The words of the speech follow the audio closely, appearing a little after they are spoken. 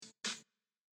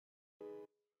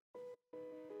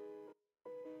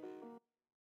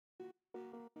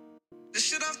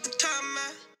Time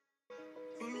out.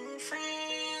 You know what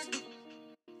friends do.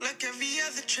 Like every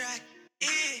other track. Yeah.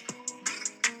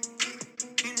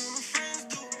 You know what friends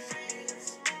do.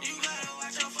 You gotta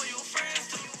watch out for your friends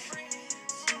too.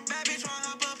 Bad bitch wanna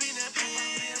hop up in that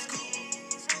Benz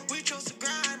coupe. We chose to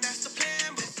grind, that's the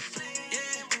plan, but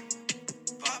yeah.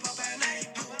 Pop up at night,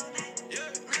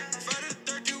 yeah. Friday the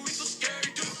 13th, we so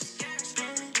scary too.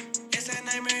 It's that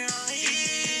nightmare on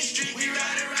East Street. We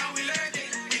ride around, we learn it.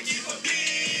 We keep a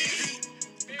beat.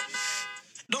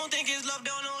 Don't think it's love,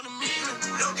 don't know the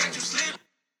meaning. Don't get you slip.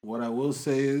 What I will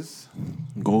say is,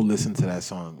 go listen to that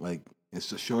song. Like,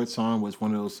 it's a short song, but it's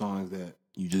one of those songs that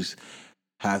you just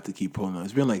have to keep pulling on.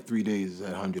 It's been like 3 days, it's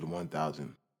at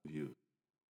 101,000 views.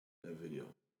 That video.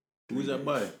 Who's that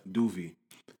by? Doovie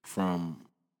from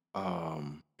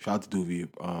shout out to Doovie.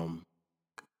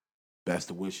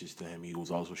 Best of wishes to him. He was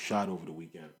also shot over the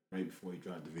weekend, right before he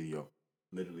dropped the video.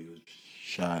 Literally was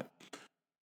shot.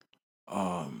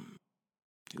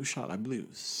 He was shot, I believe it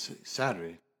was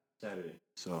Saturday.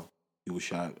 So he was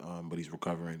shot, but he's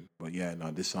recovering. But yeah,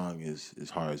 no, this song is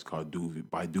hard. It's called Doovie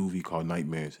by Doovie, called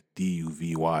Nightmares.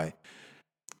 Duvy.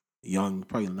 Young,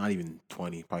 probably not even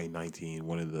 20, probably 19.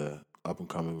 One of the up and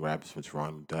coming rappers from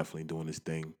Toronto, definitely doing this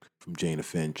thing from Jane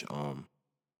Finch.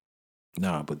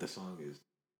 But that song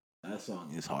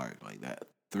is hard. Like that.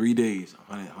 3 days,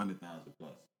 100,000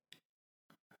 plus.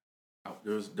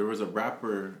 There was a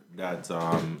rapper that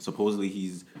supposedly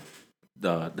he's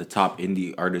the top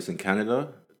indie artist in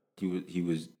Canada. He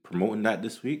was promoting that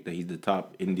this week, that he's the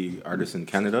top indie artist in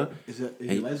Canada. Is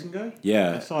he a Lesbian guy?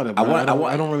 Yeah, I saw that. But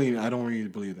I don't really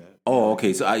believe that. Oh,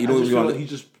 okay. So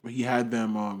he had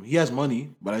them. He has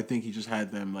money, but I think he just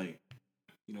had them like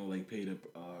paid up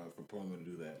for promo to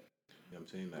do that. You know what I'm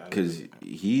saying? Because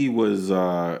he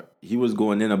was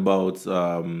going in about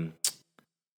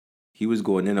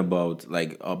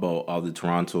about all the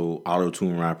Toronto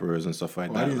auto-tune rappers and stuff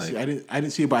like that. I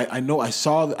didn't see it, but I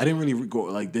saw. I didn't really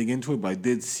go dig into it, but I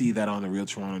did see that on the Real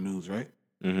Toronto News, right?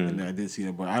 Mm-hmm. And I did see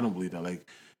it, but I don't believe that. Like,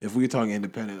 if we're talking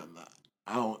independent,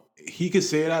 I don't. He could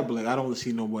say that, but like, I don't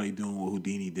see nobody doing what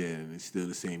Houdini did, and it's still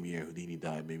the same year. Houdini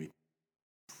died maybe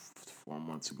 4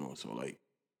 months ago, so like,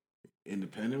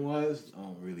 independent wise, I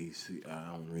don't really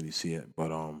see it, but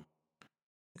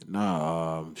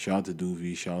shout out to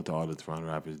Doovie, shout out to all the Toronto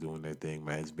rappers doing their thing,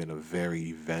 man. It's been a very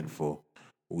eventful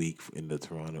week in the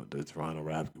Toronto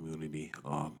rap community.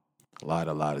 A lot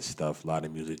of stuff, a lot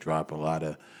of music dropping, a lot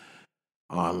of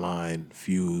online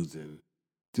feuds, and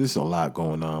just a lot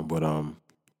going on. But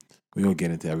we're gonna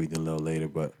get into everything a little later.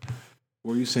 But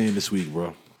what are you saying this week,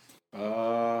 bro?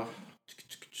 I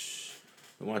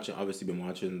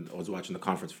was watching the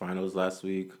conference finals last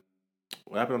week.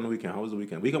 What happened on the weekend? How was the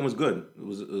weekend? Weekend was good. It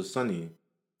was sunny.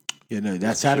 Yeah, no,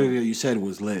 that Saturday that you said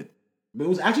was lit. But it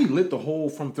was actually lit the whole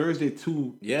from Thursday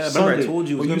to Sunday. Remember I told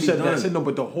you it was gonna be done. I said no,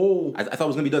 but the whole... I thought it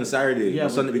was going to be done Saturday. Yeah,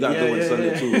 Sunday, we got going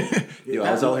Sunday too. Yo,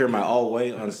 I was out here in my all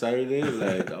white on Saturday.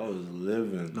 Like, I was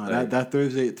living. No, like, that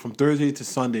Thursday, from Thursday to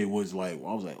Sunday was like,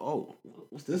 I was like, oh,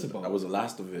 what's this about? That was the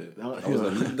last of it. That was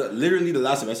literally the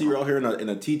last of it. I see you're out here in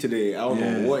a tee today. I don't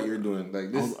know what you're doing.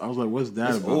 Like this, I was like, what's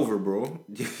that about? Over, bro.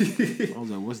 I was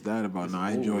like, what's that about? No,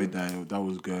 I enjoyed that. That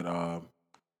was good.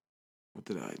 What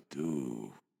did I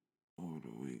do over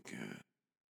the weekend?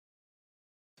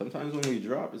 Sometimes when we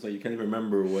drop, it's like you can't even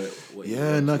remember what.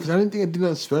 Yeah, no, because I didn't think I did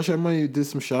nothing special. I might have did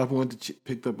some shopping. Went to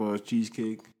picked up a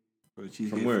cheesecake.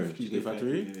 From where? Cheesecake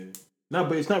Factory? Yeah. No,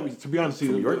 but it's not. To be honest,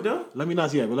 from York, though. Let me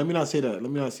not say that. But let me not say that.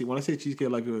 Let me not say when I say cheesecake,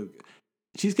 like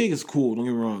cheesecake is cool. Don't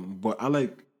get me wrong, but I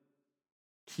like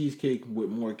cheesecake with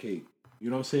more cake. You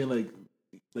know what I'm saying?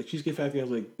 Like Cheesecake Factory has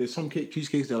like there's some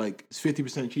cheesecakes that like it's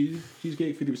 50%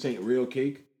 cheesecake, 50% real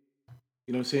cake.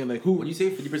 You know what I'm saying? Like who? When you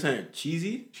say 50%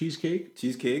 cheesy cheesecake,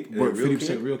 but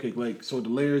 50% real cake. Like so, the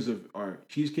layers are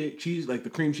cheese, like the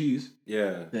cream cheese.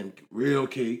 Yeah. Then real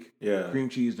cake. Yeah. Cream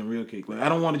cheese, then real cake. Like I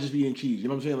don't want to just be eating cheese. You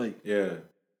know what I'm saying? Like yeah.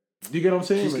 Do you get what I'm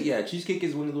saying? Cheesecake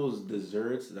is one of those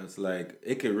desserts that's like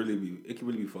it could really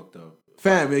be fucked up.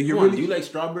 Fam, man, do you like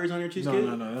strawberries on your cheesecake?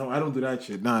 No, I don't do that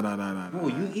shit. Nah. Oh,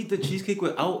 you eat the cheesecake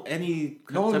without any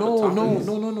No.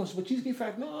 So Cheesecake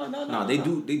Factory, no. Nah, they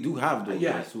do have those.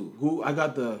 Yeah. I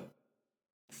got the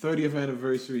 30th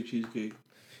anniversary cheesecake.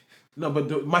 No,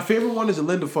 but my favorite one is the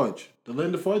Linda Fudge. The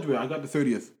Linda Fudge, I got the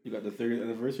 30th. You got the 30th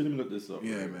anniversary? Let me look this up.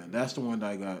 Yeah, man, that's the one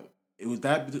that I got. It was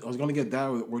that I was gonna get that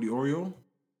or the Oreo.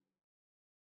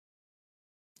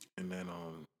 And then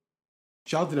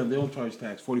shout out to them. They don't charge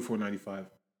tax. $44.95.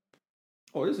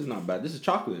 Oh, this is not bad. This is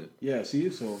chocolate. Yeah, see?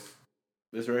 So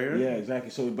this right here? Yeah, exactly.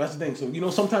 So that's the thing. So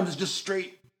sometimes it's just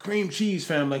straight cream cheese,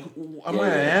 fam. Like, am Yeah, I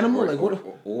an animal? Like, what?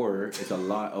 Or it's a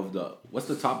lot of the what's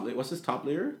the top layer? What's this top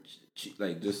layer?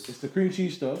 Like It's just the cream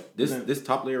cheese stuff. this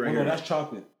top layer right Oh, no, here. that's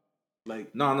chocolate.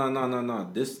 Like, No.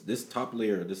 This top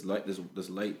layer, this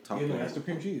light top yeah, no, layer. that's the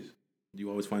cream cheese. You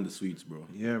always find the sweets, bro.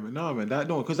 Yeah, man, no, man, that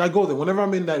don't, because I go there whenever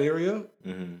I'm in that area.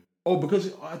 Mm-hmm. Oh,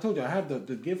 because I told you I have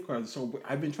the gift card, so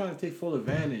I've been trying to take full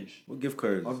advantage What gift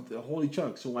cards? of the Holy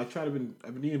Chuck. So I've been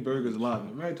eating burgers a lot.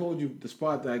 Remember I told you the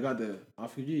spot that I got the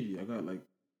off of Gigi, I got like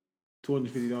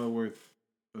 $250 worth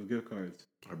of gift cards.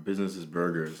 Our business is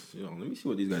burgers. Let me see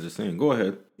what these guys are saying. Go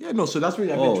ahead. Yeah, no, so that's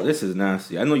really Oh, this is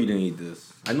nasty. I know you didn't eat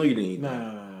this. I know you didn't eat nah,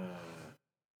 that. nah.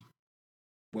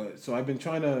 But so I've been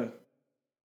going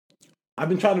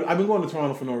to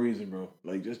Toronto for no reason, bro.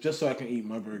 Like just so I can eat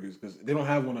my burgers because they don't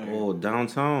have one out here. Oh,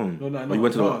 downtown. No. Oh, you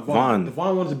went to the Vaughn. The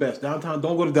Vaughn one's the best. Downtown,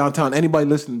 don't go to downtown. Anybody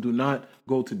listening, do not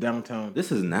go to downtown.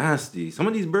 This is nasty. Some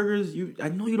of these burgers, I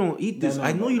know you don't eat this. No,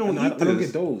 I know you don't eat this. I don't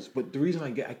get those. But the reason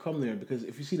I come there because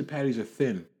if you see the patties are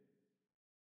thin.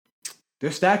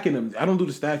 They're stacking them. I don't do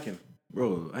the stacking.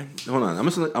 Bro, hold on.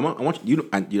 I want you.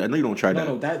 I know you don't try that.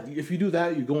 No, that if you do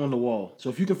that, you go on the wall. So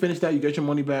if you can finish that, you get your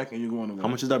money back and you go on the wall. How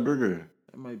much is that burger?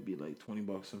 That might be like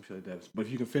 $20, some shit like that. But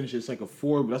if you can finish it, it's like a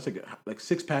 4. But that's like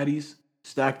 6 patties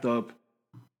stacked up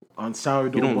on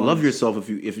sourdough. You don't buns. love yourself if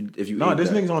you. No, eat there's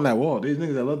that. niggas on that wall. There's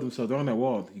niggas that love themselves. They're on that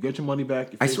wall. You get your money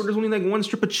back. I swear there's only like one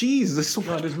strip of cheese. There's so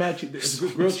No, there's it's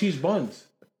grilled cheese buns.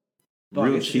 Dog,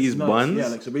 Real it's cheese nuts. buns? Yeah,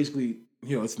 like so basically,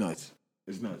 it's nuts.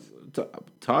 It's nuts.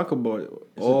 Talk about it.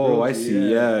 a Oh, grilled I cheese,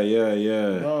 see. yeah.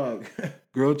 Yeah. Dog,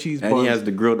 grilled cheese And buns. he has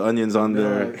the grilled onions on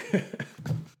there. Dog.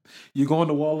 You go on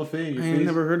the Wall of Fame. I ain't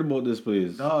never heard about this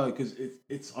place. Dog, because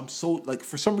I'm so like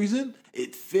for some reason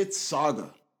it fits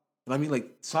Saga, and I mean like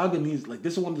Saga needs like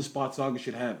this is one of the spots Saga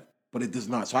should have, but it does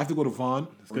not. So I have to go to Vaughn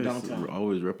or We're downtown.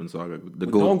 always repping Saga.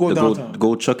 don't go downtown.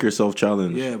 Go chuck yourself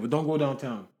challenge. Yeah, but don't go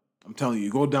downtown. I'm telling you,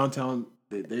 go downtown.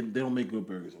 They don't make good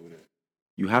burgers over there.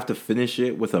 You have to finish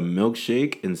it with a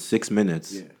milkshake in 6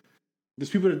 minutes. Yeah, there's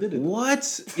people that did it.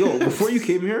 What? Yo, before you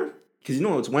came here, because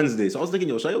it's Wednesday, so I was thinking,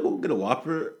 yo, should I go get a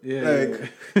Whopper? Yeah.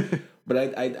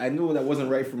 But I knew that wasn't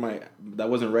right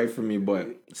for me.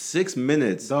 But 6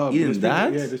 minutes Dog, eating there's that?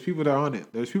 People, yeah, there's people that are on it.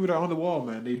 There's people that are on the wall,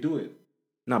 man. They do it.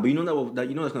 Nah, but you know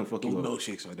that's gonna fuck Those you up.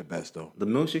 milkshakes are the best though. The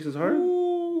milkshakes is hard.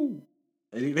 Ooh.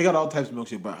 They got all types of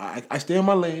milkshakes, but I stay in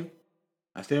my lane.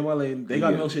 They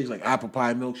got milkshakes like apple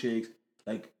pie milkshakes,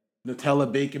 like Nutella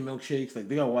bacon milkshakes. Like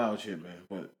they got wild shit, man.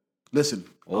 But listen,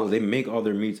 Oh, they make all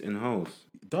their meats in house.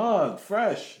 dog,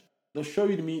 fresh. They'll show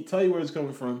you the meat, tell you where it's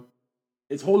coming from.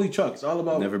 It's Holy Chuck. It's all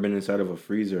about Never been inside of a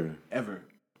freezer. ever.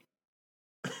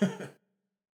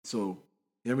 So,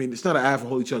 I mean, it's not an ad for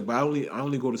Holy Chuck, but I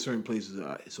only go to certain places.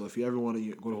 So if you ever want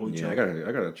to go to Holy Yeah, Chuck,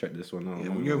 I gotta check this one out. yeah,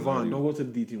 when you're in Vaughn, don't go to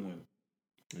the DT one.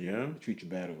 Yeah. They treat you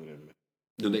bad over there, man.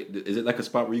 Is it like a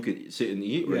spot where you could sit and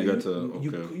eat, or you got to?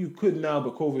 Okay. You could now,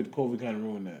 but COVID kind of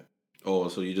ruined that. Oh,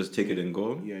 so you just take it and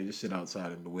go? Yeah, you just sit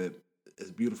outside in the whip. It's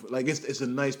beautiful. Like it's a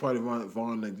nice part of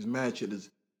Vaughn. Like this mad shit is.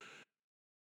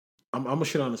 I'm gonna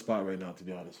shit on the spot right now, to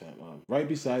be honest, man. Right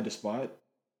beside the spot,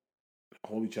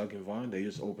 Holy Chuck and Vaughn, they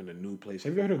just opened a new place.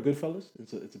 Have you heard of Goodfellas?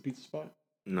 It's a pizza spot.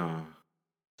 Nah.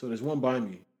 So there's one by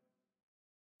me.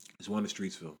 There's one in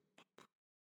Streetsville.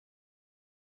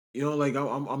 Like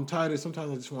I'm tired of.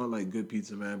 Sometimes I just want like good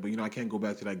pizza, man. But I can't go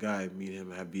back to that guy, meet him,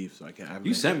 and have beef. So I can't.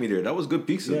 You sent me there. That was good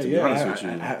pizza, to be honest with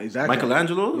you. Exactly.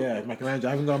 Michelangelo? Yeah, Michelangelo.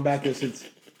 I haven't gone back there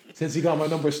since he got my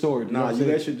number stored. Nah, know what you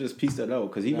I'm guys saying? should just piece that out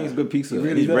because he makes good pizza. He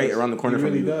really He's does. right around the corner He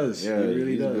from really you. does. Yeah, He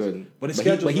really he's does. good. But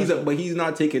his he's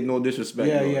not taking no disrespect.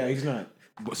 Yeah, he's not.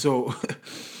 But so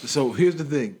here's the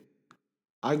thing.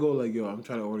 I go like, yo, I'm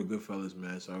trying to order Goodfellas,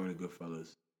 man. So I order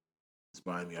Goodfellas. It's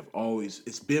by me.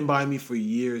 It's been by me for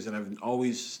years, and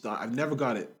I've never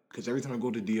got it because every time I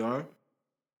go to DR,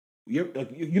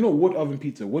 wood oven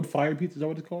pizza, wood fire pizza. Is that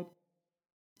what it's called?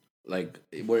 Like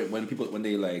when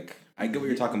they like, I get what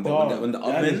you're talking about. Dog, when the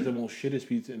that is oven, the most shittest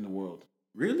pizza in the world.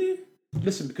 really?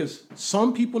 Listen, because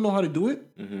some people know how to do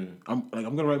it. Mm-hmm. I'm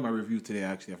gonna write my review today.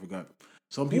 Actually, I forgot.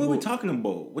 Some What people. are we talking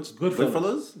about? What's Goodfellas.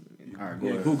 Goodfellas? All right, go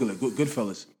Yeah, ahead. Google it.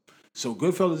 Goodfellas. So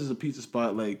Goodfellas is a pizza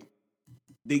spot. Like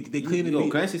they clean it. Yo,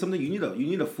 can I say something? You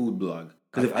need a food blog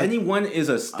because if anyone is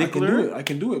a I stickler,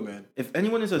 can do it, man. if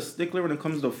anyone is a stickler when it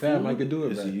comes to food, Fam, I can do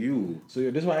it, it's man. you. So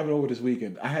this is what happened over this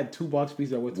weekend. I had 2 box pizzas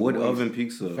that went to Wood waste. oven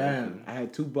pizza. Fam, I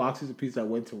had 2 boxes of pizza that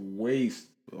went to waste.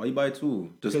 Why you buy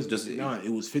 2? Just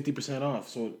It was 50% off.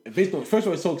 So first of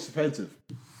all, it's so expensive.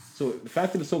 So the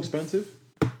fact that it's so expensive,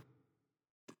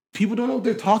 people don't know what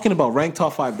they're talking about. Rank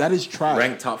top 5. That is trash.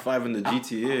 rank top 5 in the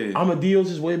GTA. Amadeo's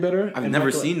is way better. I've and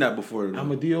never seen that before.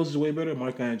 Amadeo's is way better.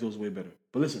 Michelangelo's way better.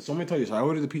 But listen, so let me tell you. So I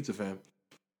ordered the pizza, fam.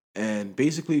 And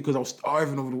basically, because I was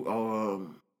starving over the,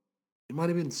 it might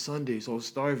have been Sunday, so I was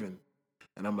starving.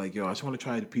 And I'm like, yo, I just want to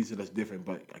try the pizza that's different,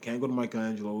 but I can't go to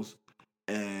Michelangelo's.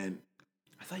 And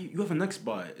I thought you have a next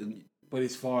spot. but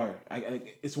it's far.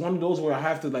 It's one of those where I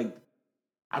have to like.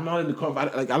 I'm not in the car.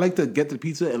 I like to get the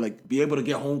pizza and like be able to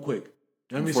get home quick.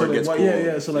 You know what I mean? Before it gets cold.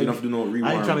 Yeah. So like, you don't have to do no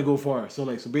rewarm. I ain't trying to go far. So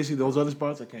basically, those other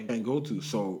spots I can't go to.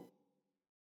 So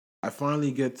I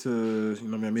finally get to, you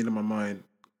know, what I mean, I made up my mind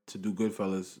to do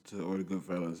Goodfellas, to order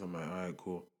Goodfellas. I'm like, all right,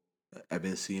 cool. I've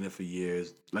been seeing it for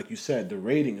years. Like you said, the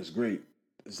rating is great.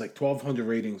 It's like 1,200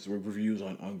 ratings with reviews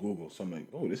on Google. So I'm like,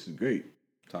 oh, this is great.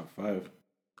 Top 5.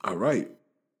 All right.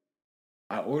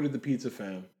 I ordered the pizza,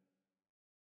 fam.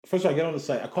 First of all, I get on the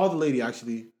site. I called the lady,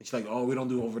 actually. And she's like, oh, we don't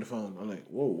do it over the phone. I'm like,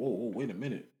 whoa, wait a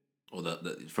minute. Oh,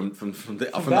 from the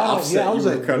offset. Yeah, I was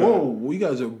like, whoa, you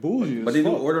guys are bougie. But they do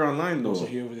order online, though. So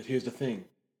here's the thing.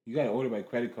 You got to order by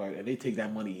credit card, and they take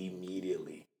that money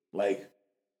immediately.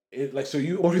 So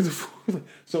you order the food.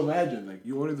 So imagine, like,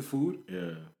 you order the food.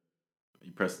 Yeah.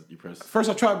 You press.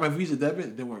 First, I tried my Visa debit.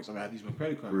 It didn't work, so I had to use my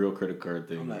credit card. Real credit card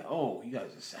thing. I'm like, oh, you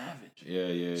guys are savage.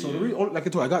 Yeah. So like I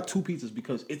told you, I got 2 pizzas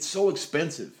because it's so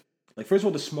expensive. Like, first of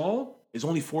all, the small is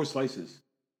only 4 slices,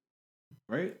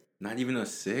 right? Not even a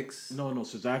 6? No,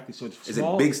 so exactly. So it's Is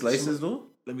small, it big slices, though?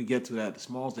 Let me get to that. The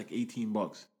small's like $18.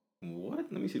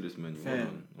 What? Let me see this menu.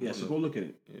 Fam. Yeah, so go look at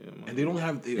it. Yeah, and they don't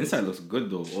have... Inside looks good,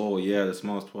 though. Oh, yeah, the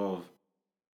small's 12.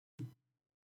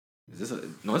 This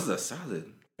is a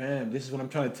salad. Fam, this is what I'm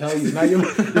trying to tell you.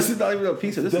 This is not even a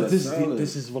pizza. This is a salad.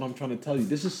 This is what I'm trying to tell you.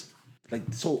 This is like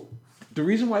so. The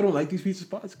reason why I don't like these pizza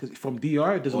spots because from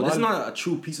DR, there's a lot. This is of, not a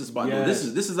true pizza spot. Yeah, no. This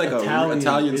is like an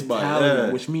Italian spot,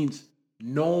 yeah. Which means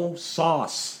no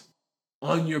sauce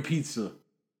on your pizza.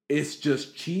 It's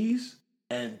just cheese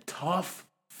and tough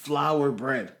flour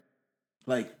bread,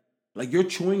 like you're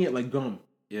chewing it like gum.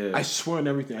 Yeah, I swear on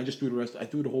everything. I just threw the rest. I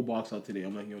threw the whole box out today.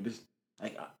 I'm like, yo, this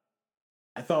like.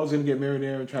 I thought I was gonna get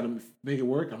marinara and try to make it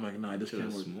work. I'm like, nah, this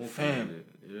can't work.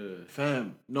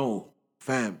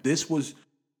 Fam, this was.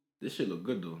 This shit look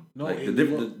good though. No, like the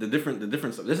different.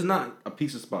 This is not a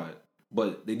pizza spot,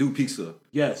 but they do pizza.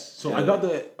 Yes, so I got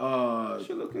the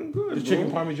shit looking good. The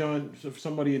chicken parmesan for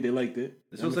somebody and they liked it.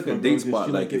 This looks like a date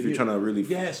spot. Like if you're trying to really.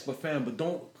 Yes, but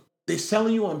don't. They're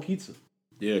selling you on pizza.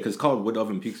 Yeah, because it's called wood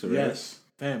oven pizza, right? Yes,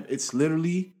 fam. It's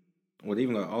literally. Well, they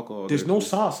even got alcohol. There's no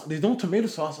sauce. There's no tomato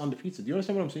sauce on the pizza. Do you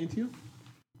understand what I'm saying to you?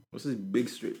 What's these big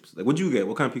strips? Like, what'd you get?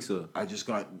 What kind of pizza? I just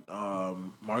got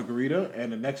margarita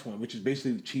and the next one, which is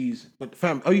basically cheese. But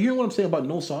fam, are you hearing what I'm saying about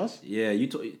no sauce? Yeah,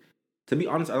 to be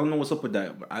honest, I don't know what's up with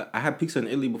that. I had pizza in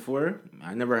Italy before.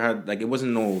 I never had it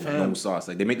wasn't no sauce.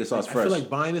 Like they make the sauce fresh. I feel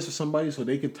like buying this for somebody so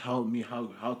they could tell me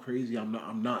how crazy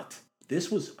I'm not.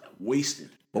 This was wasted.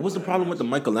 What was the problem with the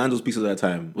Michelangelo's pizza that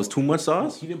time? Was too much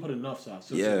sauce? He didn't put enough sauce.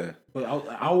 Yeah. But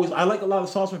I like a lot of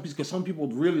sauce on pizza because some people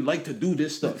really like to do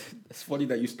this stuff. It's funny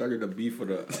that you started a beef with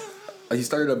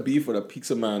a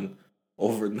pizza man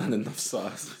over not enough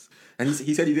sauce. And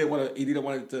he said he didn't want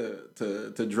it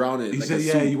to drown it. He like said,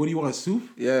 soup. What do you want, soup?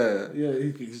 Yeah. Yeah,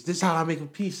 this is how I make a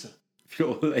pizza. If you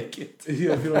don't like it.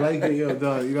 Yeah, if you don't like it, you know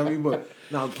what I mean? But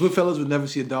now, Goodfellas would never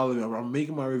see $1. I'm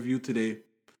making my review today.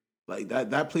 Like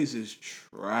that place is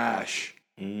trash.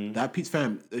 Mm-hmm. That pizza,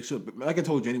 fam. Like I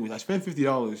told you, anyways, I spent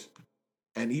 $50,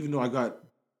 and even though I got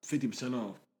 50%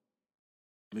 off,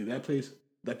 I mean that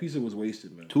pizza was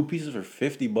wasted, man. 2 pieces for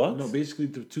 $50? No, basically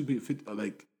the 2 pieces.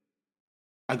 Like,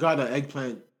 I got an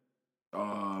eggplant,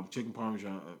 chicken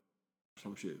parmesan,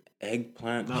 some shit.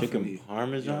 Eggplant Not chicken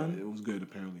parmesan. Yeah, it was good.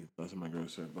 Apparently, that's what my girl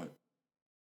said. But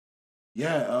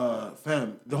yeah,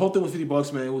 fam, the whole thing was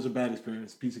 $50, man. It was a bad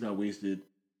experience. Pizza got wasted.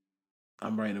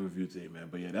 I'm writing a review today, man.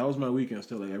 But yeah, that was my weekend.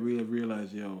 Still, like, I really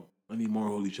realized, I need more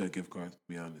Holy Check gift cards, to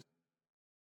be honest.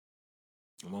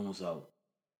 I'm almost out.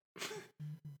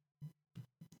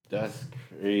 That's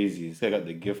crazy. So I got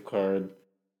the gift card.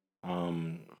 But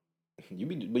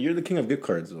you're the king of gift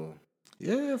cards, though.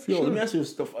 Yeah, I feel. Let me ask you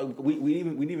stuff. We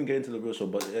didn't even get into the real show,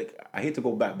 but like, I hate to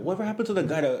go back. But whatever happened to the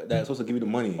guy that's supposed to give you the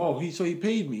money? Oh, he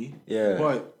paid me. Yeah,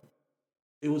 but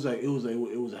it was a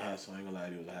hassle. I ain't gonna lie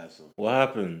to you, it was a hassle. What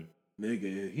happened?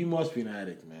 Nigga, he must be an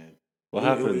addict, man. What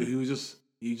happened?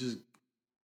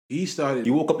 He started.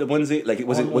 You woke up the Wednesday, like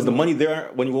was the money there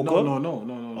when you woke up?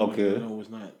 No. Okay. No, it was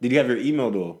not. Did you have your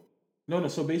email though? No.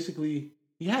 So basically,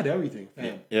 he had everything.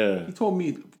 Fam. Yeah. He told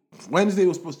me Wednesday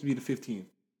was supposed to be the 15th.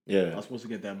 Yeah. I was supposed to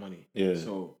get that money. Yeah.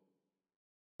 So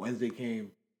Wednesday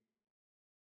came.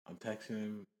 I'm texting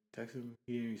him.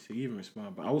 He didn't even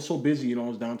respond. But I was so busy, I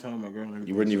was downtown with my girl. And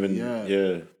you weren't even.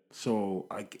 Yeah. So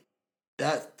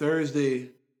that Thursday,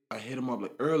 I hit him up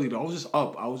like early though. I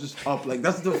was just up. Like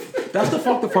that's the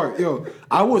fucked up part. Yo,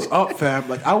 I was up, fam.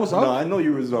 Like I was up. No, I know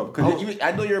you was up. Cause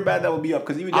I know you're bad that would be up.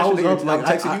 Cause even I was yesterday, up, I'm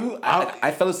like, texting you.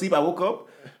 I fell asleep. I woke up.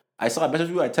 I saw a message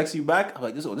from you. I texted you back. I'm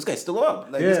like, this guy's still up.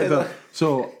 Like, this guy's up.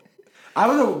 So I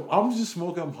don't know. I'm just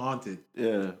smoking. I'm haunted.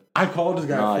 Yeah. I called this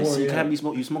guy. Nah, at 4 you a.m. can't be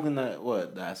smoking. You smoking that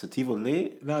what? That sativa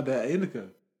late? Nah, that indica.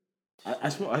 I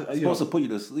smoke. It's supposed to put you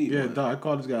to sleep. Yeah, man. dog. I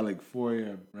called this guy like 4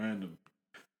 a.m. random.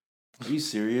 Are you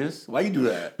serious? Why you do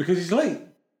that? Because he's late.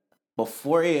 But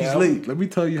 4 a.m. He's late. Let me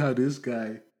tell you how this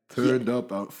guy turned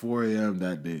up at 4 a.m.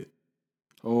 that day.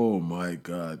 Oh my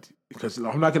God. Because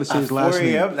I'm not gonna say his last 4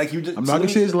 name. a.m. Like you just. I'm not gonna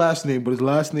say his last name, but his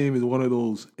last name is one of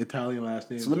those Italian last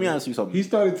names. So let me ask you something. He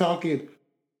started talking.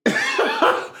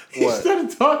 He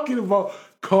started talking about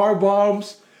car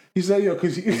bombs. He said, "Yo,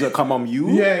 because He's like, come on, you."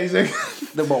 Yeah, he's like,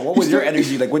 No, but what was your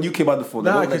energy like when you came out the phone?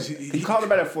 Nah, Like, 'cause he called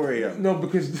him at 4 a.m. no,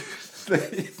 because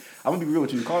I'm gonna be real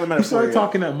with you. You called him at he 4 started a.m.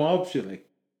 talking that mob shit, like,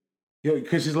 yo,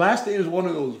 because his last name is one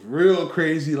of those real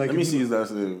crazy, like. Let me see his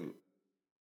last name.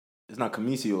 It's not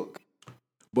Camisio.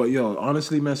 But yo,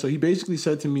 honestly, man, so he basically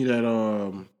said to me that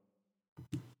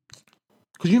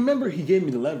because you remember he gave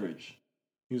me the leverage.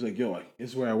 He was like, "Yo,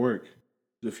 this is where I work.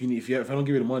 So if I don't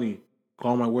give you the money,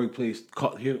 call my workplace,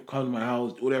 come to my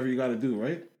house, whatever you got to do,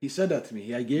 right?" He said that to me.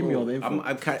 He gave me all the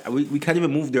info. We can't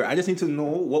even move there. I just need to know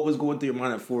what was going through your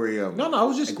mind at 4 a.m. No, I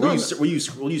was just. Like, were you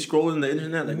scrolling the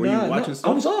internet? Like, were you watching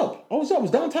stuff? I was up. I was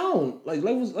downtown.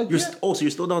 So you're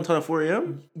still downtown at 4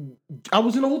 a.m. I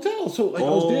was in a hotel, so like I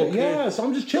was there. Okay. Yeah, so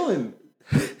I'm just chilling.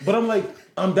 But I'm like,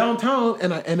 I'm downtown,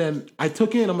 and then I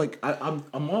took in. I'm like,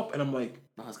 I'm up, and I'm like,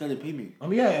 Nah, this guy didn't pay me. I'm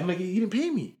like, he didn't pay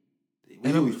me.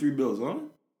 And only 3 bills, huh?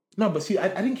 No, but see, I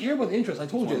didn't care about the interest. I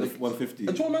told you, like, 150.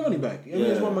 I just want my money back. I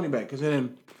just want my money back, because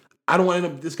then I don't want to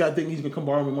end up this guy thinking he's gonna come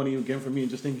borrow my money again from me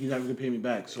and just think he's not gonna pay me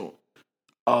back. So.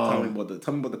 Tell me about the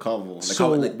convo. Like, So-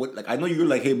 like I know you're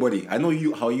like, hey buddy. I know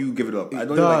you how you give it up. I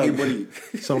know you're like, hey buddy.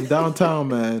 So I'm downtown,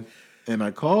 man, and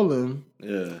I call him,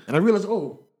 Yeah. and I realize,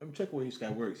 oh, let me check where this guy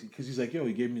works, because he's like, yo,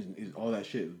 he gave me all that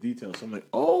shit, details. So I'm like,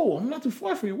 oh, I'm not too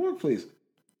far from your workplace.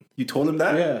 You told him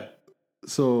that? Yeah.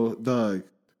 So, dog,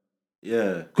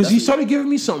 Yeah. because he started giving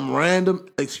me some random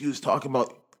excuse talking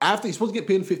about after he's supposed to get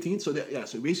paid in 15. So so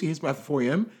basically he hits me after 4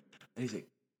 a.m. and he's like,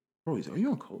 bro, are you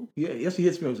on coke? Yeah, yes, he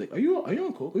hits me. I was like, are you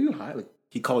on coke? Are you high? Like,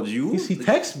 He called you? he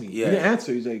texts me. Yeah. He didn't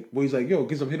answer. He's like, yo,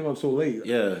 because I'm hitting him up so late.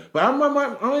 Yeah. But I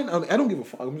don't give a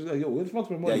fuck. I'm just like, yo, where the fuck's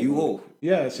my money? Yeah, you bro? owe.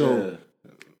 Yeah, so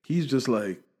Yeah. he's just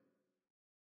like,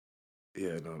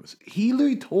 yeah, no. He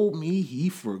literally told me he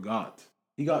forgot.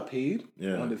 He got paid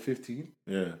on the 15th.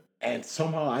 Yeah. And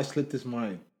somehow I slipped his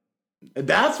mind. And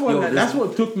that's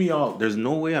what took me off. There's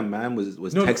no way a man was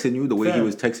texting you the way he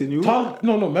was texting you. No,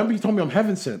 remember he told me I'm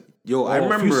heaven sent. Yo, I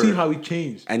remember. You see how he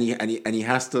changed. And he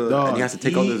has to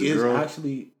take out this girl.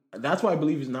 Actually, that's why I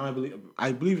believe he's now.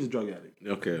 I believe he's a drug addict.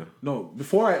 Okay. No,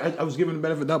 before I was given the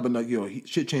benefit of that, but like, yo,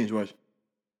 shit changed. Watch.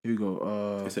 Here we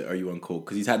go. I said, "Are you on coke?"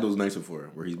 Because he's had those nights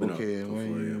before where he's been okay. up.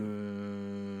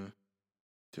 When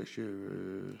text your.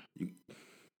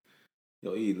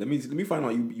 Yo, E, let me find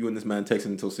out you and this man texting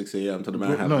until 6 a.m. until the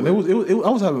man had. No, I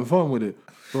was having fun with it,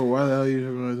 bro. Why the hell you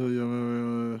having? I told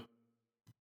you.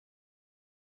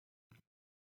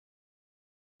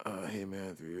 Hey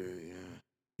man,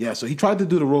 yeah. So he tried to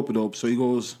do the rope dope. So he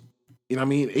goes,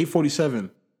 8:47.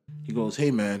 He goes,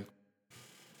 hey man,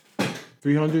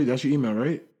 300. That's your email,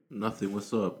 right? Nothing.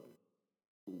 What's up?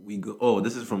 We go. Oh,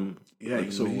 this is from. Yeah.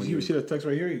 So you see the text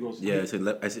right here. He goes, yeah.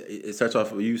 It starts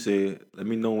off with you say, "Let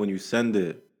me know when you send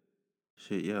it."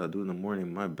 Shit. Yeah, I'll do it in the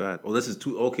morning. My bad. Oh, this is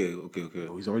too. Okay.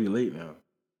 Oh, he's already late now.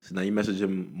 So now you message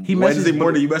him He Wednesday messaged-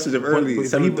 morning. You message him early, but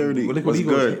 7:30. but look what What's he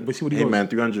goes- good? but see what he Hey goes. man,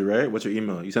 300. Right? What's your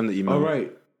email? You send the email. All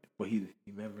right. But he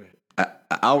never. An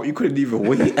hour. You couldn't even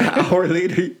wait. An hour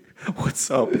later. What's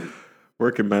up?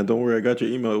 Working man. Don't worry. I got your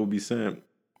email. It will be sent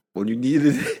when you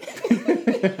needed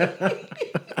it.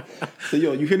 So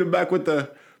yo, you hit him back with the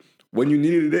when you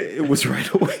needed it. It was right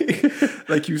away.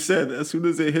 Like you said, as soon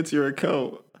as it hits your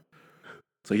account.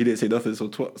 So he didn't say nothing. So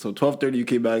 12:30 you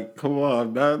came back. Come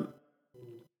on, man.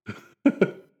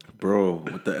 Bro,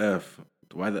 what the F?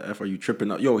 Why the F are you tripping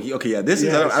out? Yo, this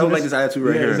is I don't like this attitude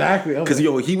right here. Exactly. Because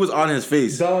he was on his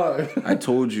face. Dog. I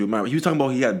told you, man. He was talking about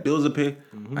he had bills to pay.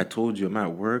 Mm-hmm. I told you, I'm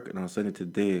at work and I'll send it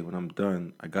today when I'm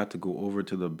done. I got to go over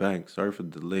to the bank. Sorry for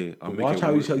the delay. I'll make it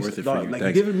worth it for you.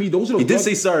 Like giving me those are the he did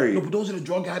say sorry. No, but those are the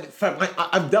drug addict. Like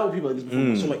I've dealt with people like this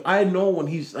before, so like I know when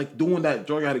he's like doing that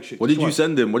drug addict shit. What did you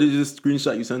send him? What did you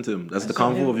screenshot you sent him? That's the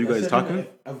convo of you guys talking.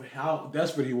 Of how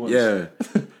desperate he was. Yeah.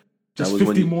 Just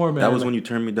 50 more, man. That was when you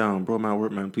turned me down. Bro, my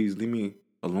work, man. Please leave me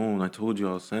alone. I told you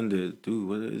I'll send it. Dude,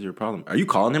 what is your problem? Are you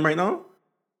calling him right now?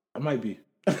 I might be.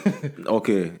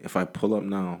 Okay, if I pull up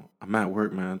now, I'm at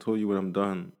work, man. I told you what I'm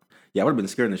done. Yeah, I would have been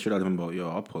scaring the shit out of him about, yo,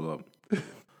 I'll pull up.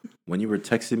 When you were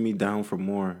texting me down for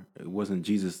more, it wasn't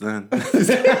Jesus then. Because,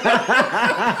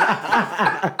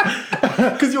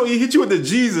 yo, he hit you with the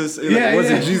Jesus. And it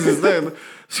wasn't Jesus then.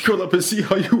 Scroll up and see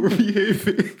how you were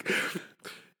behaving.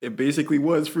 It basically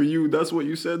was for you. That's what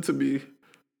you said to me.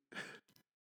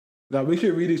 Now, make sure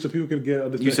you read it so people can get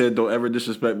understand. You said, don't ever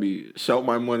disrespect me. Shout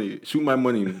my money. Shoot my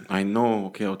money. I know.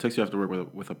 Okay, I'll text you after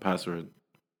work with a password.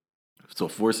 So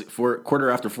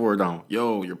 4:15 down.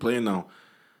 Yo, you're playing now.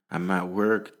 I'm at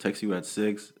work. Text you at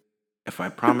 6. If I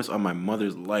promise on my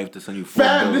mother's life to send you 4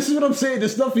 Fam, bills this is what I'm saying.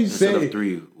 There's stuff he's instead saying. of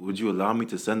 3, would you allow me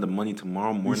to send the money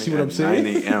tomorrow morning see what at I'm saying?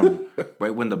 9 a.m.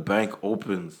 right when the bank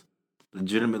opens?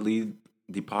 Legitimately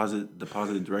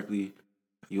deposited directly.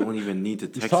 You don't even need to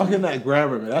text He's talking me. that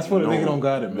grammar, man. That's what a nigga don't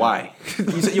got it, man. Why?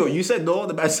 you said no.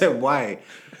 The man said why.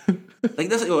 Like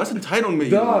that's entitlement.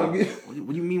 Dog. What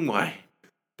do you mean why?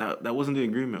 That wasn't the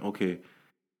agreement. Okay,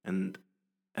 and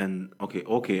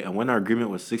okay. And when our agreement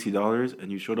was $60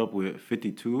 and you showed up with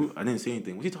 52, I didn't say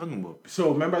anything. What are you talking about?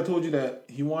 So remember I told you that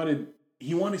he wanted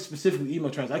specifically email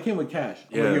transfer. I came with cash.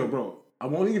 I'm like, yo, bro,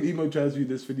 I'm only gonna email transfer you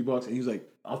this $50, and he was like,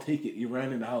 I'll take it. He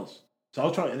ran in the house. So I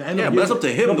was trying. And but that's up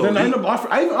to him, though. Then I ended up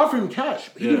I even offered him cash.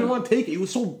 But he didn't want to take it. He was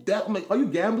so I'm like, are you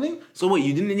gambling? So wait,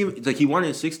 you didn't even he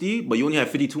wanted 60, but you only had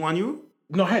 52 on you?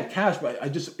 No, I had cash, but I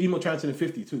just email transferred in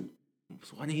 52.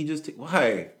 So why didn't he just take?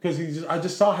 Why? Because I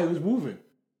just saw how he was moving.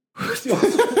 Why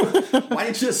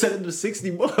didn't you just send him the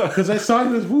 $60? Because I saw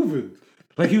he was moving.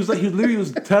 He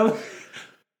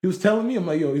was telling me, I'm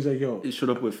like, yo, he's like, yo. It showed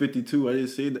up with 52. I didn't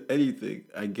say anything.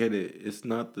 I get it. It's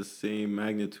not the same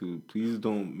magnitude. Please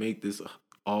don't make this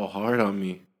all hard on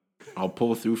me. I'll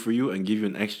pull through for you and give you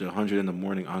an extra 100 in the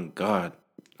morning. On God,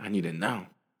 I need it now.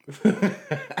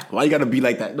 Why you gotta be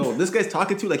like that? No, this guy's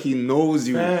talking to you like he knows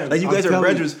you. Man, like you guys are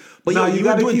brothers. But nah, you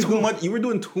were doing too much. You were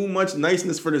doing too much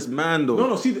niceness for this man, though.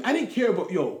 No. See, I didn't care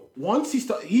about once he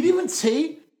didn't even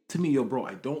say to me, yo, bro,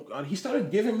 I don't. He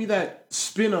started giving me that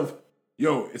spin of,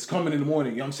 yo, it's coming in the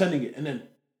morning. Yo, I'm sending it, and then,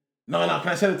 no, can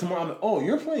I send it tomorrow? I'm like, oh,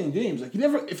 you're playing games. Like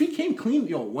if he came clean,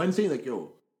 Wednesday, like,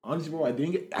 yo, honestly, bro, I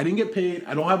didn't get paid.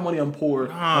 I don't have money. I'm poor.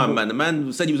 Man, the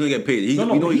man said he was gonna get paid. He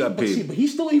got paid. But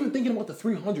he's still even thinking about the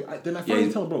 300. Then I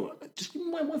finally tell him, bro, just give me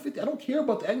my 150. I don't care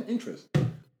about the interest.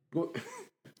 Go.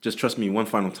 Just trust me one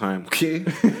final time, okay?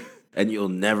 And you'll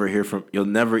never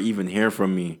even hear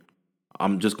from me.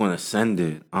 I'm just gonna send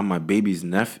it on my baby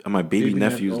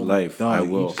nephew's life. Dog, I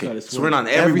will. Okay. Swearing on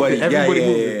everybody.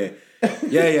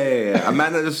 Yeah. I'm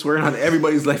not just swearing on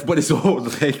everybody's life, but it's all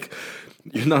like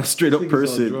you're not a straight up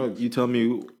person. You tell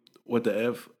me what the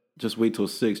F. Just wait till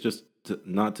 6, just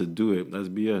not to do it. That's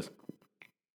BS.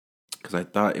 Because I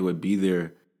thought it would be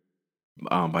there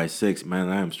by 6. Man,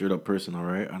 I am a straight up person. All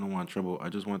right, I don't want trouble. I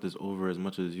just want this over as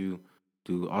much as you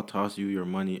do. I'll toss you your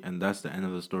money, and that's the end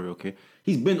of the story. Okay.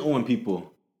 He's been owing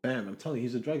people. Man, I'm telling you,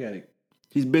 he's a drug addict.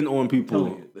 He's been owing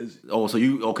people. So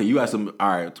you asked him, all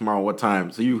right, tomorrow what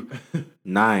time? So you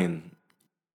 9.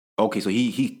 Okay, so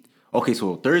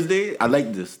so Thursday, I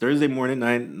like this. Thursday morning,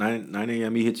 9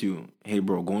 a.m. he hits you. Hey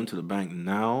bro, going to the bank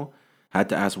now. Had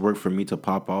to ask work for me to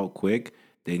pop out quick.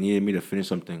 They needed me to finish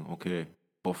something. Okay.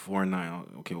 Before 9.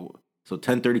 Okay. So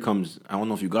 10:30 comes. I don't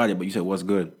know if you got it, but you said what's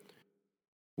good?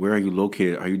 Where are you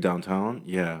located? Are you downtown?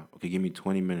 Yeah. Okay, give me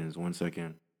 20 minutes. 1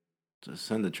 second. Just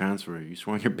send the transfer. You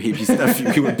swear on your baby stuff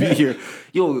you would be here.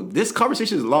 Yo, this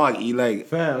conversation is long, E. Like,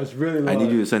 fam, it's really long. I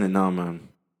need you to send it now, man.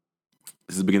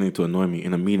 This is beginning to annoy me.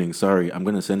 In a meeting, sorry, I'm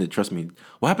gonna send it. Trust me.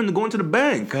 What happened to going to the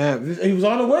bank? Fam, he was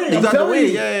on the way. He's on the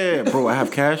way. Yeah. Bro, I have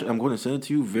cash. I'm going to send it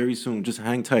to you very soon. Just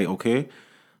hang tight, okay?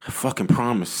 I fucking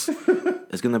promise.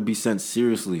 It's gonna be sent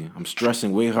seriously. I'm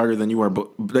stressing way harder than you are.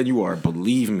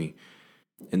 Believe me.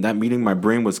 In that meeting, my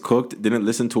brain was cooked. Didn't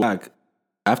listen to back.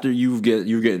 After you're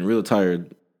getting real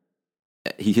tired,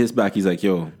 he hits back. He's like,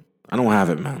 "Yo, I don't have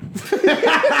it, man."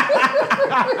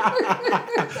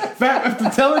 Fat, after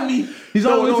telling me he's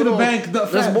on the way to the bank.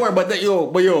 That's more, but I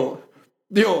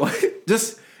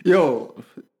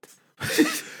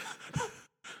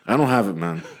don't have it,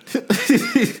 man.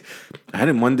 I had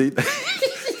it Monday.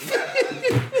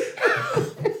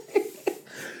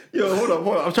 Hold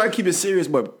on. I'm trying to keep it serious,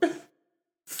 but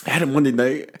I had it Monday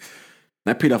night.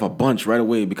 And I paid off a bunch right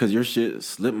away because your shit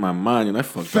slipped my mind and I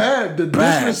fucked up. The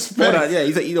disrespect. Hold on, yeah,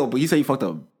 but he said he fucked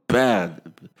up bad.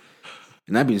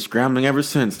 And I've been scrambling ever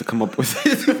since to come up with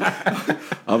it.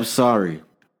 I'm sorry,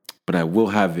 but I will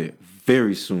have it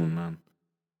very soon, man.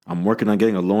 I'm working on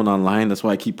getting a loan online. That's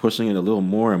why I keep pushing it a little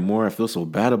more and more. I feel so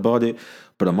bad about it,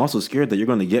 but I'm also scared that you're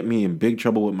going to get me in big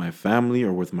trouble with my family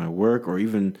or with my work or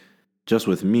even just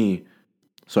with me.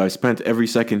 So I spent every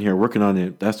second here working on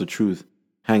it. That's the truth.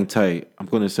 Hang tight. I'm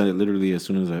going to send it literally as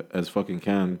soon as fucking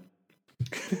can.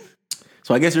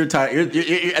 So I guess you're tired.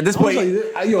 You're at this point,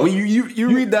 when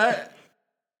you read that,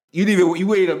 you didn't even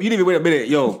wait a minute.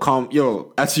 Yo, calm.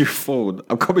 Yo, that's your phone.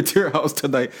 I'm coming to your house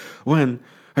tonight. When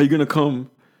are you gonna come?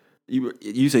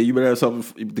 You say you better have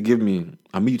something to give me.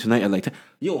 I'll meet you tonight at like 10.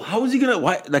 Yo, how is he gonna?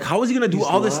 Why? Like, how is he gonna do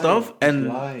all this stuff?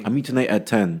 And I'll meet you tonight at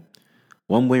 10.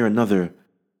 One way or another,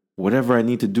 whatever I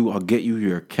need to do, I'll get you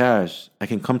your cash. I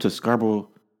can come to Scarborough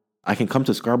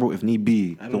if need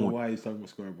be. I don't know why he's talking about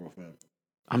Scarborough, fam.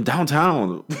 I'm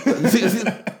downtown.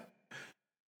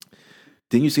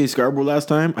 Didn't you say Scarborough last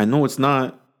time? I know it's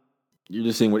not. You're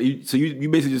just saying what. You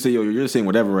basically just say, yo, you're just saying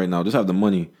whatever right now. Just have the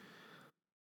money.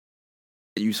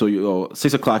 6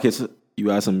 o'clock hits.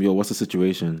 You ask him, yo, what's the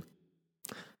situation?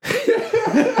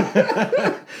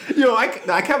 Yo,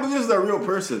 I can't believe this is a real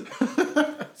person.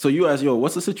 So you ask, yo,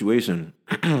 what's the situation?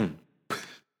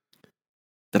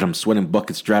 That I'm sweating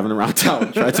buckets driving around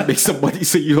town trying to make some money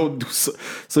so you don't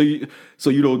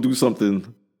do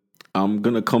something. I'm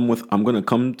gonna come with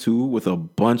a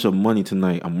bunch of money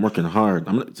tonight. I'm working hard.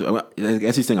 I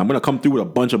guess he's saying I'm gonna come through with a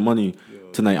bunch of money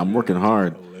tonight. I'm working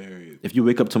hard. Hilarious. If you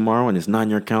wake up tomorrow and it's not in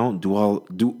your account,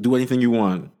 do anything you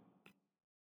want.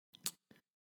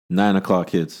 9 o'clock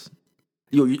hits.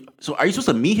 Yo, so are you supposed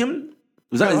to meet him?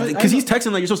 Is that because he's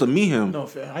texting like you're supposed to meet him? No,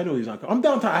 I know he's not. I'm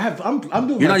downtown. I'm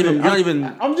doing. You're not even.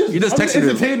 I'm just texting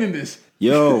entertaining him. This.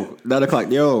 Yo, 9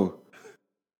 o'clock.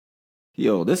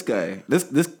 Yo, this guy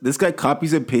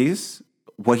copies and pastes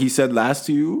what he said last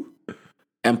to you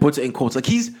and puts it in quotes. Like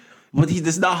this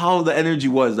is not how the energy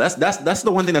was. That's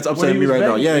the one thing that's upsetting me right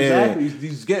now. Yeah, exactly. Yeah.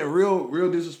 He's getting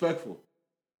real disrespectful.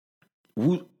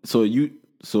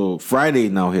 So Friday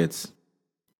now hits.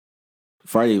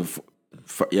 Friday.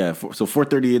 So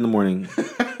 4:30 in the morning.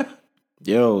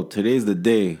 Yo, today's the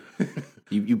day.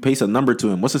 You paste a number to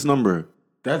him. What's his number?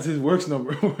 That's his works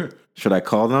number. Should I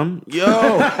call them?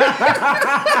 Yo.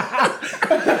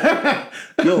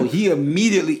 He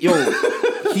immediately.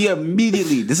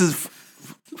 This is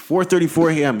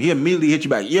 4:34 a.m. He immediately hit you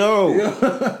back. Yo.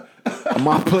 I'm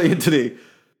not playing today.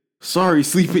 Sorry,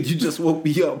 sleeping. You just woke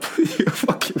me up. You're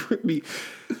fucking with me.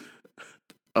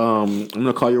 I'm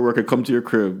gonna call your worker, come to your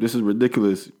crib. This is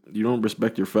ridiculous. You don't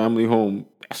respect your family home.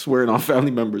 Swearing on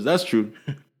family members. That's true.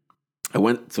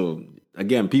 So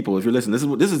again, people, if you're listening,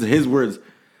 this is his words.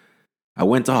 I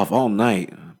went off all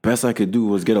night. Best I could do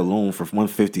was get a loan for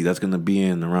 $150. That's gonna be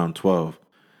in around 12.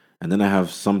 And then I have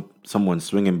someone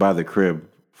swinging by the crib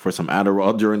for some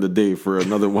Adderall during the day for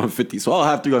another $150. So I'll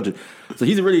have $300. So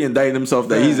he's really indicting himself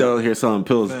that he's out here selling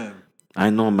pills. Man. I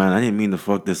know, man. I didn't mean to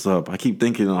fuck this up. I keep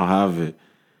thinking I'll have it.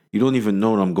 You don't even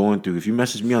know what I'm going through. If you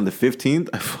message me on the 15th,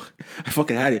 I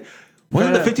fucking had it.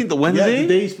 Wasn't the 15th the Wednesday?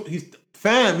 Yeah,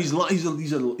 he's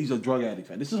a drug addict,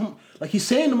 fam. This is like he's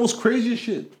saying the most craziest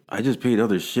shit. I just paid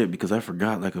other shit because I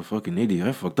forgot like a fucking idiot.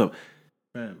 I fucked up.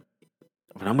 Man.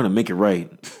 But I'm gonna make it right.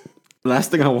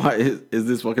 Last thing I want is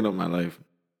this fucking up my life.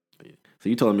 So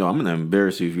you telling me, I'm gonna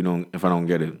embarrass you if I don't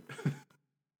get it.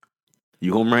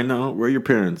 You home right now? Where are your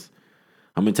parents?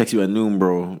 I'm gonna text you at noon,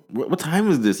 bro. What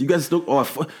time is this? You guys still?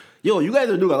 Yo, you guys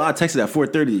are doing a lot of texts at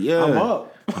 4:30. Yeah, I'm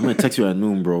up. I'm gonna text you at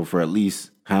noon, bro, for at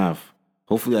least half.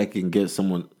 Hopefully, I can get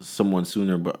someone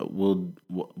sooner, but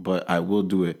I will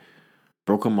do it,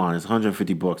 bro. Come on, it's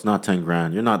 $150, not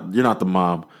 $10,000. You're not the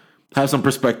mob. Have some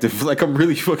perspective. Like, I'm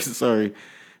really fucking sorry,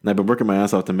 and I've been working my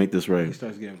ass off to make this right. He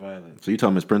starts getting violent. So you tell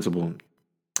him his principal,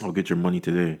 I'll get your money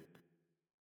today.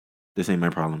 This ain't my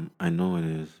problem. I know it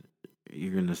is.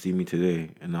 You're going to see me today,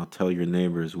 and I'll tell your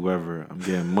neighbors, whoever, I'm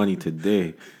getting money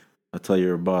today. I'll tell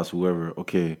your boss, whoever,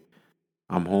 okay,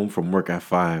 I'm home from work at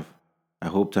 5. I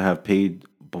hope to have paid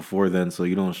before then so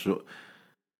you don't show.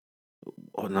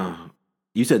 Oh, nah.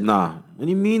 You said nah. What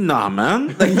do you mean nah,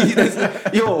 man?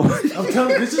 Like, yo. I'm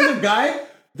telling you, this is a guy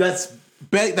that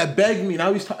begged me.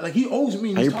 Now he's like, he owes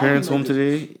me. Are your parents home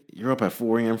today? You're up at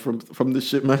 4 a.m. from this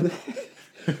shit, man.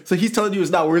 So he's telling you it's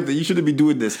not worth it. You shouldn't be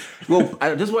doing this. Well,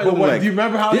 this is what I don't like. Do you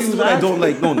remember how this is what I don't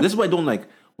like? No, this is what I don't like.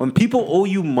 When people owe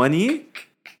you money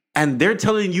and they're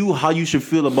telling you how you should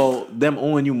feel about them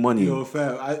owing you money. Yo,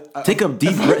 fam, take a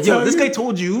deep breath. Yo, this guy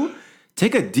told you,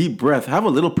 take a deep breath. Have a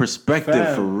little perspective,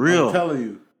 fam, for real.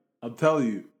 I'm telling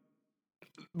you.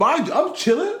 Mind you, I'm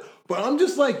chilling, but I'm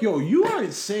just like, yo, you are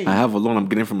insane. I have a loan I'm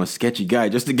getting from a sketchy guy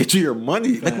just to get you your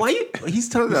money. Fam. Like, why you? He's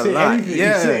telling that a lot. Anything.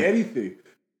 Yeah. He say anything.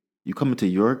 You coming to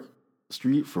York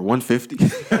Street for $150?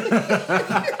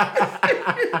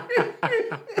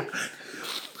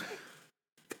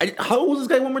 How old is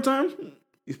this guy one more time?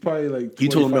 He's probably like 25. You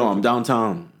told him, no, I'm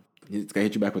downtown. He's gonna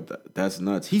hit you back with that. That's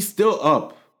nuts. He's still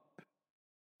up.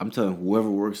 I'm telling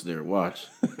whoever works there, watch.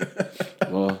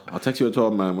 Well, I'll text you at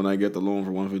 12, man, when I get the loan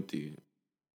for 150.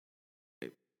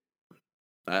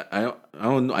 I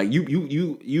don't know. You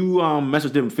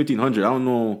messaged him 1500. I don't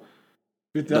know.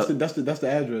 That's the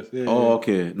address. Yeah, oh,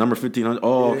 okay. Number 1500.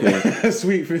 Oh, okay.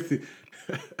 Sweet 50.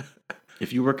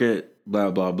 If you work at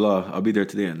blah blah blah, I'll be there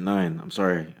today at 9. I'm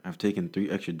sorry. I've taken 3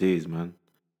 extra days, man.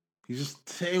 He's just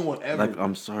saying whatever. Like,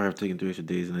 I'm sorry I've taken 3 extra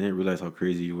days and I didn't realize how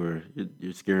crazy you were.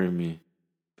 You're scaring me.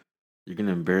 You're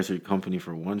gonna embarrass your company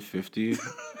for 150? This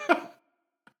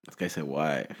guy said,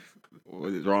 "Why?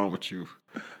 What is wrong with you?"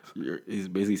 He's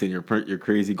basically saying you're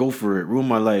crazy. Go for it. Ruin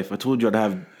my life. I told you I'd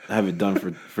have it done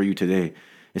for you today.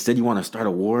 Instead, you want to start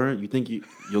a war? You think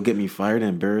you'll get me fired and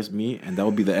embarrass me, and that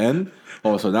will be the end?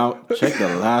 Oh, so now check the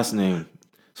last name.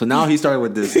 So now he started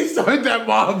with this. He started that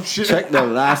mob shit. Check the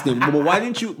last name. But why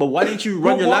didn't you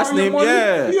run your last name?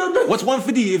 Yeah. What's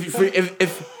 150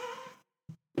 if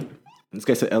this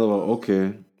guy said, "LOL."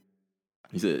 Okay.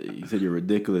 He said you're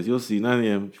ridiculous. You'll see. 9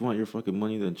 a.m. If you want your fucking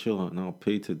money, then chill out, and I'll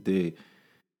pay today.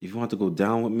 If you want to go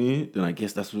down with me, then I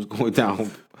guess that's what's going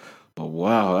down. But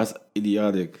wow, that's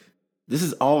idiotic. This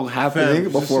is all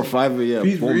happening before 5 a.m.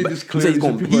 Please read this clearly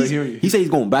so people are hearing you. He said he's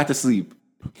going back to sleep.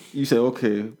 You said,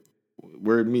 okay,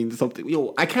 word means something.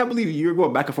 Yo, I can't believe you're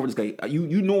going back and forth with this guy.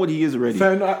 You know what he is already.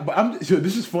 Fam, but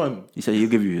this is fun. He said he'll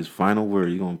give you his final word.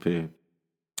 You're going to pay.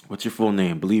 What's your full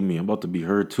name? Believe me, I'm about to be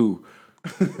heard too.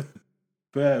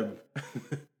 Fam.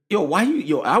 Yo, why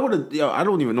you? I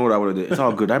don't even know what I would have did. It's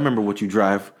all good. I remember what you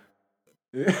drive.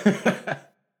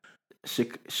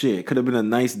 Shit, it could have been a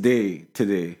nice day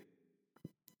today.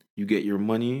 You get your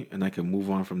money, and I can move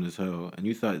on from this hell. And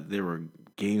you thought there were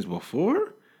games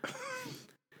before?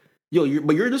 Yo,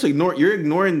 you're just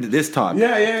ignoring this talk.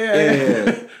 Yeah.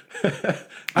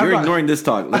 You're ignoring this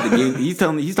talk. Let the game. He's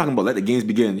talking about let the games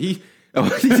begin. He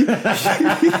said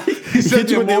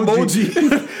the emoji.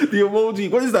 The emoji.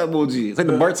 What is that emoji? It's like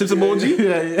the Bart Simpson emoji.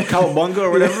 Yeah. Cowabunga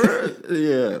or whatever.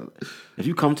 Yeah. If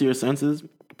you come to your senses,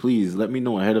 please let me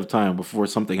know ahead of time before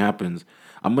something happens.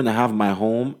 I'm gonna have my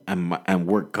home and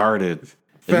work guarded.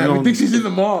 Fam, he thinks he's in the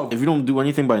mob. If you don't do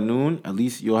anything by noon, at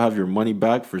least you'll have your money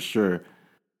back for sure.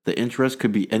 The interest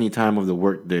could be any time of the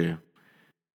work day.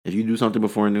 If you do something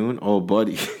before noon, oh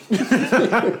buddy.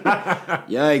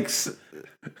 Yikes.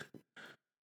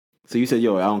 So you said,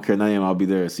 yo, I don't care, 9 a.m. I'll be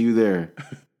there. See you there.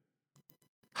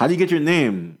 How do you get your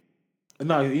name?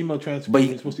 No, email transfer. But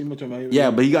You're supposed to email to my yeah,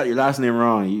 but he got your last name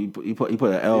wrong. He put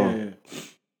an L. Yeah.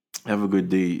 Have a good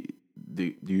day,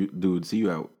 dude. See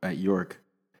you at York.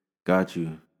 Got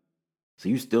you. So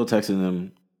you still texting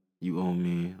him, you owe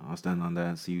me. I'll stand on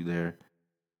that. See you there.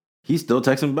 He's still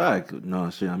texting back. No,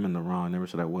 shit, I'm in the wrong. I never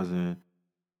said I wasn't.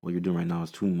 What you're doing right now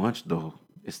is too much, though.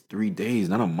 It's 3 days,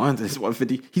 not a month. It's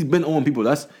 150. He's been owing people.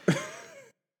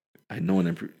 I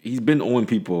know. He's been owing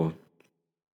people.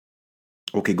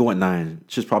 Okay, go at 9.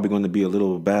 Shit's probably going to be a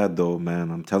little bad, though, man.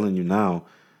 I'm telling you now.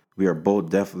 We are both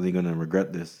definitely going to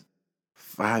regret this.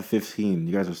 5:15.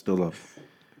 You guys are still up.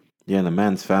 Yeah, and the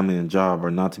man's family and job are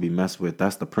not to be messed with.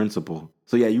 That's the principle.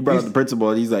 So, yeah, you brought up the principle,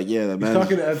 and he's like, yeah, the man. He's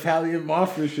talking to Italian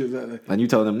mafia shit. And you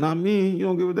tell them, not me. You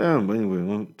don't give a damn. But anyway,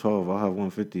 112. I'll have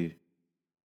 150.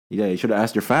 Yeah, you should have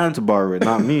asked your fan to borrow it,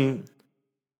 not me.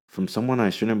 From someone I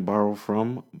shouldn't borrow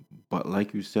from, but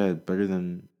like you said, better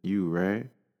than you, right?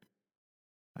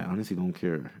 I honestly don't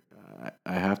care.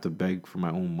 I have to beg for my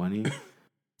own money.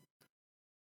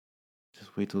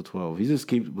 Just wait till 12. He just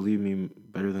keeps believing me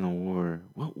better than a war.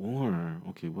 What war?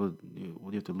 Okay, what do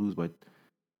you have to lose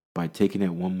by taking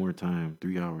it one more time?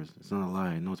 3 hours. It's not a lie.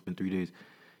 I know it's been 3 days.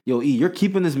 Yo, E, you're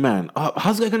keeping this man.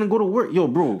 How's that gonna go to work? Yo,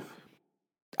 bro.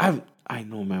 I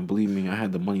know, man. Believe me, I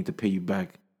had the money to pay you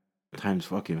back times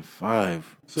fucking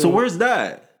 5. So where's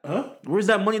that? Huh? Where's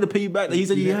that money to pay you back that he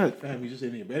said he had? Fam, he's just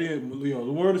in here. But anyway,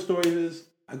 the word of the story is,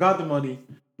 I got the money.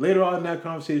 Later on in that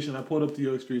conversation, I pulled up to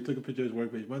York Street, took a picture of his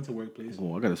workplace, went to workplace.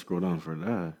 Oh, I gotta scroll down for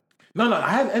that. No, I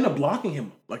had to end up blocking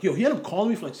him. Like, yo, he ended up calling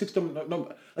me for like 6 times. No,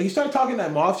 like, he started talking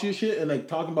that mafia shit and like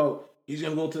talking about he's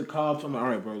gonna go to the cops. I'm like, all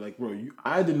right, bro. Like, bro,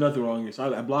 I did nothing wrong here.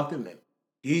 So I blocked him. Then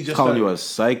he just calling you a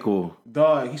psycho.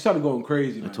 Dog, he started going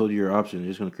crazy. I Man. told you your option. You're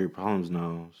just gonna create problems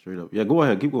now. Straight up. Yeah, go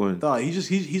ahead. Keep going. Dog,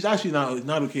 he's actually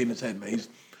not okay in his head, man.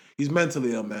 He's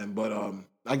mentally ill, man. But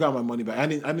I got my money back. I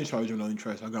didn't charge him no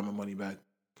interest. I got my money back.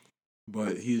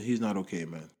 But he's not okay,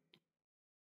 man.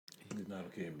 He's not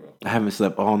okay, bro. I haven't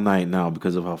slept all night now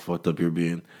because of how fucked up you're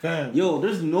being. Damn. Yo,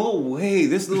 there's no way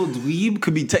this little dweeb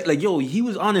could be like, yo, he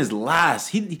was on his last.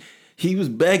 He He was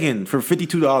begging for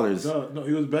 $52. No,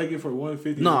 he was begging for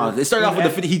 $150. No, it started off with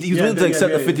the 50. He was willing to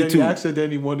accept the 52. Then he asked her,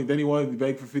 then he wanted to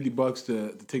beg for $50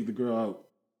 to take the girl out.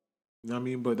 You know what I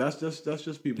mean? But that's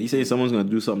just people. He said someone's gonna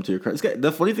do something to your car. This guy,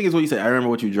 the funny thing is what he said. I remember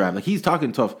what you drive. Like he's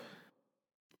talking tough.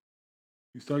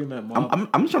 He's talking that mob.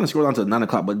 I'm trying to scroll down to 9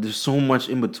 o'clock, but there's so much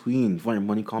in between. For your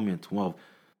money, call me at 12.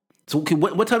 So okay,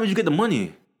 what time did you get the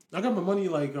money? I got my money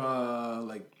like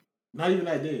not even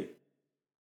that day.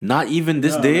 Not even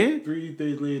this day? Like 3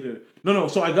 days later. No.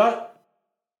 So I got,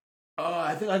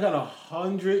 I think I got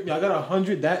 100. Yeah, I got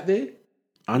 100 that day.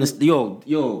 Honestly, yo.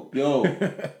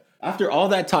 After all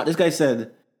that talk, this guy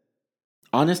said,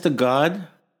 honest to God,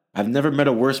 I've never met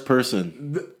a worse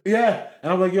person. Yeah.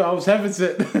 And I'm like, yo, I was heaven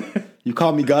sent. You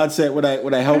called me God sent when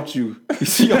I helped you. You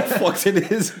see how fucked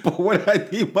it is, but when I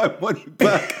need my money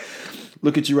back,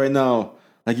 look at you right now.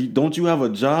 Like, don't you have a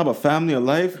job, a family, a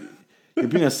life? You're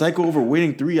being a psycho over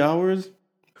waiting 3 hours?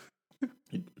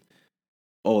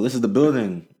 Oh, this is the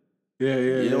building.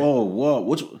 Yeah. Oh,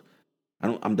 what?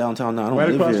 I'm downtown now. I don't right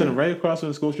live across here. Right across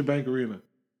from the Scotiabank Arena.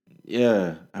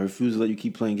 Yeah, I refuse to let you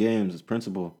keep playing games. It's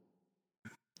principle.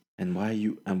 And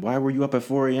why were you up at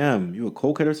 4 a.m.? You a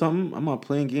cokehead or something? I'm not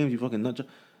playing games. You fucking nut job.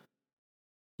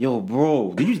 Yo,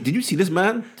 bro, did you see this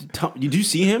man? Did you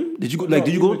see him? Did you go? Like,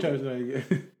 did you go?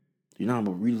 You're not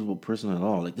a reasonable person at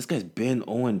all. Like, this guy's been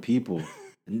owing people.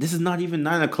 And this is not even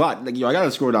 9 o'clock. Like, yo, I gotta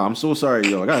scroll down. I'm so sorry,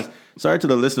 yo. Sorry to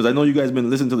the listeners. I know you guys been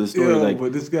listening to this story. Yeah,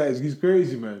 but this guy, he's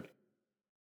crazy, man.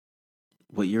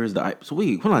 What year is the iPad? So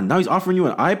wait, hold on. Now he's offering you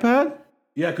an iPad?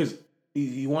 Yeah, because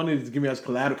he wanted to give me as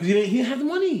collateral because he didn't have the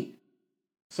money.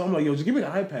 So I'm like, yo, just give me the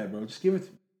iPad, bro. Just give it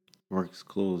to me. Work's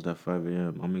closed at 5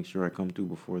 a.m. I'll make sure I come through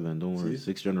before then. Don't worry.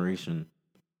 See? 6th generation.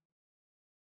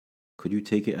 Could you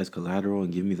take it as collateral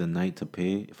and give me the night to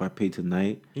pay? If I pay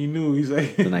tonight, He knew. He's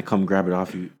like, then I come grab it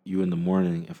off you in the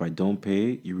morning. If I don't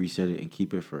pay, you reset it and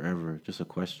keep it forever. Just a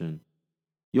question.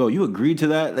 Yo, you agreed to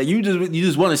that? Like you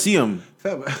just want to see him.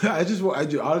 fam, I just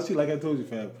honestly, like I told you,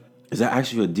 fam. Is that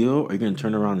actually a deal? Or are you gonna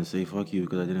turn around and say fuck you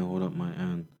because I didn't hold up my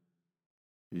end?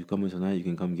 If you come in tonight, you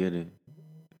can come get it.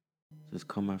 Just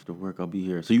come after work. I'll be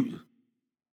here. So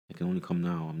I can only come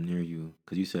now. I'm near you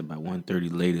because you said by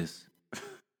 1:30 latest.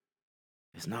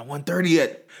 It's not 1:30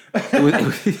 yet.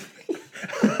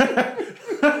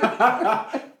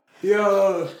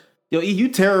 Yo, E, you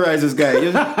terrorize this guy.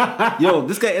 Yo,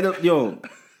 this guy ended up.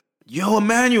 Yo,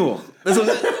 Emmanuel.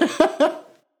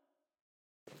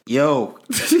 Yo,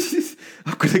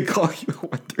 I'm gonna call you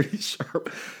at 1:30 sharp.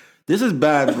 This is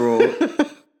bad, bro.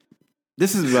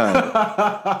 This is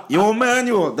bad. Yo,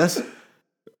 Emmanuel.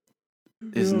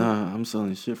 It's not. I'm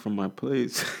selling shit from my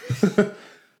place.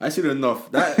 I seen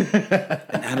enough. That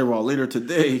and Adderall later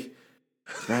today.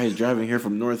 Guy is driving here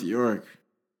from North York.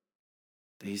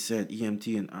 They said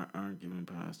EMT and aren't giving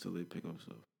pass till they pick up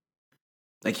stuff.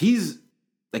 Like he's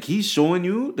showing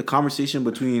you the conversation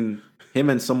between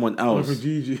him and someone else. for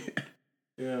Gigi.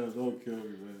 Yeah, don't kill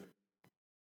me, man.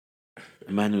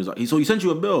 Emmanuel's so he sent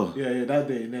you a bill. Yeah, that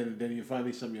day, and then you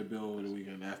finally sent me a bill over the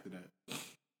weekend after that.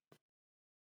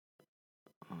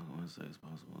 I want to say it's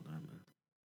possible, man.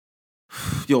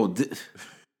 Yo,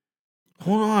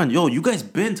 hold on. Yo, you guys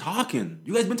been talking.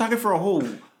 You guys been talking for a whole...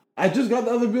 I just got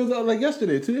the other bills out like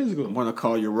yesterday, 2 days ago. I'm going to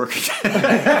call your work again.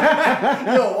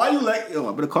 Yo, why you like... Yo,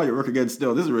 I'm going to call your work again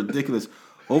still. This is ridiculous.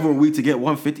 Over a week to get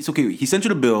 150. So, okay, he sent you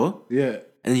the bill. Yeah.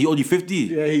 And he owed you 50.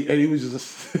 Yeah, he was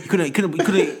just... He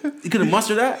couldn't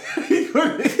muster that? He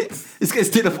couldn't. This guy's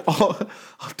state of all...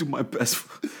 I'll do my best.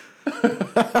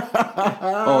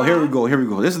 Oh, here we go.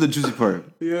 This is the juicy part.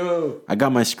 Yo. I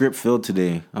got my script filled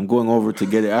today. I'm going over to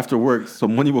get it after work, so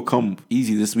money will come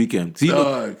easy this weekend. So you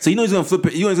know he's gonna flip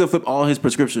it. You know he's gonna flip all his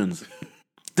prescriptions.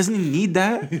 Doesn't he need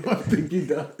that? I think he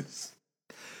does.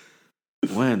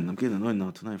 When? I'm getting annoyed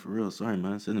now tonight for real. Sorry,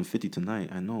 man. Send him 50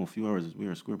 tonight. I know a few hours we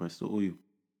are square, but I still owe you.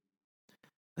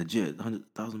 Legit,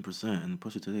 100,000%. And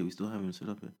push it today. We still haven't set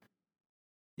up yet.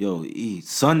 Yo,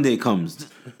 Sunday comes.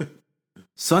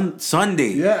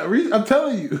 Sunday. Yeah, I'm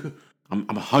telling you. I'm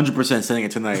 100% sending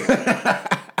it tonight.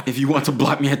 If you want to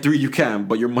block me at 3, you can,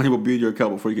 but your money will be in your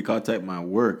account before you can contact my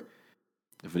work.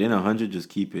 If it ain't 100, just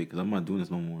keep it, because I'm not doing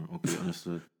this no more. Okay,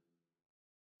 understood.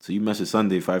 So you messaged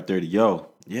Sunday, 5:30. Yo,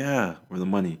 yeah, where the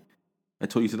money? I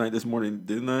told you tonight this morning,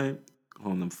 didn't I?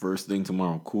 On the first thing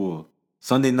tomorrow. Cool.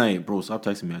 Sunday night, bro, stop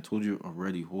texting me. I told you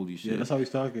already. Holy shit. Yeah, that's how he's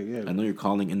talking, yeah. I know you're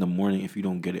calling in the morning if you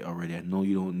don't get it already. I know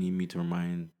you don't need me to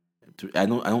remind... I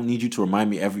don't need you to remind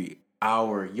me every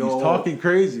hour. Yo, he's talking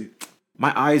crazy.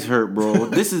 My eyes hurt, bro.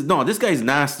 This guy's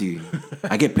nasty.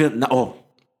 I get paid.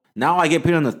 Now I get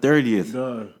paid on the 30th.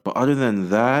 Duh. But other than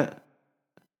that,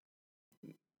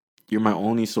 you're my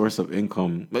only source of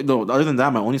income. Like, no, other than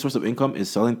that, my only source of income is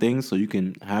selling things. So you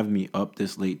can have me up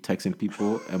this late texting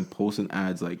people and posting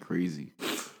ads like crazy.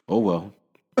 Oh well.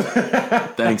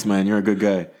 Thanks, man. You're a good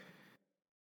guy.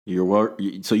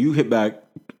 So you hit back.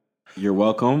 You're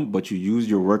welcome, but you use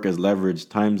your work as leverage.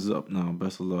 Time's up now.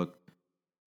 Best of luck.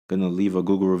 Gonna leave a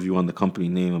Google review on the company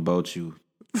name about you.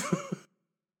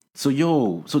 So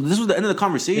this was the end of the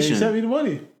conversation. Yeah, he sent me the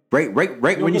money. Right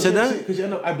when you said that? Because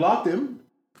I blocked him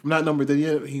from that number.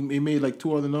 Then he made like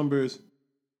 2 other numbers.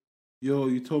 Yo,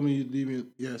 you told me you'd leave me.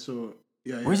 Yeah, so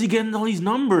yeah. Where's he getting all these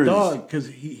numbers? Dog, because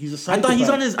he's a psychopath.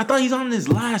 I thought he's on his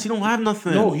last. He don't have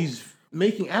nothing. No, he's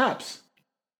making apps.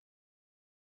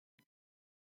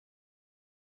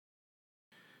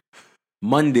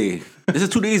 Monday. This is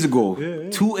 2 days ago. Yeah.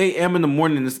 2 a.m. in the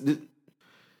morning.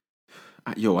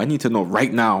 Yo, I need to know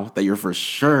right now that you're for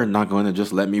sure not going to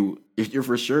just let me. If you're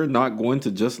for sure not going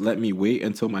to just let me wait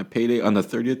until my payday on the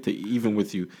 30th to even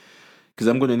with you, because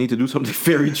I'm going to need to do something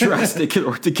very drastic in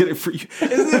order to get it for you.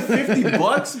 Isn't it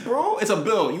 $50, bro? It's a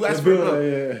bill. You asked for a bill.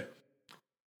 Yeah.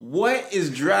 What is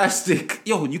drastic?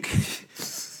 Yo, you can.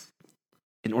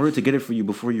 In order to get it for you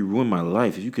before you ruin my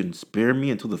life, if you can spare me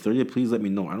until the 30th, please let me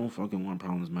know. I don't fucking want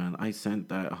problems, man. I sent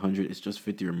that 100. It's just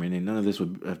 50 remaining. None of this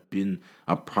would have been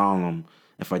a problem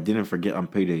if I didn't forget on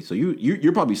payday. So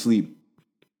you're probably asleep.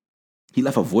 He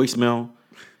left a voicemail.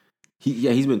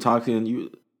 He's been talking.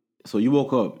 So you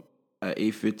woke up at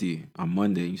 8:50 on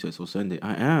Monday. You said, so send it.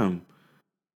 I am.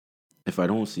 If I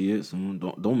don't see it soon,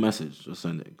 don't message. Just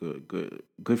send it.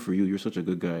 Good for you. You're such a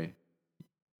good guy.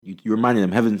 You reminded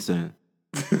him heaven sent.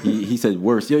 He said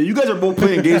worse. Yo, you guys are both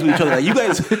playing games with each other. Like,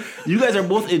 you guys are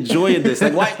both enjoying this.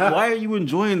 Like, why are you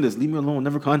enjoying this? Leave me alone.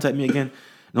 Never contact me again.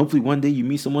 And hopefully one day you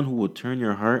meet someone who will turn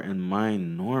your heart and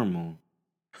mind normal.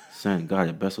 Send. Got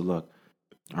it. Best of luck.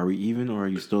 Are we even, or are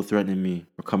you still threatening me?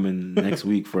 We're coming next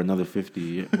week for another 50.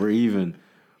 Yeah, we're even.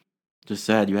 Just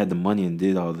sad you had the money and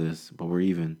did all this, but we're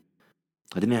even.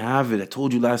 I didn't have it. I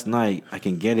told you last night I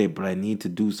can get it, but I need to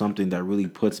do something that really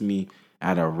puts me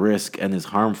at a risk and is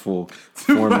harmful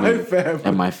for me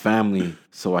and my family.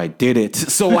 So I did it.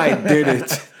 So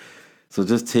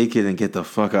just take it and get the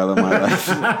fuck out of my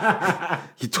life.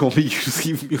 He told me you just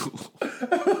leave me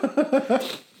alone.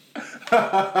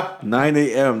 9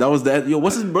 a.m. That was that. Yo,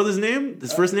 what's his brother's name?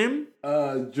 His first name?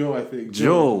 Joe, I think.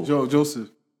 Joseph.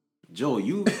 Joe,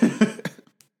 you.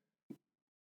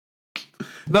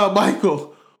 No,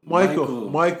 Michael.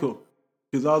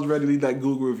 Because I was ready to leave that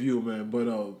Google review, man. But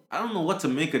I don't know what to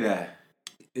make of that.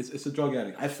 It's a drug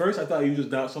addict. At first, I thought you just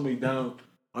down somebody down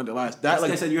on the last. That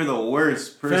like I said, you're the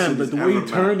worst person. Fam, like the way you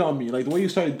turned on me, like the way you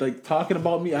started like talking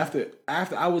about me after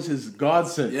I was his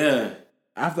godsend. Yeah.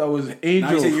 After I was an angel.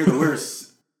 Now he said you're the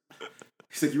worst.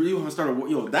 He said you really want to start a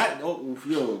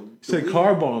He said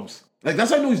car bombs. Like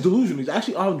that's how I know he's delusional. He's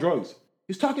actually on drugs.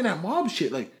 He's talking that mob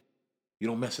shit. Like you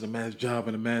don't mess with a man's job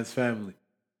and a man's family.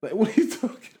 Like what are you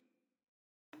talking?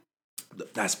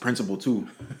 That's principle too.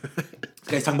 This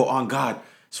guy's talking about on God,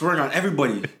 swearing on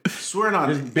everybody, swearing on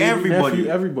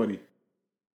everybody.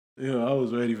 Yo, I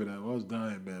was ready for that. I was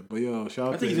dying, man. But yo, shout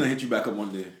out. I think he's gonna hit you back up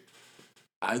one day.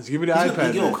 Just give me the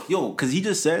iPad. Yo, because he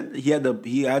just said he had to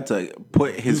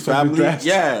put his family.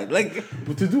 Yeah, like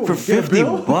but to do for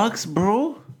 $50,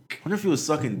 bro. I wonder if he was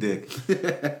sucking dick.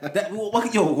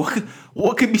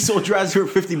 What could be so drastic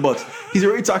for $50? He's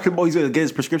already talking about he's gonna get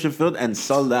his prescription filled and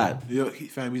sell that. Yo,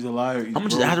 fam, he's a liar. How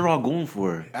much is Adderall going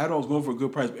for? Adderall's going for a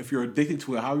good price. If you're addicted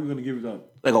to it, how are you gonna give it up?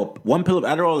 Like one pill of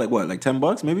Adderall, like what? Like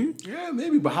 $10 maybe? Yeah,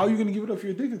 maybe. But how are you gonna give it up if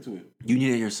you're addicted to it? You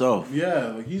need it yourself. Yeah,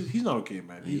 like he's not okay,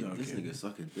 man. He's not okay. This nigga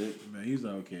sucking dick, man. He's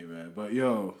not okay, man. But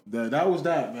yo, that was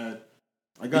that, man.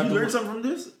 Did you learn something from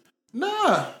this?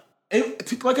 Nah.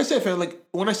 Like I said, fam, like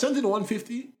when I sent it to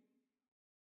 150,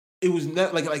 it was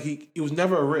it was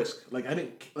never a risk. Like I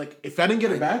didn't if I didn't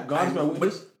get it back, God's my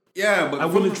witness. Yeah, but I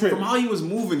wouldn't trip. From how he was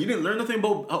moving, you didn't learn nothing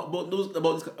about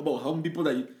helping people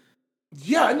that you.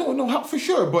 Yeah, no, for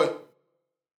sure. But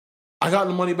I got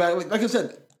the money back. Like I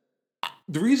said,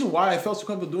 the reason why I felt so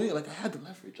comfortable doing it, like I had the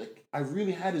leverage. Like I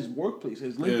really had his workplace,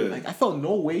 his LinkedIn. Yeah. Like I felt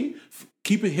no way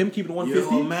keeping the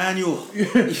 150. Yo, Manuel.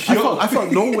 I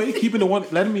felt no way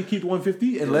letting me keep the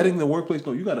 150 and letting the workplace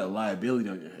know you got a liability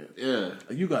on your head. Yeah,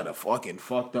 like, you got a fucking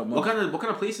fucked up. What kind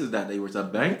of place is that? They were a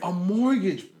bank, a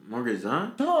mortgage. Mortgage,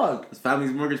 huh? Dog. His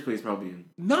family's mortgage place probably.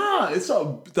 Nah,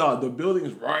 the building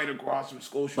is right across from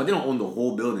Scotia. But they don't own the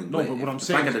whole building. No, but what I'm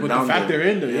saying is, the fact they're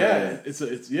in there,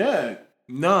 yeah.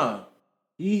 Nah.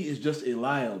 He is just a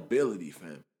liability,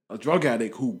 fam. A drug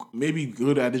addict who may be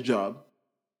good at his job,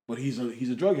 but he's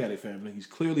a drug addict, fam. Like, he's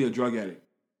clearly a drug addict.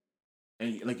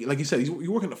 And like you said,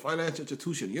 you work in a financial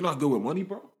institution. You're not good with money,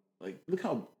 bro. Like, look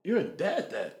how you're a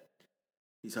dad.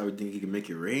 He's how we think he can make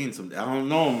it rain someday. I don't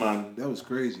know, man. That was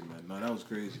crazy, man. No, that was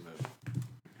crazy, man.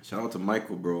 Shout out to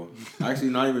Michael, bro. Actually,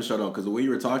 not even shout out, because the way you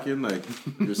were talking, like,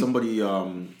 there's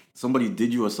somebody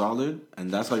did you a solid,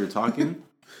 and that's how you're talking.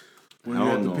 When you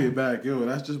have to pay back, yo,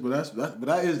 that's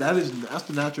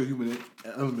the natural human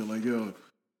element. Like, yo,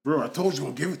 bro, I told you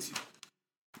I'll give it to you.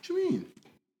 What you mean?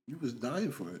 You was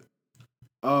dying for it.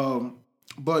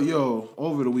 But yo,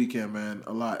 over the weekend, man,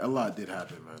 a lot did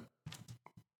happen, man.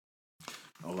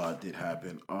 A lot did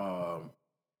happen.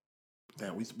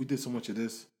 Damn, we did so much of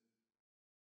this.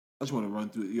 I just want to run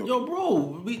through. Yo,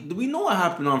 bro, we know what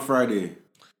happened on Friday.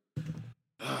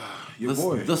 Your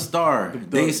boy, the star,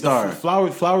 Daystar,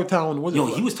 Flower Town. Yo,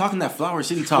 he was talking that Flower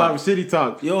City talk. Flower City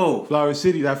talk. Yo, Flower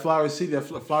City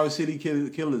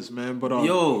killers, man. But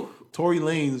yo, Tory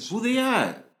Lanez. Who they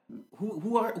at?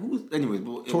 Anyways,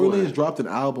 Tory Lanez dropped an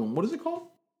album. What is it called?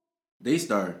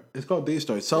 Daystar. It's called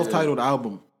Daystar. Self-titled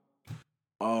album.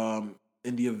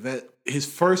 In the event, his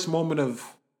first moment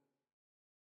of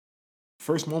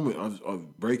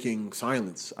breaking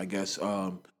silence, I guess.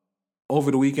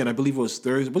 Over the weekend, I believe it was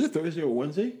Thursday. Was it Thursday or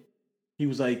Wednesday? He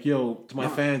was like, "Yo, to my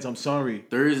fans, I'm sorry."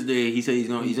 Thursday, he said he's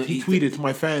gonna. He tweeted to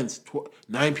my fans,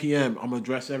 9 p.m. I'm gonna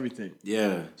address everything.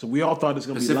 Yeah. So we all thought it's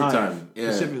gonna Pacific be live. time.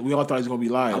 Yeah. We all thought it was gonna be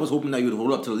live. I was hoping that you would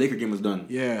hold up till the Laker game was done.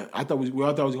 Yeah, we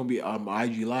all thought it was gonna be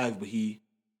IG live, but he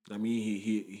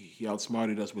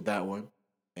outsmarted us with that one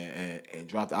and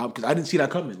dropped the album because I didn't see that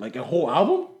coming. Like a whole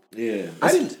album. Yeah.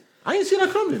 I didn't see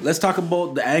that coming. Let's talk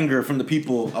about the anger from the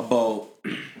people about.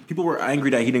 People were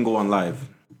angry that he didn't go on live.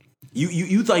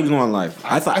 You thought he was going on live.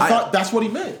 I thought that's what he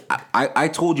meant. I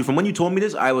told you from when you told me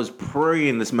this, I was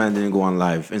praying this man didn't go on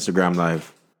live, Instagram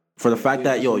live, for the fact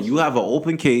that you have an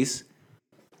open case.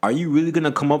 Are you really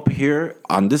gonna come up here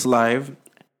on this live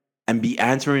and be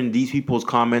answering these people's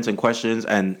comments and questions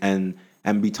and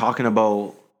be talking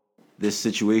about this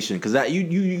situation? Because that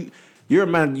you're a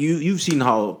man. You've seen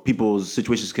how people's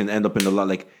situations can end up in the lot.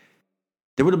 Like,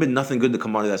 there would have been nothing good to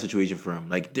come out of that situation for him.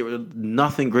 Like, there was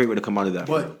nothing great would have come out of that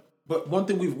for him. But one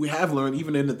thing we have learned,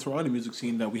 even in the Toronto music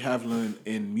scene, that we have learned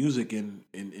in music in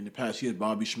the past years,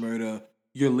 Bobby Shmurda,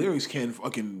 your lyrics can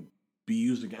fucking be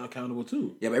used accountable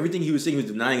too. Yeah, but everything he was saying, he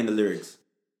was denying in the lyrics.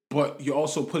 But you're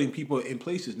also putting people in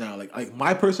places now. Like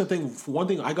my personal thing, for one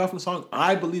thing I got from the song,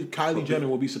 I believe Kylie Jenner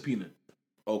will be subpoenaed.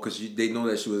 Oh, because they know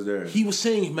that she was there. He was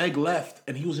saying Meg left,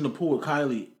 and he was in the pool with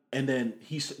Kylie. And then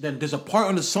there's a part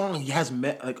on the song he has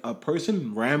like a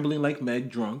person rambling like Meg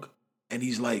drunk, and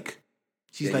he's like,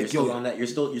 like, yo, on that. You're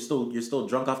still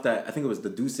drunk off that. I think it was the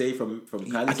Douce from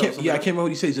Kylie. I can't remember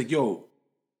what he said. He's like, yo,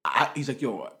 I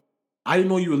didn't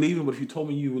know you were leaving, but if you told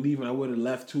me you were leaving, I would have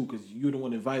left too because you're the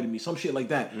one that invited me. Some shit like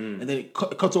that. And then it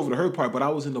cuts over to her part, but I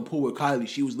was in the pool with Kylie.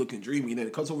 She was looking dreamy. And then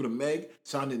it cuts over to Meg,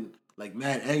 sounding like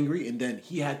mad angry. And then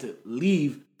he had to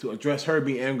leave to address her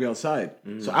being angry outside.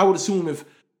 So I would assume if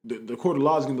the court of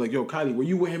law is going to be like, yo, Kylie, were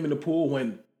you with him in the pool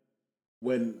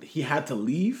when he had to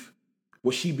leave?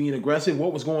 Was she being aggressive?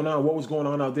 What was going on? What was going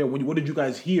on out there? What did you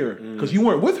guys hear? Because you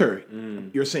weren't with her,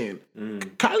 you're saying.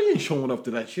 Kylie ain't showing up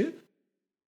to that shit.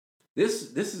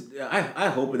 This is. I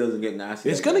hope it doesn't get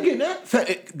nasty. It's gonna get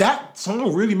nasty. That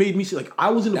song really made me see. Like, I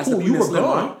was in the pool, you were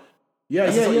gone. Yeah.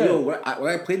 Yo, when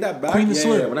I played that back,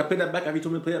 when I played that back, every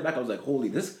time I played that back, I was like, holy,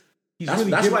 this.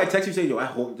 That's why I text you saying, yo, I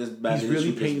hope this bad. He's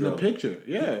really painting a picture.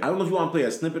 Yeah. I don't know if you want to play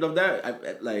a snippet of that.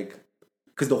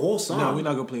 Because the whole song. No, we're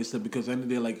not gonna play a snippet because at the end of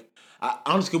the day, like,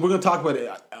 honestly, we're gonna talk about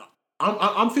it.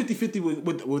 I'm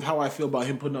 50-50 with how I feel about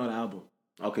him putting out an album.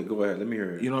 Okay, go ahead. Let me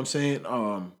hear it. You know what I'm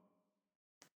saying?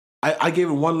 I gave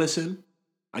it one listen.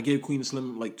 I gave Queen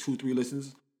Slim like 2-3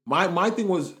 listens. My thing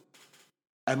was,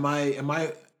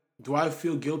 do I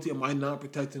feel guilty? Am I not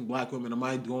protecting black women? Am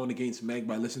I going against Meg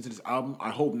by listening to this album?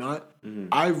 I hope not.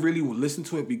 I really would listen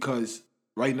to it because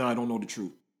right now I don't know the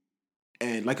truth.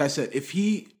 And like I said, if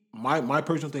my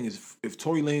personal thing is if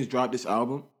Tory Lanez dropped this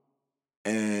album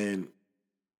and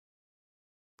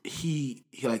he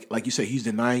like you said, he's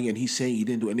denying and he's saying he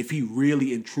didn't do it, and if he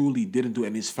really and truly didn't do it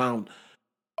and is found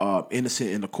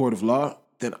innocent in the court of law,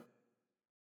 then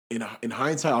in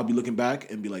hindsight, I'll be looking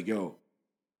back and be like, yo,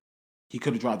 he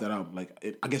could have dropped that album.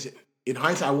 Like, I guess in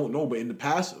hindsight, I won't know, but in the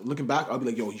past, looking back, I'll be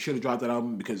like, yo, he should have dropped that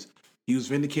album because he was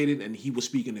vindicated and he was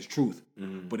speaking his truth.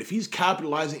 But if he's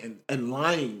capitalizing and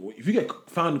lying, if you get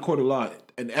found in the court of law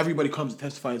and everybody comes to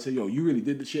testify and say, yo, you really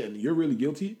did this shit and you're really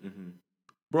guilty,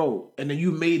 bro, and then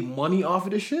you made money off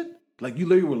of this shit, like, you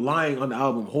literally were lying on the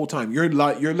album the whole time. You're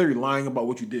literally lying about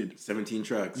what you did. 17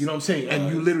 tracks. You know what I'm saying?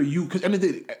 And because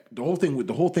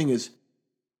the whole thing is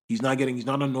he's not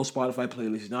on no Spotify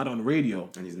playlist. He's not on the radio.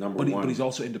 And he's number one. But he's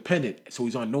also independent. So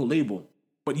he's on no label.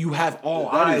 but you have all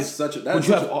That eyes. is such a- but that is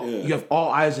you such have a- all, yeah. you have all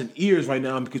eyes and ears right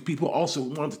now because people also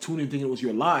wanted to tune in thinking it was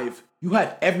your live. You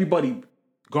had everybody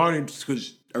garnered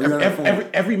because Everybody on their phone.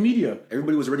 every media.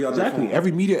 Everybody was already on their Exactly. phone.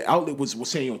 Every media outlet was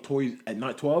saying, yo, Tory at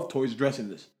night 12, Tory's addressing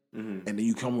this. Mm-hmm. And then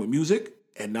you come with music,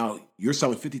 and now you're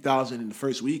selling 50,000 in the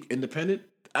first week, independent.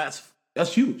 That's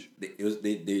huge.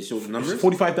 They showed the numbers.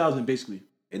 45,000 basically.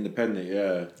 Independent,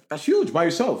 yeah. That's huge by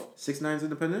yourself. 6ix9ine's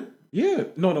independent. Yeah.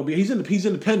 No, but he's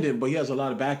independent, but he has a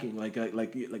lot of backing. Like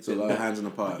So a lot of hands in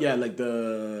the pot. Yeah, like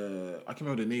I can't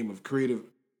remember the name of creative.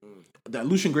 That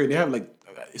Lucian Gray, they have like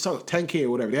it's on 10K or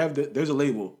whatever. They have there's a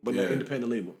label, but not Yeah.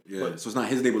 independent label. Yeah, But, so it's not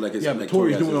his label like it's yeah, like but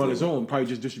Tory's Tory doing it has on his his own, probably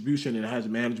just distribution and has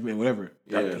management, whatever.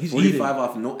 Yeah, He's 45 eating.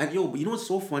 off no. And yo, but you know what's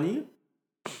so funny?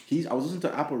 I was listening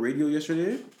to Apple Radio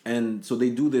yesterday, and so they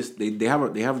do this. They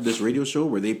have this radio show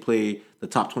where they play the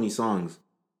top 20 songs.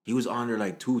 He was on there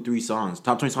like 2-3 songs,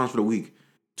 top 20 songs for the week.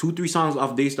 2-3 songs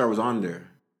off Daystar was on there.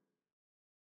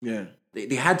 Yeah.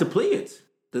 They had to play it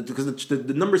because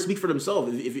the numbers speak for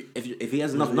themselves. If he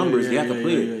has enough numbers, they have to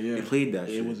play it. Yeah. They played that.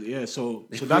 It shit. was so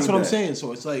They that's what played I'm that. saying.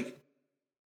 So it's like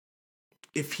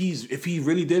if he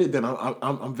really did it, then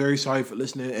I'm very sorry for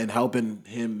listening and helping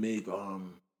him make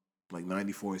like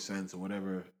 94 cents or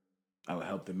whatever I would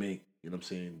help them make. You know what I'm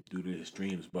saying, due to his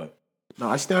streams. But no,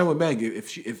 I stand with Meg.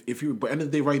 If you, but end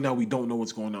of the day, right now we don't know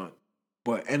what's going on.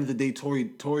 But end of the day,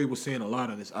 Tory was saying a lot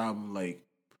on this album. Like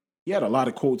he had a lot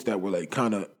of quotes that were like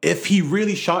kind of, if he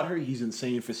really shot her, he's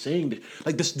insane for saying this.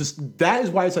 Like this that is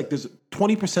why it's like there's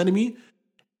 20% of me,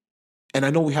 and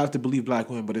I know we have to believe black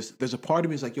women, but there's a part of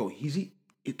me is like, yo,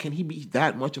 can he be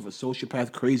that much of a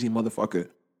sociopath, crazy motherfucker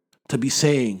to be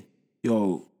saying,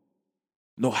 yo,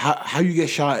 no, how you get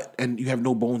shot and you have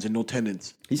no bones and no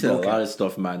tendons? He said Okay. a lot of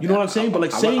stuff, man. You know what I'm saying? But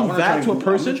like saying that to a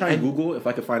person, I'm trying to and- Google if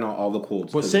I can find out all the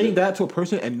quotes. but saying that to a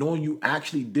person and knowing you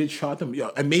actually did shot them, yeah,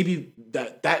 and maybe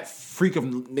that freak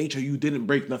of nature, you didn't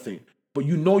break nothing, but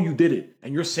you know you did it,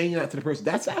 and you're saying that to the person,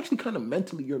 that's actually kind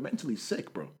of you're mentally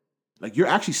sick, bro. Like you're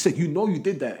actually sick. You know you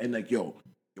did that, and like, yo,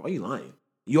 why are you lying?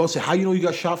 You also how you know you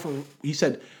got shot from? He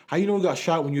said, how you know you got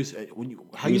shot how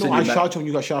you know I shot you when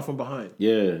you got shot from behind,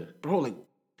 yeah. bro? Like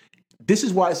this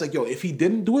is why it's like, yo, if he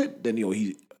didn't do it, then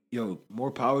more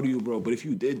power to you, bro. But if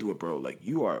you did do it, bro, like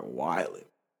you are wilding.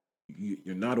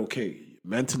 You're not okay.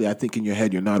 Mentally, I think in your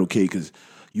head, you're not okay because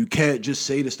you can't just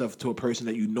say this stuff to a person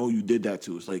that you know you did that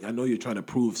to. It's like, I know you're trying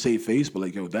to save face, but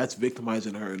like, yo, that's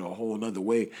victimizing her in a whole nother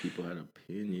way. People had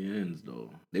opinions, though.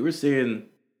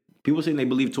 People saying they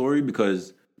believe Tory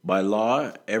because by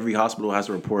law, every hospital has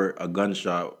to report a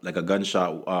gunshot,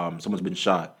 someone's been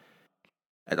shot.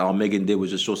 And all Megan did was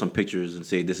just show some pictures and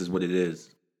say, this is what it is.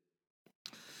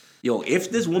 Yo,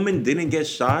 if this woman didn't get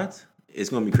shot, it's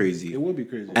going to be crazy. It would be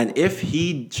crazy. And if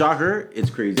he shot her, it's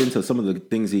crazy. Into some of the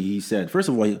things that he said. First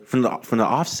of all, from the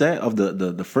offset of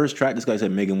the first track, this guy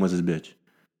said Megan was his bitch,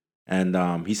 and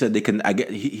he said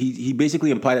he basically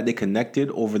implied that they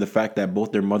connected over the fact that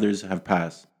both their mothers have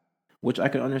passed, which I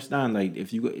can understand. Like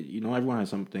if everyone has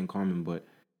something in common, but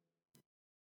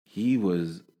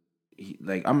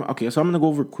I'm okay. So I'm gonna go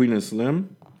over Queen and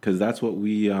Slim because that's what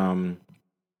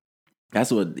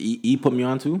that's what he put me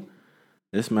onto.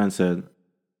 This man said,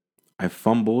 I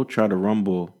fumble, try to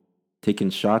rumble, taking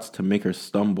shots to make her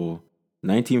stumble.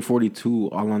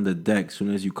 1942, all on the deck,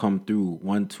 soon as you come through.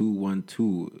 1, 2, 1,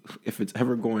 2. If it's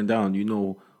ever going down, you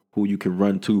know who you can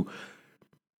run to.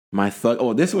 My thug.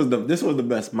 Oh, this was the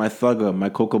best. My thugger, my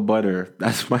cocoa butter.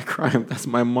 That's my crime. That's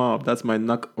my mob. That's my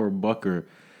knuck or bucker.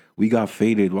 We got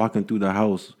faded walking through the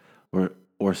house,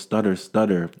 or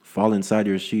stutter, fall inside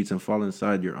your sheets and fall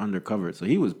inside your undercover. So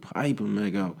he was piping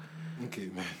Meg out. Okay,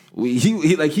 man.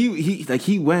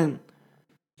 He went,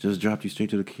 just dropped you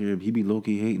straight to the crib. He be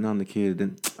low-key hating on the kid.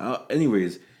 Then,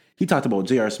 anyways, he talked about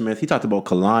J.R. Smith. He talked about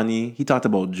Kalani. He talked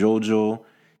about JoJo.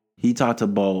 He talked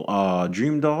about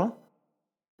Dream Doll.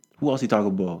 Who else he talked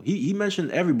about? He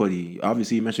mentioned everybody.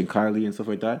 Obviously, he mentioned Kylie and stuff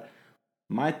like that.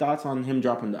 My thoughts on him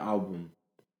dropping the album.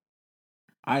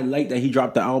 I like that he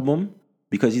dropped the album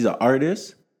because he's an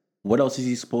artist. What else is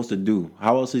he supposed to do?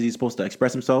 How else is he supposed to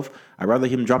express himself? I'd rather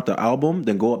him drop the album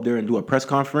than go up there and do a press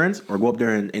conference or go up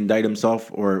there and indict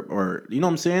himself or you know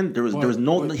what I'm saying?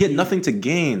 He had nothing to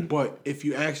gain. But if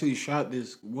you actually shot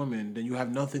this woman, then you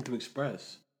have nothing to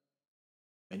express.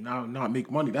 And now not make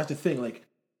money. That's the thing. Like,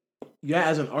 yeah,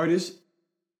 as an artist,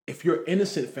 if you're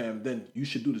innocent, fam, then you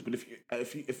should do this. But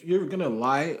if you're gonna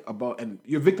lie about, and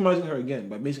you're victimizing her again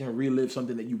by making her relive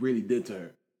something that you really did to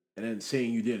her, and then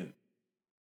saying you didn't.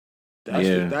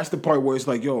 That's the part where it's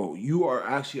like, yo, you are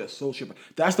actually a sociopath.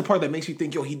 That's the part that makes you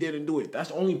think, yo, he didn't do it. That's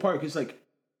the only part. It's like,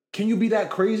 can you be that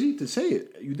crazy to say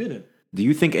it? You didn't. Do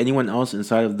you think anyone else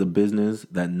inside of the business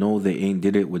that know they ain't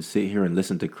did it would sit here and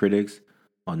listen to critics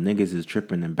while niggas is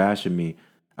tripping and bashing me,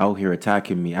 out here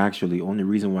attacking me? Actually, only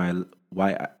reason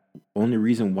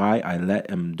why I let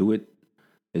him do it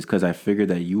is because I figured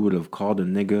that you would have called a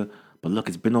nigga. But look,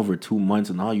 it's been over 2 months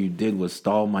and all you did was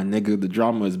stall my nigga. The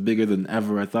drama is bigger than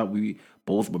ever. I thought we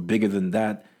both were bigger than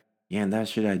that. Yeah, and that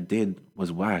shit I did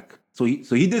was whack. So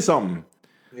he did something.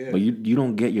 Yeah. But you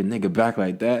don't get your nigga back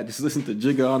like that. Just listen to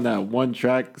Jigga on that one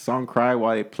track, song Cry,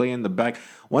 while they play in the back.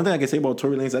 One thing I can say about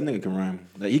Tory Lanez, that nigga can rhyme.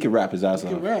 Like, he can rap his ass off.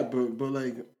 He can rap, but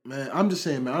like, man, I'm just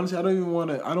saying, man, honestly, I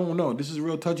don't know. This is a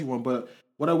real touchy one, but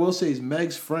what I will say is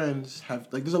Meg's friends have,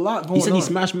 like, there's a lot going on. He said he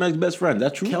smashed Meg's best friend.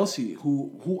 That's true? Kelsey,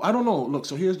 who I don't know. Look,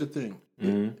 so here's the thing.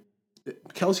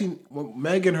 Kelsey,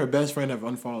 Meg and her best friend have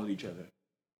unfollowed each other.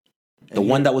 And the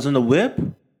one that was in the whip?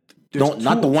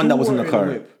 Not the one that was in the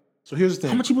car. So here's the thing.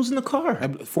 How much people was in the car?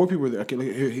 4 people were there.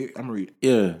 Okay, here, I'm gonna read.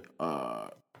 Yeah.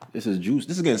 This is juice.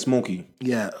 This is getting smoky.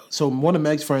 Yeah. So one of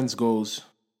Meg's friends,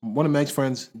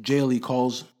 Jay Lee,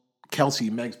 calls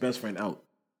Kelsey, Meg's best friend, out.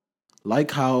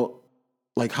 Like how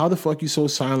the fuck you so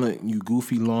silent, you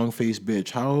goofy long-faced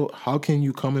bitch? How can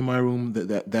you come in my room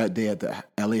that day at the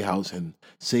LA house and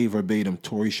say verbatim,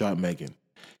 Tory shot Megan?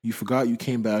 You forgot you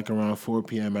came back around 4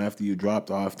 p.m. after you dropped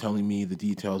off telling me the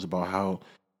details about how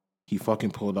he fucking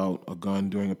pulled out a gun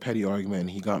during a petty argument and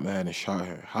he got mad and shot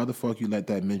her. How the fuck you let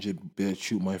that midget bitch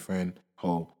shoot my friend,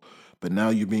 ho? But now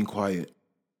you're being quiet.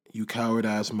 You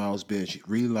coward-ass mouse bitch.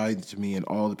 Really lied to me and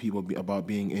all the people about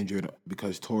being injured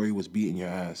because Tory was beating your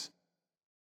ass.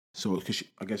 So,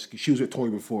 I guess she was with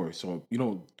Tory before. So,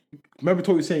 remember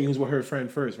Tory saying he was with her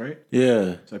friend first, right?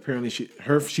 Yeah. So apparently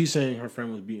she's saying her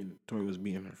friend Tory was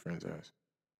beating her friend's ass.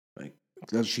 Like,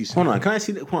 that's what she said. Hold on, can I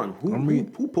see that? Hold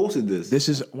on, who posted this? This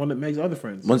is one of Meg's other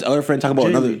friends. One's other friend talking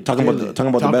about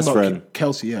the best friend.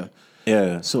 Kelsey, yeah.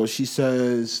 Yeah. So she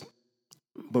says,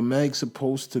 but Meg's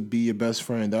supposed to be your best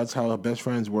friend. That's how best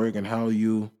friends work and how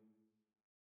you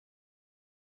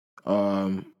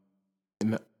and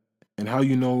how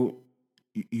you know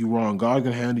you wrong. God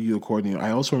can handle you accordingly. I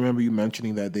also remember you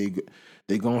mentioning that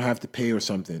they gonna have to pay or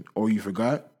something. Or you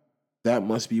forgot? That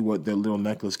must be what their little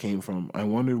necklace came from. I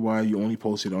wondered why you only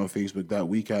posted on Facebook that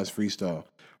weak-ass freestyle.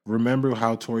 Remember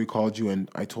how Tory called you and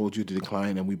I told you to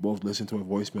decline and we both listened to a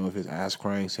voicemail of his ass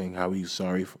crying saying how he was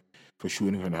sorry for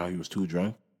shooting her and how he was too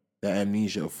drunk? That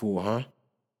amnesia a fool, huh?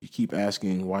 You keep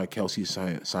asking why Kelsey's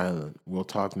silent. We'll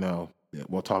talk now.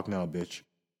 We'll talk now, bitch.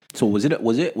 So was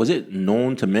it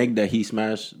known to Meg that he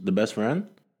smashed the best friend?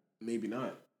 Maybe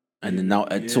not. And then now,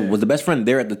 so was the best friend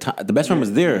there at the time? The best friend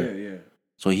was there. Yeah.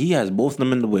 So he has both of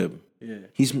them in the whip. Yeah.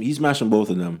 He's smashing both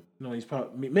of them. No, he's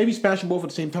probably maybe smashing both at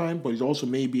the same time, but he's also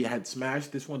maybe had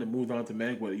smashed this one and moved on to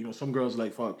Meg. But some girls are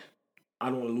like, fuck, I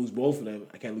don't want to lose both of them.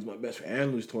 I can't lose my best friend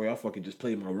and lose Tory. I'll fucking just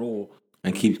play my role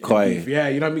and keep quiet. Yeah,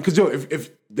 you know what I mean? Because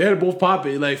if they're both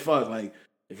popping, like fuck, like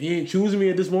if he ain't choosing me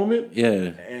at this moment,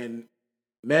 yeah, and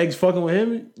Meg's fucking with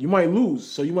him, you might lose.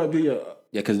 So you might be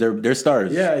because they're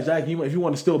stars. Yeah, exactly. If you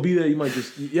want to still be there, you might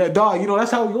just dog.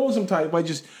 That's how it goes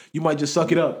sometimes. You might just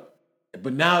suck it up.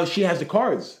 But now she has the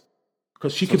cards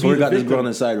because she could be. Tory got this girl on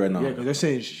the side right now. Yeah, because they're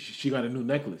saying she got a new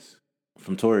necklace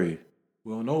from Tory.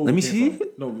 We don't know. Let me see.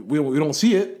 No, we don't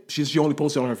see it. She only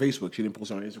posted on her Facebook. She didn't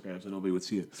post it on Instagram, so nobody would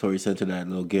see it. Tory sent her that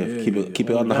little gift. Yeah, keep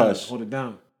it on the hush. Hold it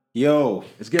down. Yo,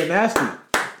 it's getting nasty.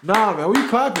 Nah, man, what are you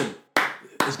clapping?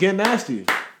 It's getting nasty.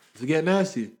 It's getting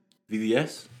nasty.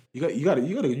 VVS.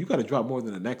 You gotta drop more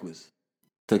than a necklace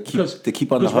to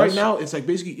keep on the hush. Right now it's like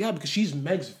basically because she's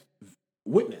Meg's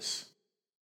witness.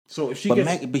 So if she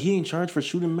but he ain't charged for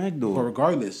shooting Meg though. But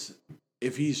regardless,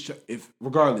 they're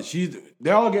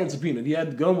all getting subpoenaed.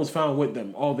 The gun was found with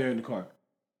them, all there in the car.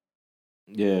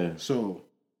 Yeah. So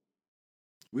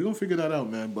we gonna figure that out,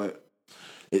 man. But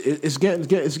it's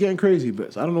getting crazy.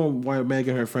 But I don't know why Meg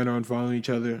and her friend aren't following each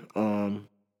other.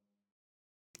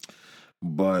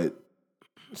 But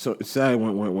so it's sad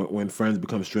when friends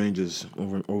become strangers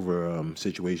over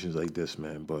situations like this,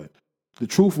 man. But the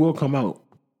truth will come out.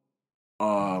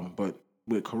 But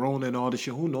with Corona and all this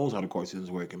shit, who knows how the court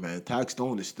system's working, man? Tax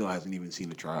Stone still hasn't even seen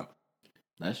the trial.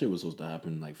 That shit was supposed to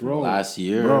happen last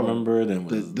year, remember? Then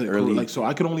was early. So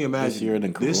I can only imagine this year.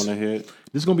 Then Corona hit.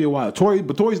 This is gonna be a while.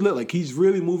 Tory's lit. Like he's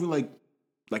really moving. Like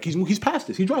he's past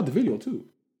this. He dropped the video too,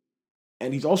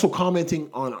 and he's also commenting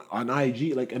on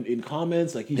IG, like in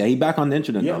comments. Like he back on the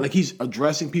internet. Yeah, now. like he's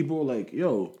addressing people. Like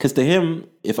yo, because to him,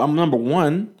 if I'm number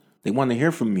one, they want to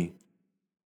hear from me.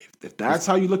 If that's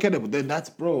how you look at it, but then that's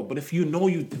bro. But if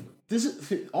this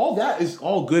is all that is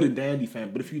all good and dandy,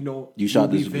 fam. But if you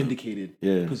shot this, vindicated,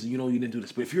 yeah, because you didn't do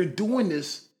this. But if you're doing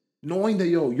this, knowing that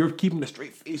you're keeping a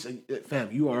straight face,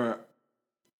 fam, you are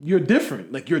You're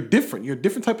different. Like, you're different. You're a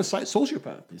different type of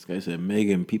sociopath. This guy said,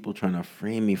 Megan, people trying to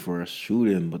frame me for a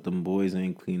shooting, but them boys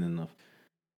ain't clean enough.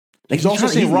 Like, He's also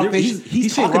saying Rock Nation.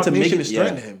 He's saying talking Rock to Nation Megan. is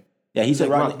threatening him. Yeah, he said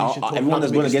Rock Nation told him everyone not to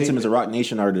that's make going a against him is a statement. Rock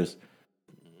Nation artist,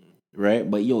 right?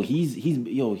 But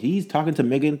he's talking to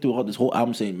Megan throughout this whole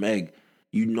album, saying, Meg,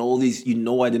 you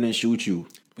know I didn't shoot you.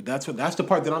 But that's the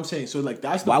part that I'm saying. So, like,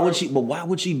 that's the Why part. would she? But why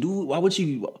would she do? Why would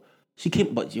she? She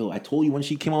came. But I told you when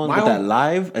she came on My with that own-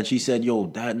 live, and she said, "Yo,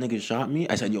 that nigga shot me."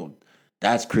 I said, "Yo,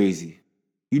 that's crazy.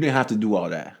 You didn't have to do all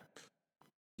that."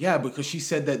 Yeah, because she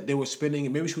said that they were spinning,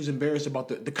 and maybe she was embarrassed about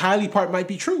the Kylie part. Might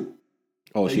be true.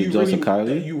 Oh, That she was you jealous of really-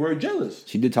 that Kylie. You were jealous,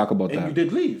 She did talk about and that. you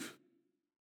did leave.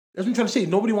 That's what I'm trying to say.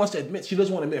 Nobody wants to admit. She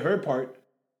doesn't want to admit her part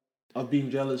of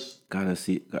being jealous. Got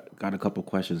a couple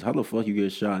questions. How the fuck you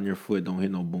get shot in your foot? Don't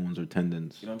hit no bones or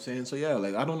tendons. You know what I'm saying? So yeah,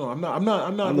 like, I don't know. I'm not.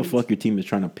 How the fuck your team is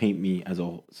trying to paint me as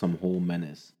some whole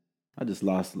menace? I just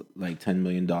lost like $10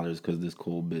 million because of this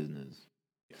cold business.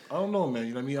 I don't know, man.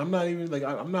 You know what I mean? I'm not even like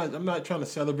I'm not trying to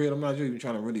celebrate. I'm not even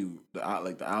trying to really the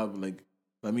album. Like,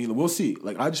 I mean, we'll see.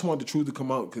 Like, I just want the truth to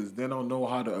come out because then I'll know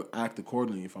how to act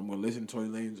accordingly. If I'm gonna listen to Tory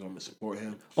Lanez or I'm gonna support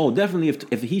him. Oh, definitely.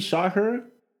 If he shot her,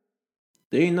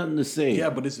 there ain't nothing to say. Yeah,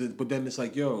 but then it's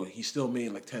like, yo, he still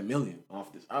made like 10 million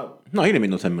off this album. No, he didn't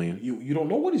make no 10 million. You don't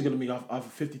know what he's gonna make off of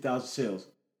 50,000 sales.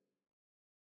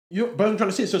 But I'm trying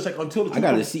to say, so it's like until the truth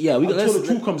gotta see. Yeah, until the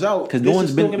truth comes out, because this no is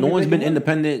one's still been gonna be making money.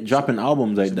 independent dropping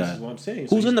albums like So that. This is what I'm saying.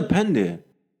 So Who's he's- independent?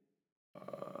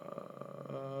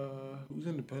 Who's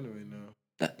independent right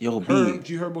now? Yo, B.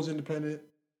 G Herbo's independent.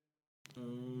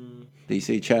 They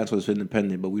say Chance was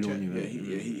independent, but we don't even.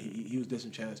 He was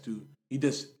dissing Chance too. He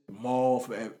dissed Maul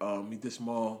for he dissed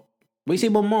Maul. What you say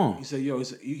about Maul? He said, "Yo,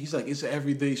 he's like it's an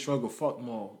everyday struggle. Fuck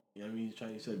Maul." You know what I mean?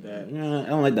 He said that. Yeah, I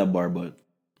don't like that bar, but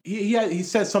He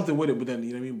said something with it, but then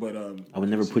you know what I mean. But I would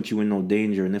never put you in no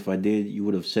danger, and if I did, you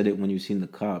would have said it when you seen the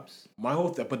cops. my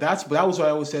whole but that was what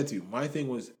I always said to you. My thing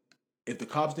was, if the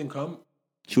cops didn't come,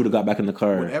 She would have got back in the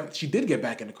car. whatever she did get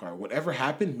back in the car. Whatever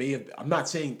happened may have. I'm not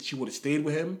saying she would have stayed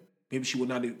with him. Maybe she would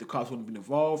not. The cops wouldn't have been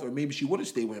involved, or maybe she would have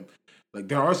stayed with him. Like,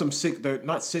 there are some sick. They're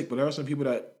not sick, but there are some people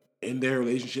that in their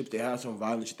relationships they have some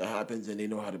violent shit that happens, and they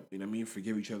know how to, you know what I mean,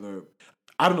 forgive each other.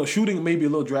 I don't know. Shooting may be a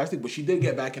little drastic, but she did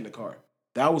get back in the car.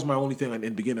 That was my only thing in the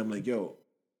beginning. I'm like, yo,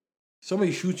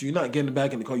 somebody shoots you, you're not getting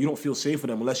back in the car. You don't feel safe with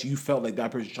them unless you felt like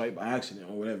that person shot you by accident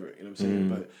or whatever. You know what I'm saying?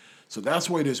 But so that's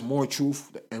where there's more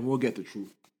truth, and we'll get the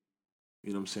truth.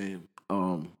 You know what I'm saying?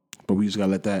 But we just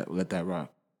gotta let that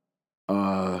rock.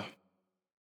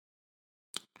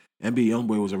 NBA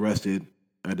YoungBoy was arrested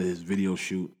at his video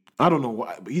shoot. I don't know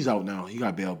why, but he's out now. He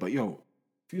got bail. But yo,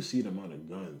 if you see the amount of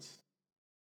guns,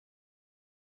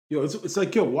 yo, it's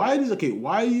like, yo, why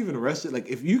are you even arrested? Like,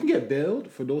 if you can get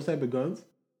bailed for those type of guns,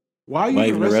 why are you Why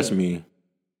even even arrest me?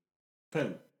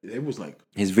 Fam, it was like,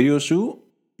 His video shoot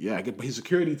yeah, but his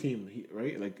security team,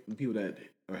 right? Like the people that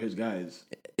are his guys.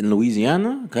 in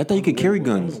Louisiana? 'Cause I thought you could carry I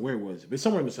don't guns, know where it was. But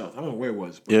somewhere in the south. I don't know where it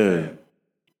was. But Yeah. man,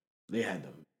 they had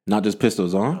them. not just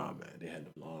pistols, huh? Nah, man, they had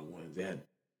the long ones. They had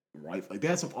rifles. Like, they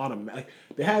had some automatic.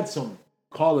 They had some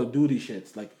Call of Duty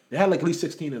shits. Like, they had like at least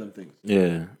 16 of them things.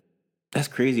 Yeah, that's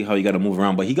crazy how you got to move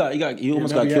around. But he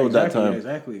almost got Yeah, killed that exactly, time. yeah,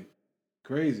 exactly.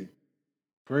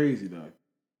 Crazy, dog.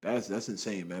 That's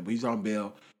insane, man. But he's on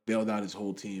bail. Bailed out his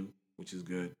whole team, which is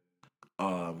good.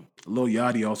 Lil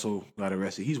Yachty also got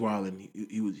arrested. He's wilding.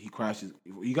 He crashed.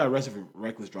 He got arrested for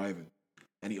reckless driving,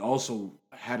 and he also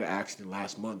had an accident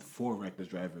last month for reckless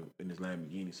driving in his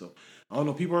Lamborghini. So I don't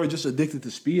know. People are just addicted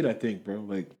to speed. I think, bro.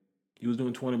 Like, he was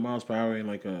doing 20 miles per hour in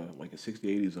like a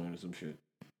 60-80 zone or some shit.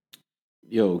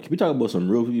 Yo, can we talk about some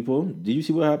real people? Did you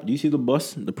see what happened? Did you see the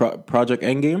bus, the Project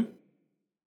Endgame?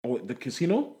 Oh, the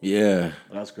casino? Yeah,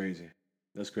 That's crazy.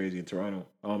 That's crazy in Toronto.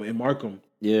 In Markham.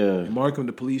 yeah. In Markham,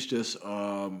 the police just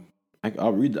I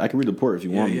can read the report if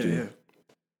you want me to. yeah.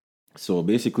 So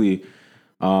basically,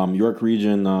 York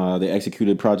Region they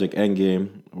executed Project Endgame,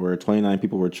 where 29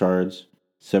 people were charged,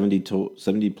 70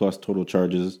 plus total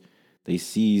charges. They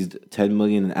seized 10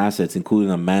 million in assets,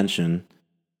 including a mansion.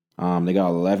 They got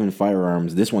 11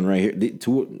 firearms. This one right here,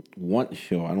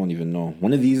 I don't even know.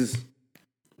 One of these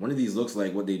looks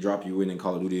like what they drop you in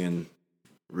Call of Duty, and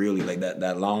really like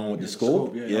that long one with the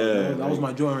scope. Yeah, that was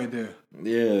my joint right there.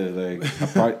 Yeah,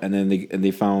 like and then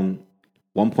they found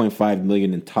 1.5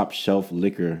 million in top shelf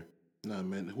liquor. Nah,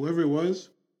 man. Whoever it was,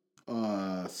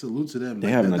 salute to them.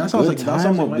 They having a good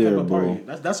time up there, bro.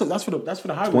 That's for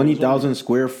the high rollers 20,000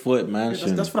 square foot only.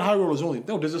 mansion, That's for the high rollers only.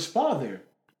 No, there's a spa there,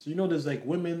 so you know there's like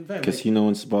women, fam. casino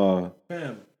and spa.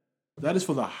 Fam, that is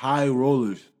for the high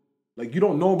rollers. Like, you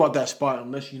don't know about that spot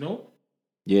unless you know.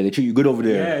 Yeah, they treat you good over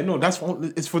there. Yeah, no,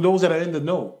 it's for those that are in the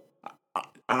know.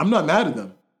 I'm not mad at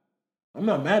them. I'm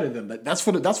not mad at them. That's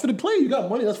for the player. You got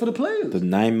money. That's for the players. The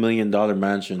 $9 million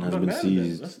mansion has been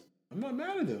seized. I'm not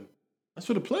mad at them. That's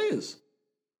for the players.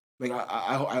 Like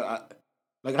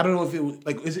I don't know if it was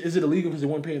like is it illegal because they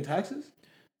weren't paying taxes?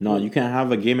 No, you can't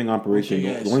have a gaming operation.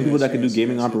 Okay, The only people that can do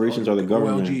gaming operations are the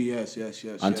government. OLG,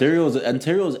 yes.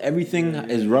 Ontario's everything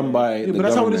is run by the but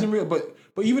that's government. how it is in real.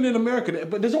 But even in America,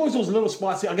 but there's always those little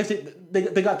spots. I guess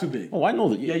they got too big. Oh, I know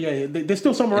that. Yeah. There's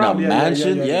still some In around. a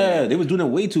mansion, they was doing it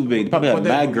way too big. They probably had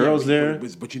bad girls there.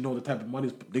 But you know the type of money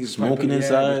niggas Smoking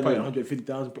inside. Probably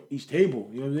 $150,000 per each table.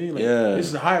 You know what I mean? Like, Yeah. This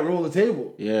is a high roller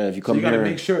table. Yeah, if you So come you gotta here,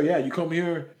 make sure. Yeah, you come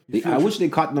here. I wish they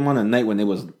caught them on a night when it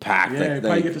was packed. Yeah, you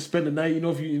probably get to spend the night. You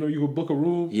know, if you could book a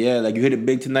room. Yeah, like you hit it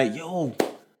big tonight. Yo,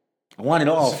 I want it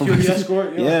all. Security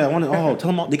escort. Yeah, I want it all.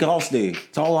 Tell them all, they can all stay.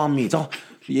 It's all on me. It's all.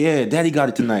 Yeah, Daddy got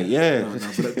it tonight. Yeah, No,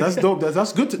 but that's dope.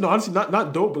 That's good to know. Honestly,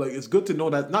 not dope, but like it's good to know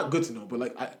that. Not good to know, but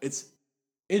like it's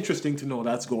interesting to know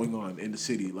that's going on in the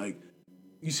city. Like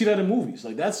you see that in movies.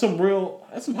 Like that's some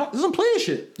player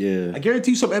shit. Yeah. I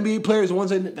guarantee you, some NBA players, the ones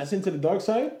that's into the dark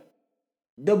side,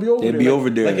 they'll be over They'd there. be Like- over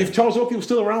there. Like if Charles Oakley was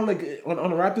still around, like on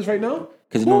the Raptors right now,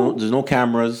 Because there's no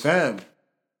cameras. fam.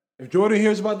 If Jordan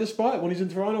hears about this spot when he's in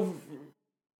Toronto,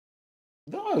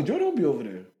 no, Jordan will be over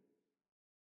there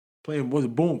playing. Was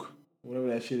it Bonk? Whatever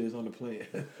that shit is on the plane.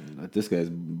 This guy's.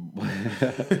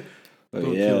 But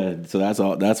Don't yeah, kill. so that's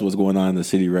all. That's what's going on in the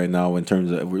city right now in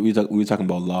terms of we were talking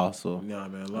about law. So Nah,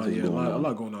 man, a What's going on?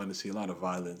 lot going on in the city. A lot of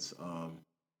violence.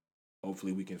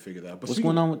 Hopefully we can figure that out. But what's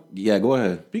going on with? Yeah, go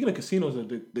ahead. Speaking of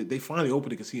casinos, they finally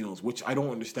opened the casinos, which I don't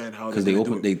understand how. Because they're they gonna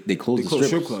opened, do it. they closed They the closed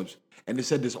strip strips. clubs, and they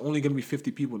said there's only going to be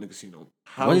 50 people in the casino.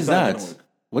 How What is that? gonna work?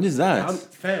 What is that?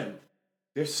 Fam,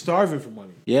 they're starving for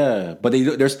money. Yeah, but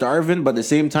they're starving, but at the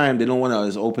same time they don't want to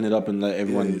just open it up and let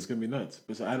everyone. It's gonna be nuts.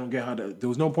 But I don't get how there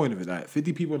was no point of it.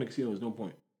 50 people in the casino was no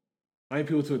point. 9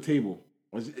 people to a table.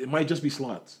 It might just be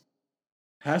slots.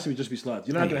 Has to be just be slots.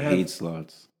 You're I not gonna hate have.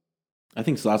 slots. I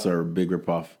think slots are a big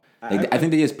ripoff. I- I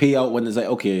think they just pay out when it's like,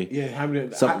 okay, Yeah, how many?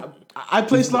 Some- I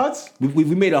play slots. we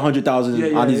made 100,000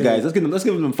 Yeah, on these yeah. guys. Let's give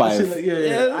them I five. say, like,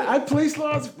 yeah. I play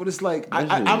slots, but it's like I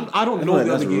don't I know feel like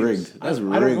the that's other games. rigged. That's I don't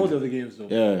know rigged. the other games though.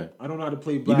 Yeah, I don't know how to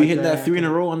play. you be hitting that blackjack. 3 in a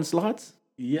row on slots.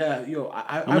 Yeah, yo.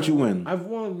 How much you win? I've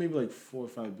won maybe like 4 or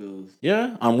 5 bills.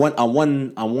 Yeah, on one.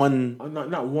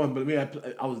 Not one, but maybe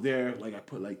I was there. Like I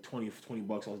put like $20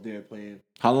 bucks. I was there playing.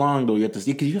 How long though? You have to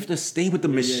because you have to stay with the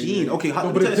machine. Yeah. Okay,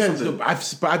 No, but it depends.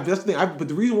 That's the thing. But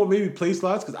the reason why made me play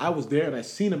slots because I was there and I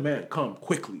seen a man come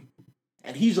quickly,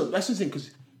 and that's the thing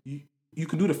because you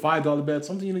can do the $5 bet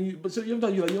something but so you're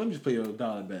like let me just play a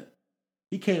 $1 bet.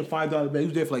 He came $5 bet. He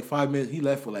was there for like 5 minutes. He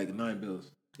left for like 9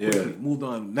 bills. Quickly, moved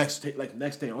on next day.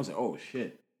 I was like, oh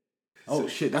shit. Oh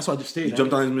shit! That's why I just stayed. You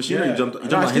jumped on his machine, or you jumped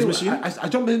And on I his stayed- machine? I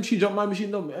jumped on his machine. Jumped on my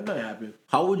machine. No, that nothing happened.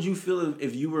 How would you feel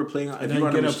if you were playing? If And you then were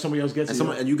on get a up, mach- somebody else gets and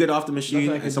it. and you get off the machine,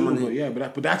 Nothing I and can someone do,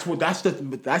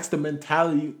 but that's the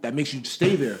mentality that makes you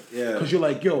stay there. Yeah. Because you're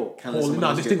like, yo, Can't let holy, someone nah,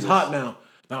 else this get thing's this. hot now.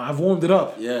 Now I've warmed it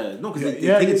up. Yeah, no, because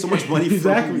Yeah, they're taking so much money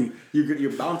exactly. from you.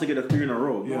 You're bound to get a 3 in a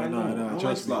row. Yeah, I nah, know. I don't like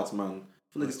trust me. slots, man.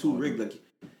 I feel like it's too rigged. Like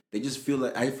they just feel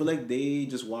like I feel like they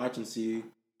just watch and see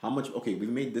how much. Okay, we've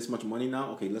made this much money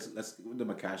now. Okay, let's give them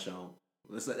a cash out.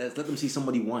 Let's let them see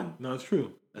somebody won. No, it's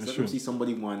true. Let's It's let true. them see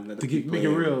somebody won. Let To them keep make it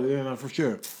playing. real, yeah, no, for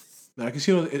sure. Now,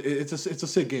 casino, it's a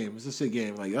sick game. It's a sick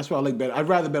game. Like that's why I like bet. I'd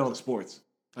rather bet on sports.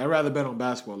 I'd rather bet on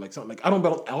basketball. Like something like I don't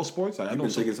bet on L sports. Like, I I've know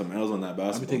been taking some L's on that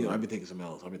basketball. I've been taking some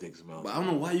L's. But I don't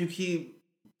know why you keep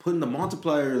putting the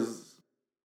multipliers.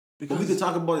 But we Because- could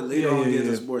talk about it later Yeah, on yeah, in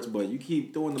the yeah. sports. But you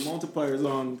keep throwing the multipliers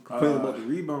on, complaining about the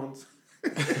rebounds.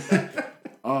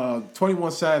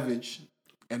 21 Savage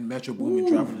and Metro Boomin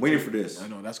dropping. waiting for this. I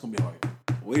know that's gonna be hard.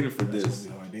 Waiting for That's this.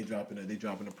 gonna be hard. They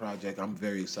dropping a project. I'm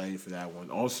very excited for that one.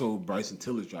 Also, Bryson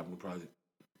Tiller's dropping a project.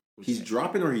 He's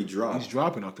dropping or he dropped? He's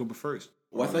dropping October 1st.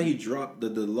 Well, I thought he dropped the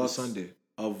deluxe Sunday.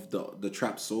 of the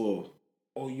Trap Soul.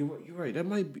 Oh, you're right. That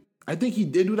might be. I think he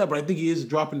did do that, but I think he is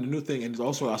dropping the new thing, and there's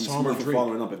also a He's song smart with for Drake.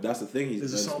 following up. If that's the thing, he's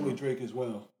There's a that's song smart. with Drake as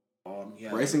well. Yeah.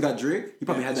 Bryson got Drake. He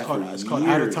probably had that for It's years. called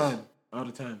Out of Time. Out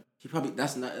of Time. He probably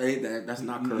that's not You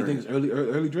current. think it's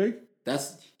early Drake?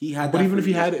 That's he had. But that even for if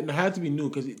he years. had it had to be new,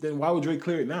 because then why would Drake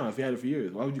clear it now if he had it for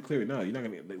years? Why would you clear it now? You're not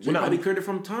gonna. Like, Drake probably cleared it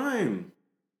from time.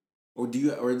 Or do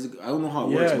you? Or is it, I don't know how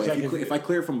it Yeah, works. But exactly. if I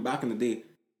clear it from back in the day,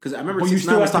 because I remember But you 6ix9ine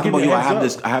still was have to talking give about, me yo, a I have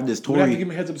heads this, up. I have this You have to Tory. give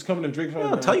me a heads up. It's coming. And Drake.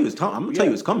 I'll tell you, I'm gonna tell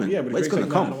you it's coming. Yeah, but but it's gonna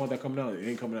Drake's like, nah, I come don't want that coming out. It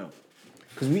ain't coming out.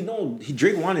 because we know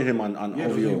Drake wanted him on Yeah,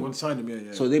 no, OVO. he want to sign him.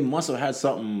 Yeah. So they must have had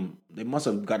something. They must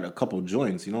have got a couple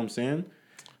joints. You know what I'm saying?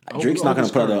 hope- Drake's I not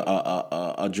hope gonna it's put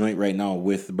out a joint right now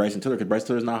with Bryson Tiller because Bryson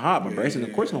Tiller's not hot. But Bryson,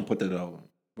 of course, gonna put that out.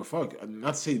 But fuck,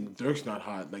 not saying Dirk's not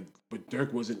hot, like, but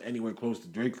Dirk wasn't anywhere close to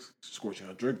Drake's scorching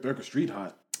hot. Dirk is street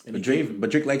hot. And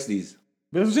But Drake likes these.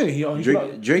 But that's what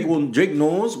I'm saying. Drake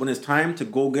knows when it's time to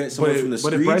go get someone from the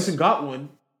streets. But if Bryson got one,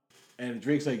 and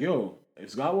Drake's like, yo, if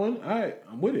it's got one, all right,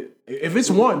 I'm with it. If it's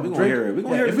one, we gonna Drake, hear it. We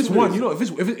gonna hear if it it's too. one, you know, if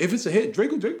it's a hit,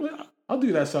 Drake, I'll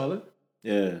do that solid.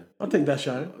 Yeah, I'll take that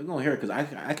shine. we're gonna hear it because I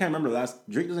can't remember the last.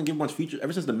 Drake doesn't give much features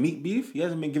ever since the Meat Beef. He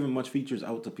hasn't been giving much features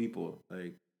out to people.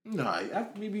 Like Nah,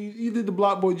 maybe he did the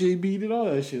Block Boy JB, he did all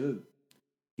that shit.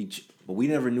 but we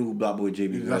never knew who Block Boy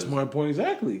JB was. That's my point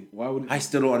exactly. Why would I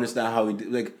still don't understand how he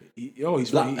did. Like,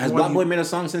 has Block Boy made a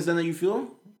song since then that you feel?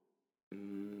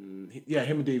 Yeah,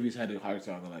 him and Davies had a hard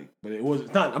song, like, but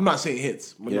it's not. I'm not saying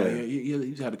hits, but Yeah. no,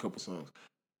 he's had a couple songs.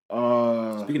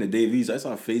 Speaking of Davies, I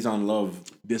saw Phase on Love.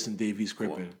 Dissing Davies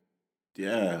Crippin.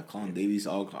 Yeah, calling Davies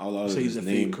all out of Say he's his a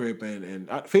name. fake Crip and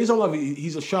Phase on Love.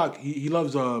 He's a shock. He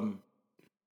loves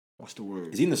what's the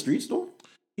word? Is he in the streets though?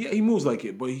 Yeah, he moves like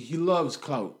it, but he loves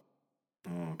clout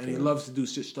Oh, and he loves to do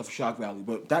stuff for Shock Valley.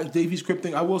 But that Davies Crip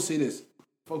thing, I will say this: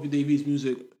 fuck with Davies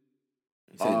music.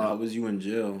 He said, "How was you in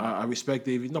jail?" I respect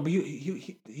Davies. No, but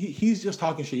he's just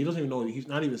talking shit. He doesn't even know. He's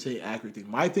not even saying accurate thing.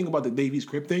 My thing about the Davies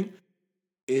Crip thing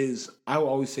is I will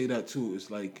always say that too. It's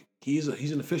like he's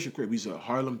an official Crip. He's a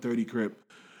Harlem 30 Crip,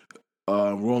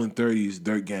 Rolling 30s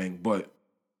Dirt Gang. But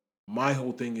my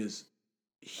whole thing is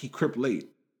he Crip late.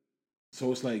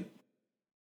 So it's like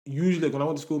usually like when I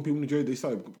went to school in people in New Jersey, they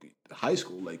started high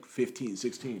school like 15,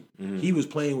 16. Mm-hmm. He was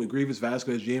playing with Grievous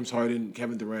Vasquez, James Harden,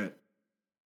 Kevin Durant.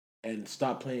 And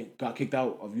stopped playing, got kicked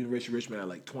out of University of Richmond at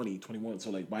like 20, 21.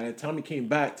 So like by the time he came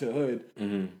back to the hood,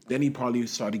 then he probably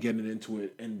started getting into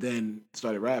it and then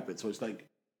started rapping. So it's like,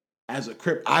 as a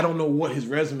Crip, I don't know what his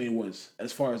resume was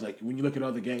as far as like when you look at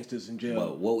other gangsters in jail.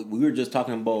 But what we were just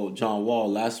talking about John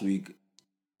Wall last week,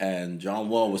 and John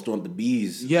Wall was throwing up the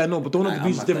bees. Yeah, no, but throwing up the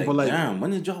bees is different. But like, damn,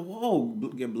 when did John Wall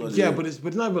get blooded? Yeah, but it's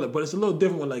not really. But it's a little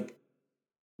different when like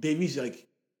Davies like.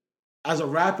 As a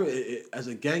rapper, as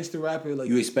a gangster rapper, like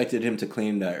you expected him to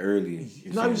claim that early.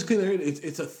 Not just claiming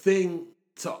it's a thing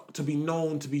to be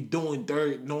known, to be doing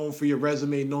dirt, known for your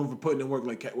resume, known for putting in work,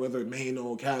 like whether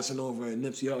Mano, Casanova, and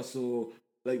Nipsey Hussle,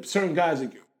 like certain guys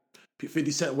like 50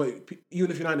 Cent.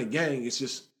 Even if you're not in a gang, it's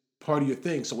just part of your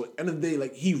thing. So at the end of the day,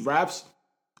 like he raps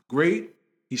great.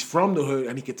 He's from the hood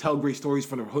and he can tell great stories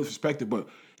from the hood perspective. But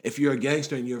if you're a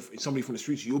gangster and you're somebody from the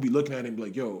streets, you'll be looking at him and be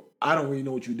like, "Yo, I don't really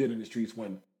know what you did in the streets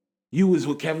when." You was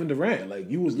with Kevin Durant, like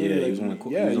you was literally, he was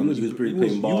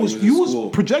playing ball. You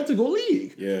was projected to go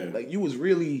league, yeah. Like you was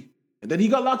really, and then he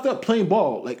got locked up playing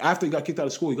ball. Like after he got kicked out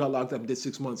of school, he got locked up and did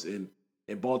 6 months in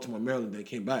Baltimore, Maryland. Then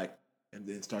came back and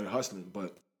then started hustling.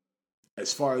 But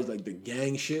as far as like the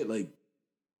gang shit, like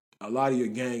a lot of your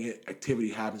gang activity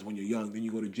happens when you're young. Then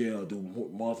you go to jail, do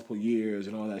multiple years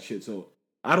and all that shit. So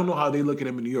I don't know how they look at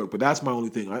him in New York, but that's my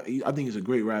only thing. I think he's a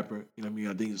great rapper. You know what I mean?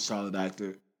 I think he's a solid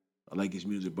actor. I like his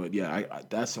music, but yeah, I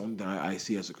that's something I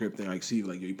see as a Crip thing. I see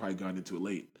like he probably got into it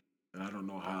late, and I don't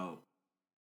know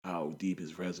how deep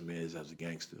his resume is as a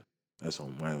gangster. That's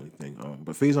my only thing.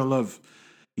 But Phase on Love,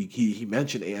 he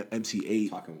mentioned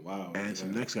MC8 and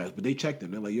some next guys, but they checked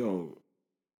him. They're like, "Yo,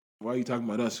 why are you talking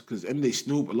about us?" Because they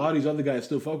Snoop. A lot of these other guys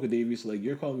still fuck with Davies. Like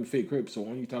you're calling me fake Crip, so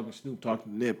when you talking Snoop,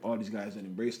 talking Nip, all these guys that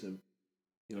embraced him.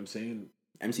 You know what I'm saying?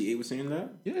 MC8 was saying that?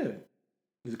 Yeah.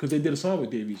 Because they did a song with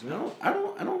Davies. Right? I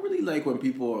don't really like when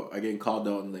people are getting called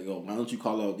out and like, oh, why don't you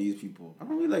call out these people? I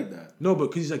don't really like that. No, but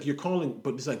because he's like, you're calling,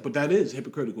 but it's like, but that is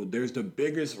hypocritical. There's the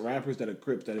biggest rappers that are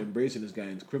Crips that are embracing this guy,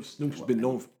 and Snoop's been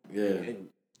known for. Yeah. And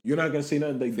you're not gonna say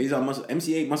nothing like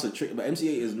MC8 must have tricked, but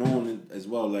MC8 is known as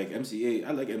well. Like MC8,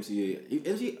 I like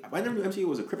MC8. I never knew MC8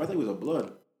 was a Crip. I thought he was a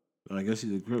Blood. I guess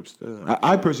he's a Crips.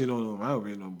 I personally don't know him. I don't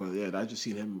really know him, but yeah, I just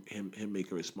seen him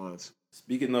make a response.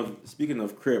 Speaking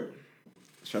of Crip.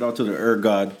 Shout out to the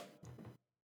God.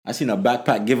 I seen a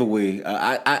backpack giveaway.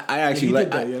 I actually like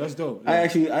that. Yeah, that's dope. Yeah. I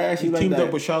actually like teamed that.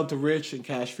 up with shout out to Rich and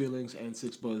Cash Feelings and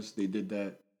Six Buzz. They did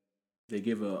that. They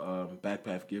give a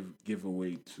backpack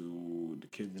giveaway to the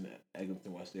kids in the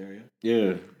Eglinton West area.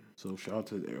 Yeah. So shout out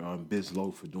to Biz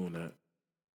Low for doing that.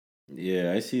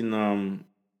 Yeah, I seen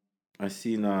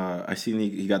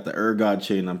he got the God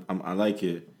chain. I like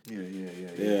it.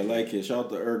 Yeah, I like it. Shout out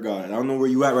to God. I don't know where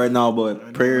you at right now,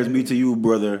 but prayers be to you,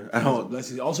 brother.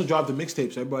 He also dropped the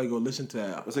mixtape, so everybody go listen to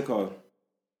that. What's it called?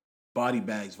 Body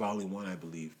Bags Volume 1, I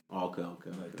believe. Oh, okay.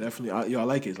 Definitely. I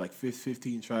like it. It's like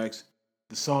 15 tracks.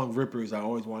 The song Rippers, I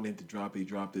always wanted him to drop it. He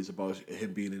dropped it. It's about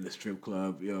him being in the strip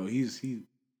club. Yo,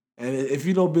 and And if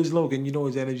you know Biz Loke and you know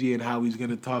his energy and how he's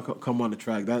gonna come on the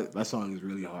track, that song is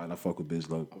really hard. I fuck with Biz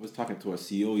Loke. I was talking to a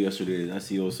CEO yesterday, and that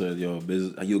CEO said, "Yo,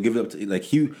 Biz, you'll give it up to like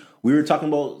he." We were talking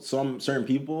about some certain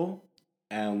people,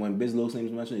 and when Biz Loke's name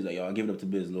was mentioned, he's like, "Yo, I'll give it up to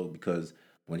Biz Loke because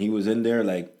when he was in there,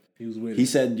 like he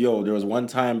said, yo, there was one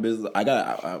time Biz, I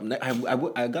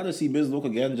gotta see Biz Loke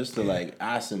again just to like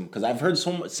ask him because I've heard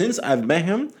so much since I've met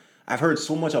him. I've heard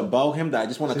so much about him that I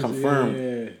just want to confirm."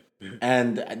 Yeah.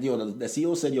 And the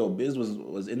CEO said, "Yo, Biz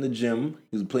was in the gym.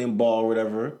 He was playing ball or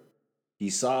whatever.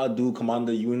 He saw a dude come on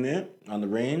the unit on the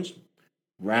range,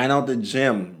 ran out the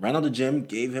gym,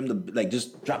 gave him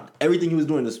just dropped everything he was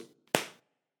doing, just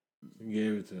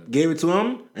gave it to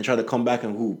him, and tried to come back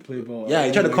and hoop. Play ball. Yeah,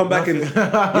 he tried to come back and he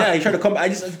tried to come back. I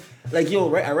just like yo,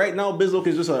 right now, Biz Loke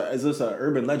is just a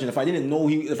urban legend. If I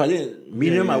didn't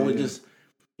meet him, I would just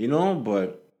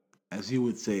but as he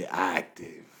would say,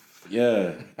 active.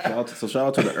 Yeah, shout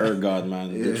out to the Earth God,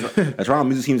 man. The Toronto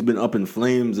music team's been up in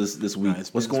flames this week.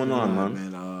 What's going on,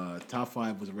 man? Top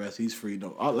 5 was arrested. He's free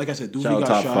though. Like I said, Doovie Shout out got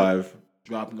top shot. 5.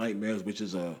 Dropped Nightmares, which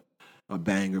is a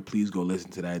banger. Please go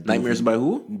listen to that. Nightmares by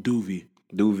who? Doovie.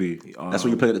 That's what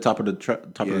you play at the top of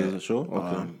the show.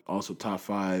 Okay. Also, top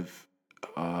 5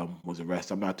 was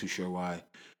arrested. I'm not too sure why.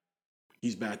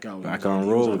 He's back out. Back He on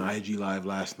was road. on IG Live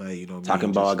last night.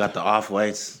 Talking about I got the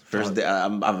off-whites first day.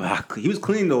 He was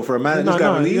clean though for a man that just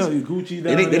got released. Gucci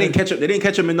They didn't catch him. They didn't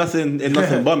catch him in nothing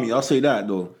bummy. I'll say that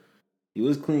though. He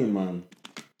was clean, man.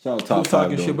 Shout out top 5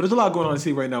 though. Shit, but there's a lot going on in the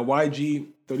city right now. YG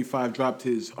 35 dropped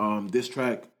his diss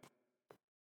track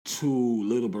to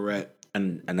Little Barrett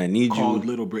And I need called you.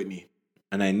 Little Britney.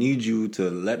 And I need you to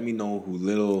let me know who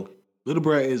Little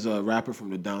Barrett is a rapper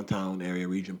from the downtown area,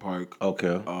 Regent Park.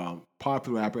 Okay.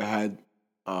 Popular rapper, had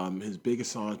his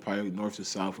biggest songs probably North to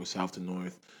South or South to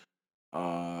North.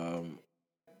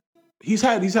 He's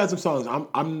had some songs.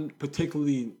 I'm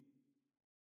particularly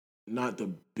not the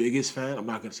biggest fan. I'm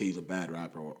not gonna say he's a bad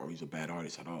rapper or he's a bad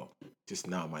artist at all. Just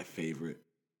not my favorite.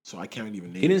 So I can't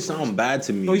even name. He didn't sound bad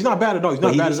to me. No, he's not bad at all. He's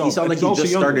not bad at all. He sounded like he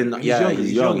just started. Yeah,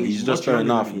 he's young. He's just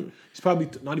starting off. He's probably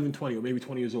not even 20 or maybe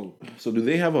 20 years old. So do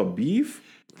they have a beef?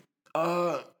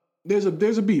 There's a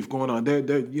beef going on. They're you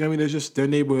know what I mean. There's just their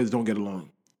neighborhoods don't get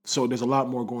along. So there's a lot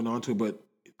more going on to it. But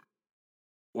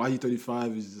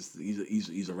YG35 is just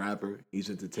he's a rapper. He's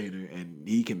an entertainer, and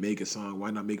he can make a song.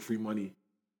 Why not make free money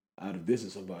out of this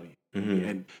and somebody? Mm-hmm.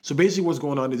 And so basically, what's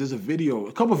going on is there's a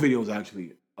couple videos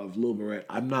actually of Lil Barrett.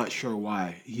 I'm not sure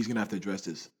why he's gonna have to address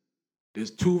this.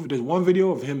 There's one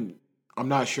video of him. I'm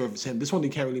not sure if it's him. This one they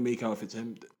can't really make out if it's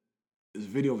him. There's a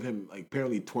video of him like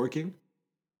apparently twerking,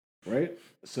 right?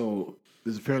 So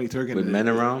there's apparently twerking With men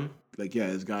around? Like yeah,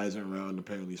 his guys are around.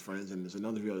 Apparently his friends, and there's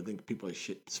another video. I think people are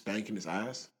spanking his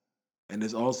ass. And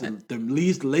there's also the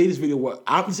latest video.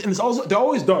 And it's also they're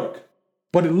always dark,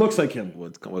 but it looks like him.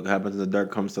 What happens in the dark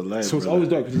comes to life. So it's always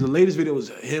dark because the latest video was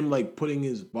him like putting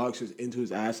his boxers into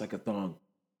his ass like a thong,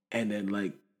 and then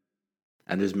like.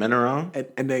 And there's men around?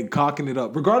 And then cocking it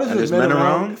up. Regardless if there's there's men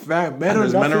around? Fam,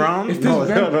 There's men around? If there's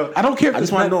men, I don't care if I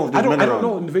just there's want to know if there's men I don't around.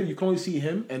 know in the video. You can only see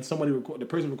him and somebody the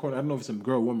person recording. I don't know if it's a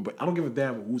girl or woman, but I don't give a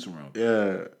damn who's around.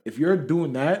 Yeah. If you're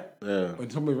doing that, Yeah. when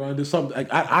somebody around, there's something.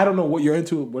 Like, I don't know what you're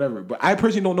into, whatever. But I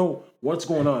personally don't know what's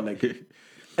going on. Like, and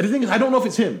the thing is, I don't know if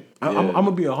it's him. I'm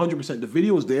gonna be 100%. The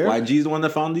video is there. YG's the one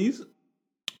that found these?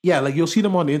 Yeah, like you'll see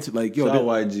them on the internet. Like, yo, Shout out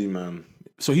YG, man.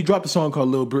 so he dropped a song called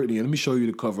Lil Britney, and let me show you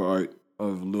the cover art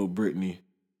of Lil Britney.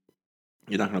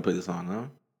 You're not gonna play the song, huh?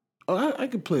 Oh, I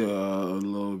could play a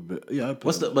little bit. Yeah,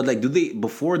 But like, do they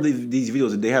before these videos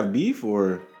did they have beef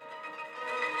or?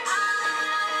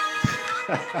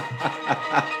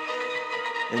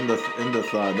 in the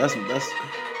thought, that's. I'm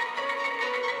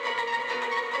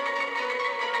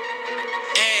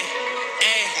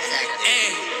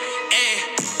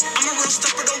a real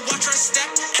stepper, don't watch her step.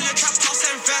 In the trap house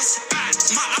and vest.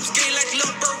 My ops gay like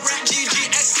Lil Barrett,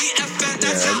 GGXCFN.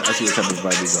 That's Yeah, how I see what type of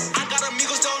vibe he's on. I got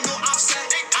amigos, don't know offset.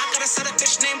 I got a set of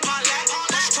bitch named Paulette.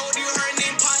 She told you her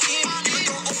name Pauline. You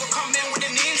don't overcome men with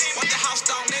the knees. Want the house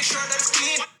down, make sure that it's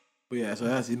clean. But yeah, so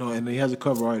that's and he has a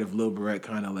cover art of Lil Barrett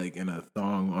kind of like in a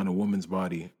thong on a woman's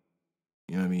body.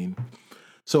 You know what I mean?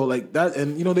 So like that,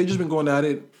 and they just been going at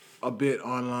it a bit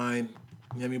online.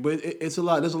 You know what I mean? But it's a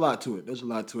lot. There's a lot to it.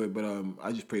 But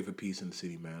I just pray for peace in the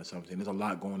city, man. That's what I'm saying. There's a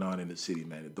lot going on in the city,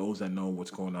 man. Those that know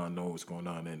what's going on know what's going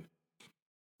on. And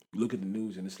look at the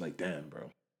news, and it's like, damn, bro.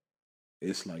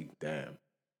 It's like, damn.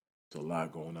 There's a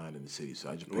lot going on in the city. So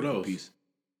I just pray for peace.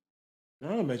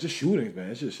 No, man, just shootings,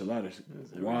 man. It's just a lot of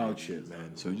wild shit,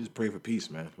 man. So just pray for peace,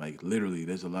 man. Like literally,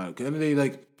 there's a lot of. And they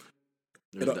like.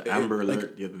 There's the Amber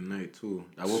Alert the other night too.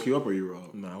 I woke you up or you were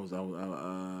out? No,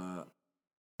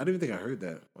 I didn't think I heard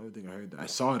that. I don't think I heard that. I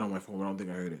saw it on my phone, but I don't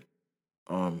think I heard it.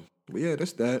 But yeah,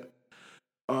 that's that.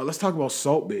 Let's talk about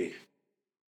Salt Bay.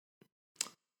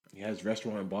 He has his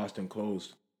restaurant in Boston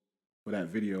closed for that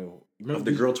video. Of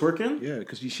the girl twerking? Yeah,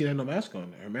 because she didn't have no mask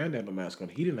on. Her man had no mask on.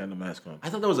 He didn't have no mask on. I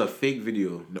thought that was a fake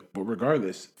video. No, but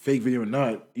regardless, fake video or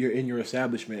not, you're in your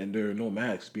establishment and there are no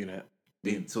masks being had.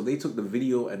 So they took the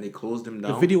video and they closed him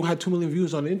down. The video had 2 million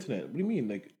views on the internet. What do you mean?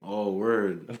 Like, oh,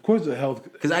 word. of course the health.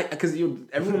 Because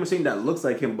everyone was saying that looks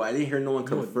like him, but I didn't hear no one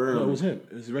confirm. No, it was him.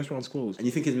 His restaurant's closed. And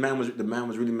you think the man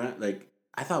was really mad? Like,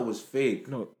 I thought it was fake.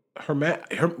 No, her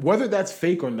whether that's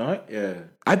fake or not. Yeah.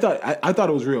 I thought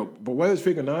it was real, but whether it's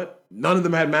fake or not, none of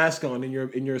them had masks on in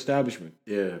your establishment.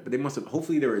 Yeah, but they must have.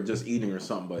 Hopefully, they were just eating or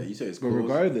something. But you said it's But closed.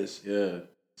 regardless, Yeah.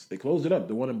 they closed it up.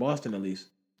 The one in Boston, at least.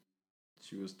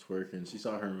 She was twerking. She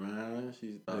saw her man.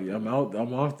 She thought, Oh, yeah, I'm out.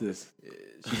 I'm off this.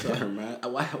 She saw her man.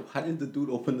 Why didn't the dude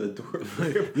open the door for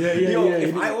him? Yeah.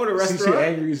 If I own a restaurant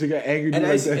angry, so got angry, and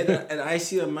like I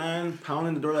see a man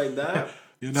pounding the door like that,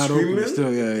 you're not screaming, open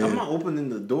still. Yeah. I'm not opening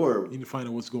the door. You need to find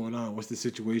out what's going on. What's the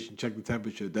situation? Check the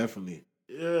temperature. Definitely.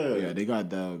 Yeah. Yeah, they got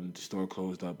the store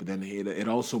closed up, but then it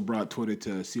also brought Twitter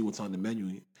to see what's on the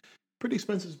menu. Pretty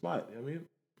expensive spot. I mean,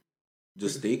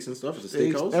 Just steaks and stuff. It's a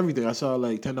steaks, steakhouse. everything. I saw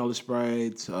like $10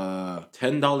 Sprites,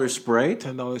 $10 Sprite.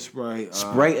 $10 Sprite,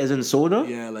 Sprite as in soda.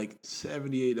 yeah, like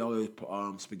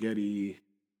 $78 spaghetti.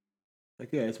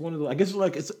 Like yeah, it's one of those. I guess it's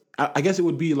like it's. I guess it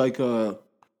would be like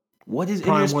What is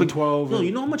Prime in your 112. No,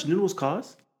 you know how much noodles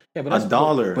cost? Yeah, but that's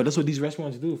 $1. But that's what these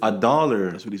restaurants do.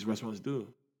 $1. That's what these restaurants do.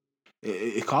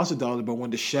 It costs $1, but when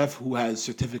the chef who has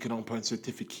certificate on point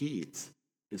certificates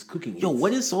is cooking, Yo,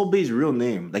 what is Salt Bay's real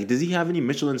name? Like, does he have any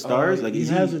Michelin stars? Like, he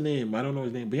has a name. I don't know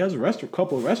his name, but he has a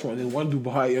couple of restaurants. There's one in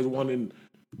Dubai, there's one in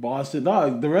Boston.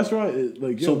 No, the restaurant is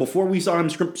like So before we saw him,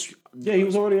 yeah, he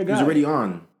was already a guy. he was already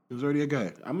on. He was already a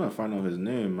guy. I'm gonna find out his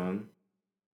name, man.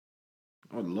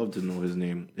 I would love to know his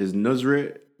name. Is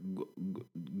Nusret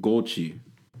Golchi.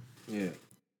 Yeah.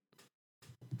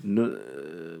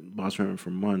 Boss ran for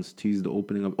months. Teased the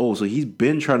opening of. Oh, so he's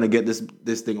been trying to get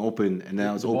this thing open, and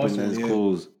now it's The open Boston, and it's yeah.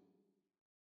 closed.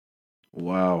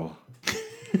 Wow.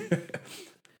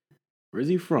 Where's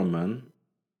he from, man?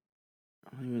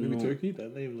 I don't even Maybe know. Turkey.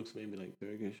 That name looks maybe like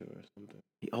Turkish or something.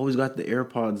 He always got the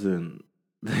AirPods in.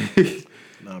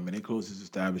 Nah, man, they closed his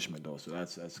establishment though, so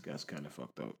that's kind of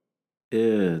fucked up.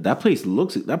 Yeah, that place.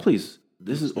 This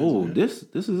is expensive, yeah. This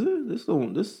is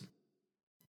it. This.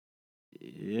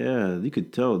 Yeah, you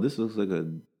could tell. This looks like a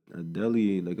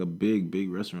deli, like a big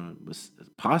restaurant. But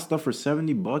pasta for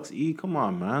 $70 each. Come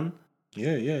on, man.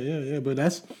 Yeah. But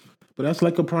that's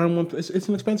like a prime one. It's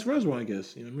an expensive restaurant, I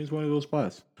guess. You know what I mean? It's one of those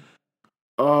spots.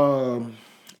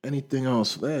 Anything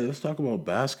else? Hey, let's talk about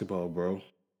basketball, bro.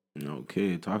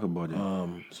 Okay, talk about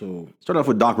it. So Start off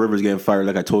with Doc Rivers getting fired,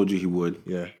 like I told you he would.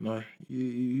 yeah, no,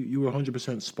 you were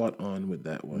 100% spot on with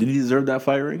that one. Did he deserve that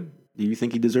firing? Do you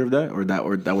think he deserved that, or that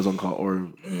was uncalled?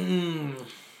 Or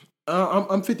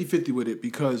I'm 50-50 with it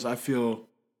because I feel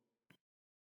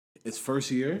it's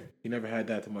first year. He never had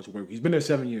that much work. He's been there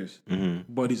 7 years,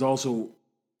 but he's also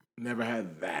never had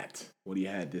what he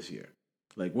had this year.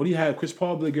 Like what he had, Chris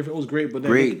Paul, Blake Griffin, it was great, but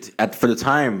then for the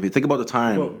time. Think about the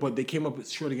time. but they came up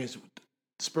short against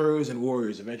Spurs and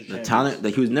Warriors eventually. The talent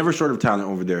that he was never short of talent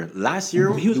over there. Last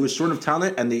year he was short of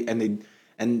talent, and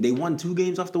they won 2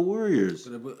 games off the Warriors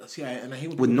But see, I hate when with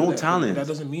people no do that. talent. That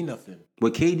doesn't mean nothing.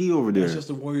 with KD over there. That's just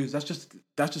the Warriors. That's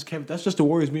just the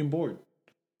Warriors being bored.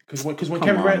 Because when Come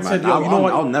Kevin on, Durant man. said, "Yo, you know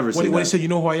what?" I'll never say when he that. said, "You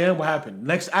know who I am," what happened?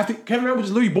 Next, after Kevin Durant was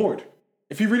just literally bored.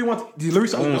 If he really wants, he literally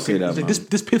said, I won't say that, he's like, man.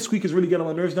 this pipsqueak is really getting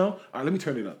on my nerves now. All right, let me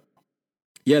turn it up.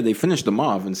 Yeah, they finished them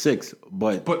off in 6,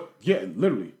 but Yeah,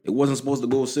 literally, it wasn't supposed to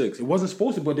go 6. it wasn't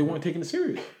supposed to, but they weren't taking it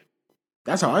serious.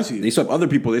 That's how I see it. They swept other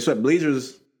people. They swept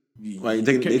Blazers. Like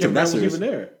they took Kevin that Durant wasn't serious. even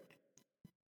there.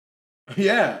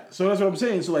 Yeah, so that's what I'm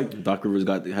saying. So like, Doc Rivers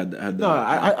had no,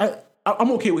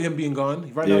 I'm okay with him being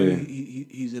gone. Right now, Yeah.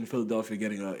 he's in Philadelphia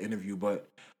getting an interview, but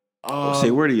say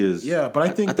where he is. yeah, but I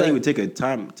think I thought he would take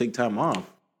time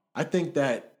off. I think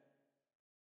that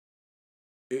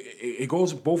it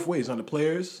goes both ways on the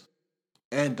players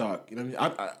and Doc. You know what I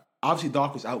mean? Obviously,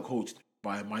 Doc was outcoached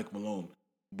by Mike Malone,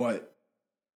 but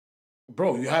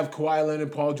bro, you have Kawhi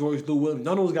Leonard, Paul George, Lou Williams.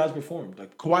 None of those guys performed.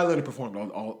 Like Kawhi Leonard performed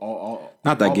all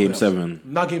Not that all game playoffs. 7.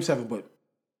 Not game 7, but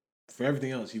for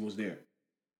everything else, he was there.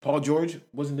 Paul George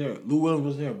wasn't there. Lou Williams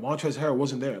wasn't there. Montrezl Harrell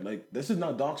wasn't there. Like this is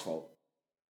not Doc's fault.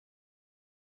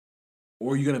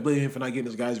 Or are you gonna blame him for not getting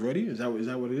his guys ready? Is that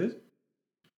what it is?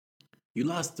 You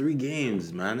lost 3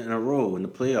 games, man, in a row in the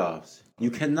playoffs.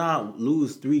 You cannot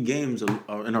lose 3 games in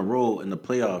a row in the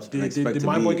playoffs. and expect Did to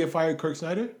my be... boy get fired, Kirk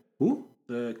Snyder? Who?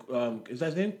 Is that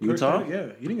his name? Utah? Kirk? Yeah,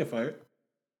 he didn't get fired.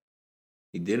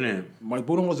 He didn't. Mike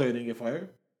Budenholzer didn't get fired.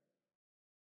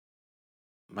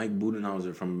 Mike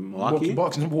Budenholzer from Milwaukee.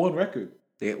 Bucks #1 record.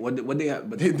 What they have?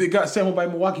 But They got sampled by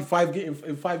Milwaukee in 5 games.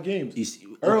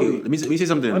 Early. Okay, let me say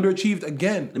something. Underachieved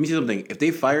again. Let me say something. If they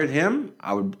fired him,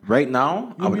 I would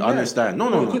I would understand.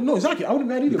 No, exactly. I wouldn't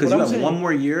be mad either. because But you I'm have saying, one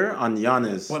more year on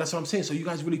Giannis. well, that's what I'm saying. So you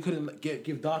guys really couldn't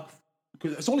give Doc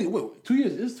because it's only 2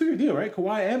 years. It's a 2-year deal, right?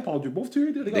 Kawhi and Paul George both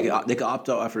 2-year deal. They could opt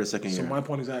out after the second So year. my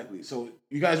point exactly. So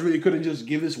you guys really couldn't just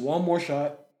give this one more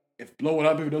shot. If blow it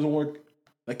up if it doesn't work.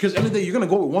 Like, because end of the day, you're gonna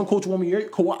go with one coach 1 more year.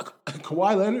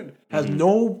 Kawhi Leonard has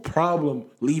no problem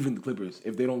leaving the Clippers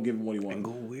if they don't give him what he wants. And go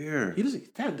where? He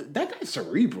doesn't. That guy's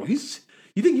cerebral. You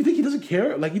think he doesn't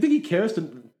care? Like, you think he cares to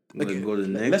like Go to the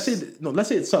Knicks? Let's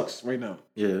say it sucks right now,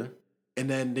 Yeah. and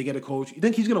then they get a coach. You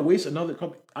think he's gonna waste another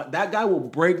company? That guy will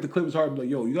break the Clippers' heart. And be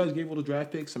like, yo, you guys gave all the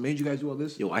draft picks. I made you guys do all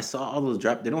this. Yo, I saw all those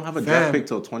draft. They don't have a Fam. draft pick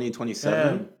till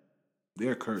 2027 Fam.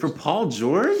 They're cursed. for Paul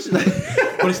George.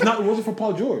 But it's not. It wasn't for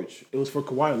Paul George. It was for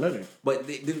Kawhi Leonard But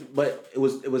it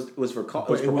was for Paul it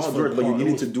was Paul for George. But you Paul-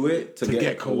 needed it to was do it to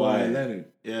get Kawhi Leonard,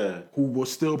 Yeah. who will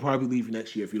still probably leave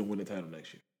next year if you don't win the title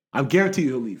next year. I guarantee you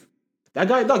he'll leave. That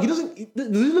guy, dog, does he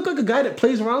look like a guy that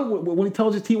plays around when he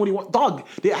tells his team what he wants? Dog,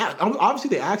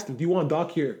 obviously they asked him, do you want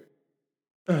Doc here?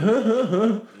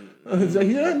 He's like,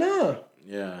 yeah, nah.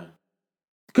 Yeah.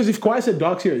 Because if Kawhi said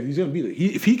Doc's here, he's going to be there.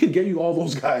 If he could get you all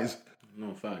those guys,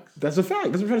 No facts. that's a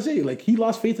fact. That's what I'm trying to say. Like, he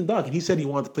lost faith in Doc, and he said he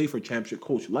wanted to play for a championship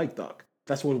coach like Doc.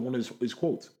 That's one of his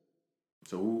quotes.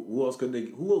 So who else could they?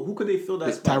 Who could they fill that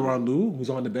It's spot? Tyronn Lue, who's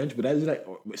on the bench, but that's like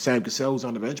Sam Cassell, who's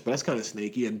on the bench, but that's kind of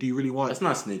snaky. And do you really want? That's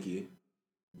not sneaky.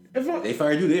 If I, They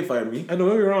fired you. They fired me. I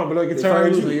know you're wrong, but like it's They Tyronn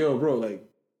fired Lue's you. like, yo, bro, like,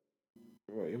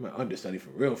 bro, you're my understudy for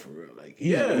real. Like,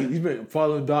 Yeah. he's been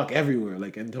following Doc everywhere,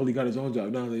 like until he got his own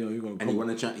job. Now, yo, you're gonna And he come. won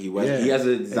a champ. He Yeah. has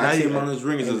the And now exact you- same amount of his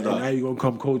ring as his and now dog. you're gonna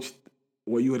come coach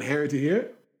what you inherited here.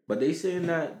 But they saying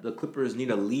that the Clippers need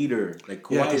a leader. Like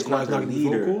Kawhi Yeah, is not the gonna be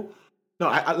leader. vocal. No,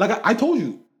 I told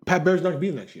you, Pat Bear's not gonna be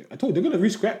in next year. I told you they're gonna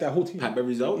re-scrap that whole team. Pat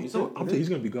Beverly's out. You said? I'm telling you, he's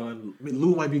gonna be gone. I mean,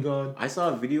 Lou might be gone. I saw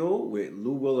a video with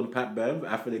Lou Will and Pat Bev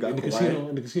after they got In the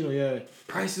Kawhi. casino, yeah.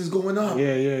 Price is going up.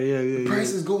 Yeah.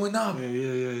 Price is going up.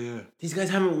 Yeah. These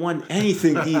guys haven't won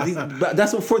anything.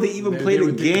 That's before they even played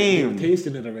a game. They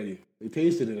tasted it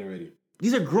already.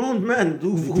 These are grown men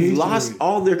who've tasted lost it.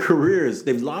 all their careers.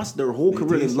 They've lost their whole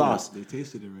career. They've lost. They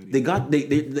tasted it already.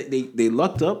 They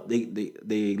lucked up.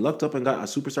 They lucked up and got a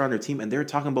superstar on their team, and they're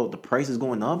talking about the price is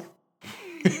going up.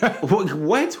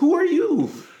 What? Who are you?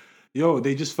 Yo,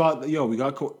 they just thought, we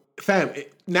got fam.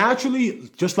 Naturally,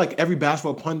 just like every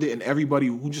basketball pundit and everybody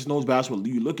who just knows basketball,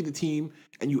 you look at the team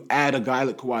and you add a guy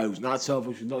like Kawhi who's not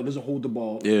selfish, who doesn't hold the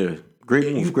ball. Yeah, great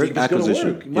You move, think great it's gonna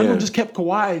acquisition. work. You might as well just kept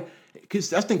Kawhi, because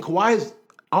that's the thing. Kawhi is.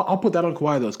 I'll put that on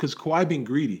Kawhi though, because Kawhi being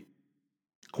greedy.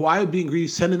 Kawhi being greedy,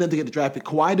 sending them to get the draft pick.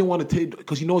 Kawhi didn't want to take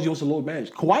because he knows he wants to load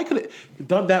manage. Kawhi could have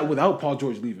done that without Paul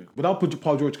George leaving, without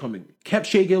Paul George coming. Kept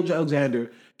Shai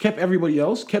Gilgeous-Alexander, kept everybody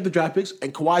else, kept the draft picks,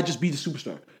 and Kawhi just be the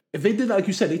superstar. If they did that, like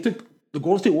you said, they took the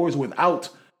Golden State Warriors without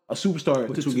a superstar.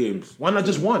 With 2 games. Why not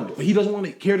just one? But he doesn't want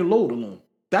to carry the load alone.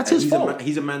 That's his fault.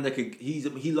 He's a man that could. He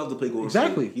loved to play Golden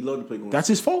Exactly. State. He loved to play Golden That's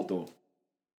his fault though.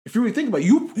 If you really think about it,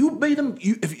 you made him.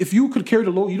 If you could carry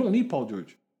the load, you don't need Paul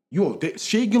George.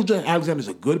 Shai Gilgeous-Alexander is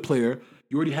a good player.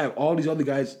 You already have all these other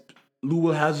guys. Lou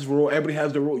Will has his role. Everybody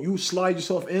has their role. You slide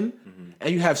yourself in, and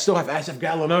you still have Asif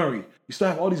Gallinari. You still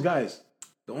have all these guys.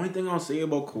 The only thing I'll say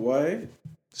about Kawhi,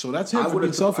 So that's him I for would being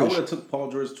have selfish. took Paul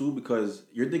George too, because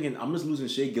you're thinking I'm just losing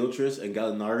Shai Gilgeous and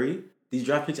Gallinari. These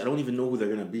draft picks, I don't even know who they're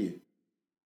gonna be.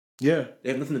 Yeah, They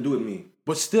have nothing to do with me.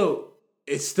 but still,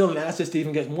 it's still an asset to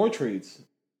even get more trades.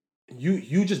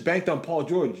 You just banked on Paul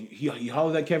George. He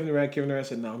hollered at Kevin Durant. Kevin Durant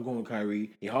said, "No, I'm going with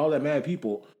Kyrie." He hollered at mad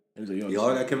people. And he was like, He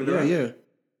hollered at Kevin Durant? Yeah.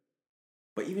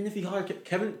 But even if he hollered,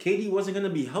 KD wasn't gonna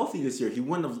be healthy this year.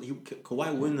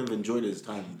 Kawhi wouldn't have enjoyed his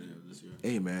time there this year.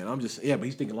 Hey man, but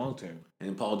he's thinking long term.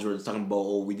 And Paul George is talking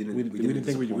about, we didn't We didn't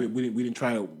think disappoint. we didn't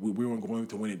try to. We weren't going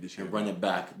to win it this year. And run it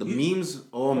back. The memes,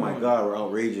 oh my God, were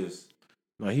outrageous.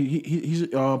 No, he's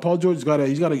Paul George's got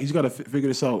to figure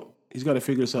this out. He's got to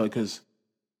figure this out because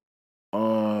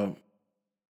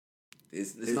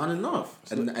It's not enough.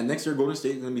 And next year, Golden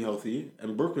State is gonna be healthy,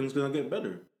 and Brooklyn's gonna get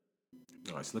better.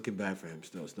 no, it's looking bad for him.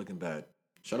 Still, it's looking bad.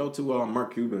 Shout out to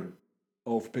Mark Cuban.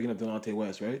 Oh, for picking up Delonte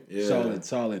West, right? Yeah.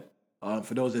 Solid.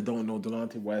 For those that don't know,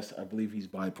 Delonte West, I believe he's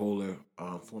bipolar.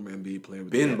 Former NBA player.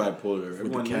 With Been the, bipolar. with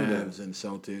Everyone the knew that. Cavs and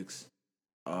Celtics.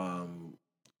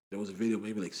 There was a video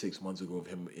maybe like 6 months ago of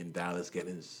him in Dallas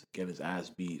getting his ass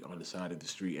beat on the side of the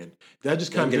street, and that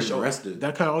just kind of getting arrested.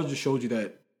 That kind of just showed you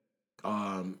that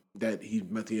that he's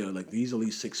mentally ill. Like he's at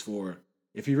least 6'4".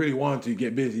 If he really wanted to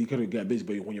get busy, he could have got busy.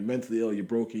 But when you're mentally ill, you're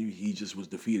broke. He just was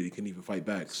defeated. He couldn't even fight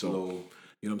back. So Slow. you know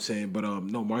what I'm saying. But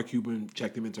no, Mark Cuban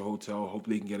checked him into a hotel.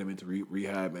 Hopefully, he can get him into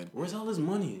rehab. And Where's all his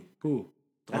money? cool.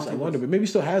 That's I Devontae wonder, but maybe he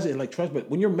still has it in like trust. But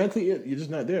when you're mentally ill, you're just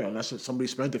not there unless somebody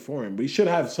spent it for him. But he should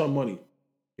have some money.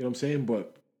 You know what I'm saying?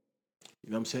 But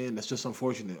you know what I'm saying? That's just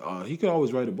unfortunate. He could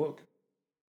always write a book.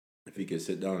 If he could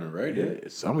sit down and write Yeah,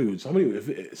 it. somebody would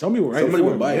write it Somebody for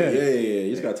would him. buy it. Yeah. You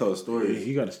just gotta tell a story. Yeah,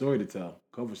 he got a story to tell.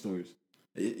 Cover stories.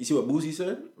 You see what Boosie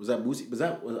said? Was that Boosie?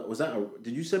 Was that?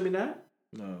 Did you send me that?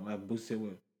 No, I have Boosie say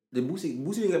what? Did Boosie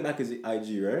didn't get back his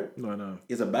IG, right? No.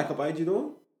 He has a backup IG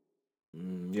though,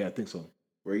 Yeah, I think so.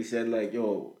 where he said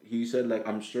like,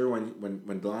 I'm sure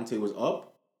when Delonte was up,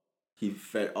 he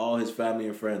fed all his family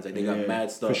and friends. Like they got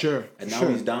mad stuff for sure. And for now sure.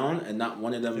 he's down, and not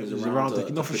one of them is He's around.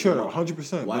 no, for pick sure, him up.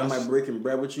 100%. Why am I breaking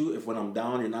bread with you if when I'm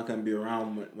down, you're not gonna be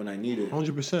around when I need it?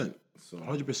 100%. So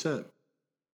 100%.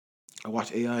 I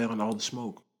watched AI on All the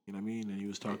Smoke. You know what I mean? And he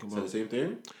was talking Is that about the same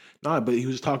thing? Nah, but he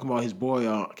was talking about his boy.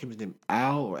 I can't remember his name,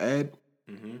 Al or Ed.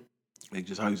 Mm-hmm. Like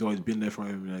just how he's always been there for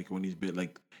him. Like when he's been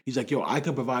like, he's like, yo, I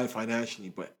can provide financially,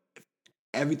 but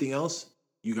everything else,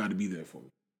 you got to be there for me.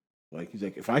 Like he's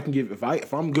like, if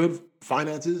I'm good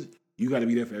finances, you got to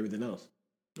be there for everything else.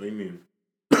 What do you mean?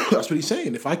 That's what he's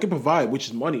saying. If I can provide, which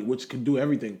is money, which can do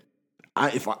everything,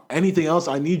 anything else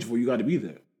I need you for, you got to be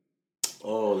there.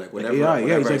 Oh, like whatever. Yeah,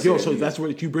 he's like, yo, so yeah. that's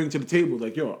what you bring to the table.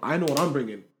 Like, yo, I know what I'm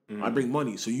bringing. I bring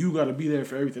money, so you got to be there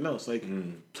for everything else. Like,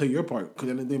 play your part, because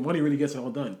then the money really gets it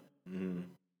all done. No,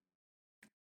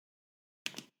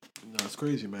 it's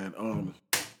crazy, man.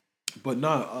 But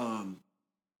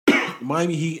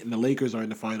Miami Heat and the Lakers are in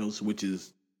the finals, which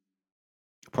is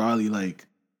probably like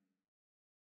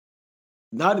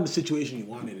not in the situation you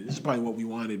wanted. This is probably what we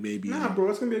wanted, maybe. Nah, bro,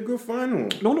 it's gonna be a good final.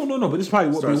 No. But this is probably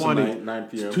what we wanted. 9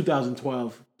 p.m.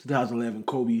 2012, 2011,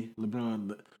 Kobe,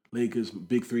 LeBron, Lakers,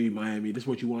 Big Three, Miami. This is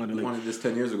what you wanted. You wanted this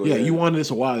 10 years ago. Yeah, you wanted this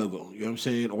a while ago. You know what I'm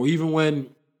saying? Or even when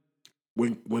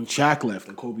Shaq left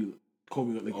and Kobe,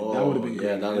 like, that would have been great.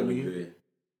 Yeah, that would have been been great.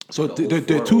 So The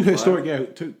they're 04, two 05?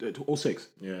 historic, 06.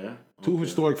 Yeah. Two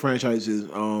historic franchises.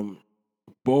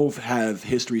 Both have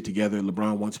history together.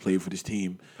 LeBron once played for this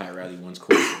team. Pat Riley once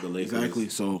coached the Lakers. Exactly.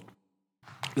 So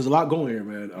there's a lot going here,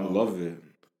 man. I love it.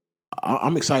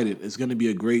 I'm excited. It's going to be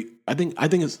a great. I think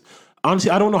it's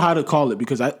honestly. I don't know how to call it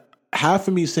because half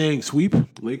of me saying sweep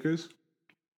Lakers.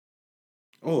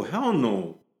 Oh hell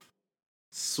no!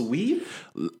 Sweep?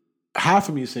 Half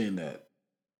of me is saying that.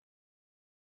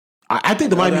 I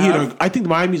think the Miami Heat. I think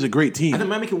Miami's a great team. I think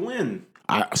Miami can win.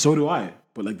 So do I.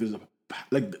 But like, there's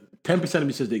 10% of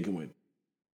me says they can win.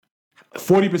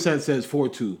 40% says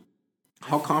 4-2.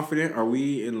 How confident are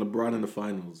we in LeBron in the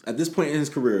finals at this point in his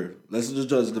career? Let's just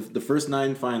judge the first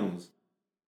 9 finals.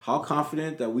 How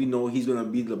confident that we know he's gonna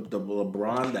be the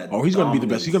LeBron that? Oh, he's gonna be the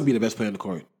best. He's gonna be the best player on the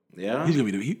court. Yeah, he's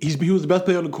gonna be. He was the best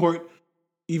player on the court,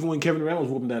 even when Kevin Durant was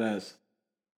whooping that ass.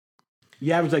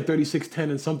 He averaged like 36, 10,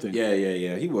 and something.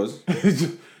 Yeah. He was.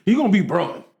 He gonna be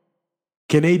Braun.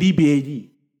 Can AD be AD?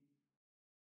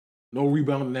 No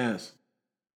rebounding ass.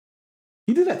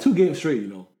 He did that 2 games straight. You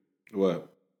know What?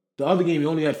 the other game he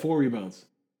only had 4 rebounds.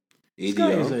 This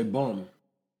guy is AD, a bum.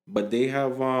 but they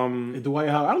have And Dwight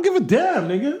Howard. I don't give a damn,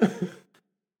 nigga.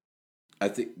 I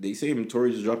think they say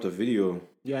Torrey just dropped a video.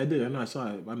 Yeah, I did. I know I saw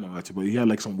it. I'm not watching, but he had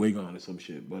like some wig on or some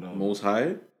shit. But Most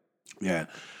High. yeah.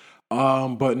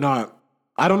 But not.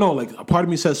 I don't know. Like a part of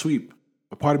me says sweep.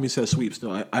 A part of me says sweep.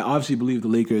 Still, I obviously believe the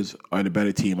Lakers are the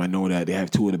better team. I know that they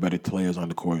have 2 of the better players on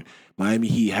the court. Miami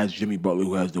Heat has Jimmy Butler,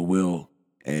 who has the will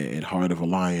and heart of a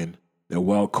lion. They're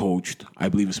well coached. I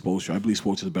believe in Spoelstra. I believe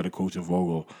Spoelstra is a better coach than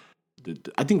Vogel.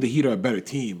 I think the Heat are a better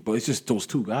team, but it's just those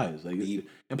 2 guys. Like,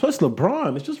 and plus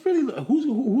LeBron. It's just really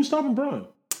who's stopping Bron?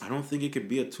 I don't think it could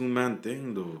be a 2-man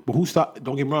thing though. But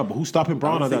don't get me wrong. But who's stopping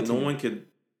Bron on that team?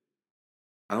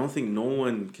 I don't think no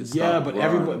one can stop. Yeah, but LeBron.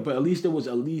 everybody. But at least there was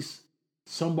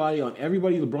somebody on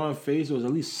everybody LeBron faced. There was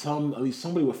at least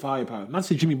somebody with firepower. Not to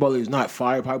say Jimmy Butler is not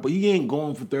firepower, but he ain't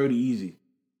going for 30 easy.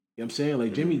 You know what I'm saying?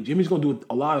 Like Jimmy's gonna do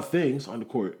a lot of things on the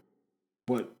court,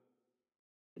 but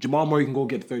Jamal Murray can go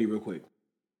get 30 real quick.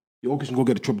 Jokic can go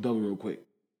get a triple double real quick.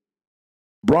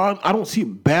 Bron, I don't see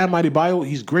Bam Adebayo.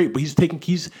 He's great, but he's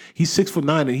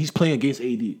 6'9" and he's playing against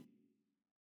AD.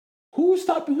 Who's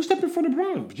stepping in front of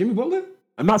Bron? Jimmy Butler?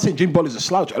 I'm not saying Jimmy Butler's a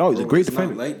slouch at all. He's a great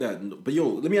defender. Not like that. But yo,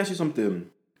 let me ask you something.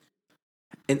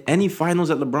 In any finals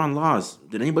that LeBron lost,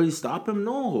 did anybody stop him?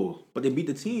 No. But they beat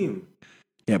the team.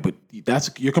 Yeah, but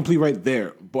you're completely right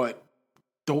there. But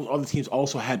those other teams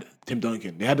also had Tim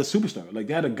Duncan. They had the superstar. Like,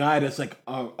 they had a guy that's like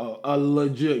a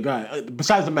legit guy.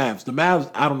 Besides the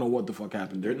Mavs, I don't know what the fuck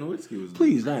happened. Dirk Nowitzki was.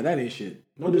 Please, that ain't shit.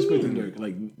 No disrespect to Dirk.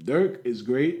 Like, Dirk is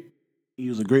great. He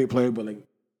was a great player, but like,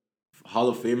 Hall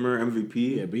of Famer,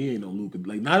 MVP. yeah, but he ain't no Luka.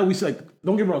 Like, now that we say, like,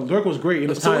 don't get me wrong, Dirk was great in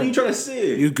his So time. what are you trying to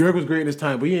say? Dirk was great in his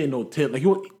time, but he ain't no Tim. Like,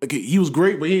 he was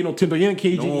great, but he ain't no Tim Duncan. He ain't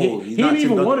KG. No, he he's not ain't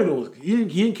Tim even Duncan. one of those.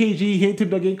 He ain't KG. He ain't Tim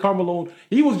Duncan. He ain't Carmelo.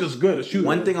 He was just good at shooting.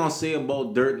 One thing I'll say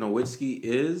about Dirk Nowitzki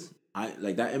is, I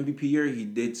like that MVP year. He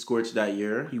did scorch that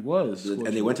year. He was. And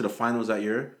they went to the finals that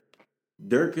year.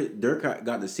 Dirk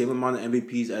got the same amount of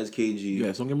MVPs as KG.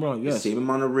 Yes, don't get me wrong. The Yes. same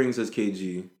amount of rings as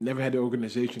KG. Never had the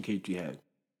organization KG had.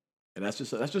 And that's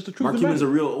just the truth Mark of the Cuban's a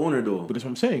matter. real owner, though. But that's what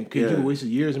I'm saying. KG Yeah. wasted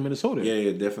years in Minnesota.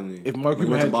 Yeah, definitely. If Mark When Cuban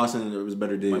he went to had- Boston, it was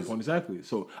better days. My point exactly.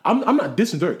 So I'm not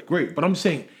dissing Dirk. Great. But I'm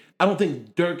saying I don't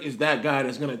think Dirk is that guy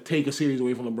that's going to take a series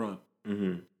away from LeBron.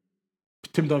 Mm-hmm.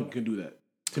 Tim Duncan can do that.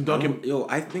 Tim Duncan.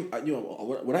 I think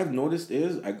what I've noticed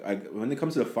is I when it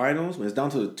comes to the finals, when it's down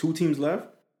to the 2 teams left,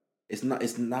 it's not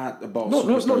about No,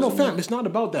 superstars fam. anymore. It's not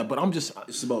about that. But I'm just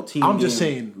It's about team. I'm just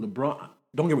game. saying LeBron.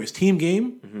 Don't get me wrong, it's team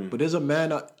game, but there's a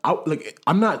man out. Like,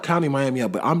 I'm not counting Miami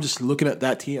out, but I'm just looking at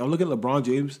that team. I'm looking at LeBron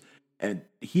James, and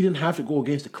he didn't have to go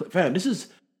against the fam. This is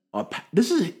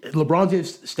LeBron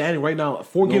James standing right now,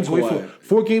 4 games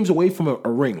away from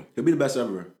a ring. He'll be the best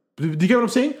ever. Do you get what I'm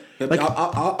saying? Like,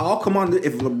 I'll come on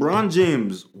if LeBron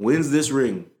James wins this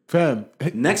ring fam.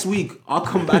 next week. I'll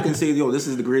come back and say, "Yo, this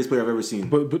is the greatest player I've ever seen."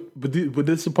 But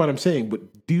this is the part I'm saying. But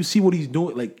do you see what he's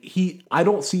doing? Like, I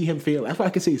don't see him fail. That's why I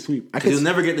can say sweep. He'll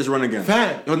never get this run again.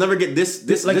 Fam. He'll never get this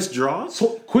draw. so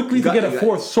quickly to get a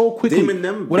fourth so quickly. Damon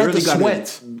them without the barely got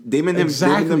sweat. in. Damon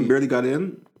them barely got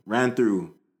in. Ran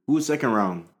through. Who was second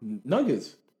round?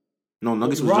 Nuggets. No,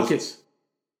 Nuggets was Rockets. just.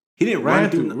 He didn't run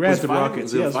through. Ran Was through five? Rockets.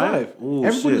 Was it Yeah, it's 5. Oh,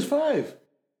 Everybody's shit. 5.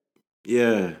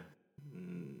 Yeah.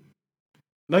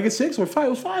 Nuggets 6 or 5? It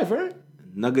was 5, right?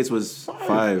 Nuggets was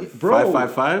 5. Bro.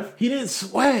 5-5-5. He didn't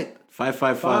sweat.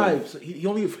 5-5-5. 5. So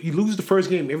he loses the first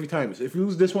game every time. So if you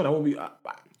lose this one, I won't be.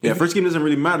 Yeah, first game doesn't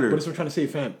really matter. But that's what I'm trying to say,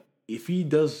 fam. If he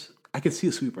does, I can see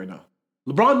a sweep right now.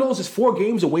 LeBron knows it's 4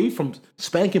 games away from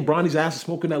spanking Bronny's ass and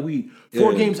smoking that weed.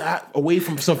 4 games away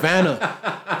from Savannah.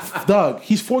 Dog,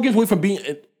 he's 4 games away from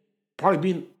probably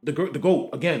being the GOAT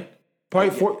again.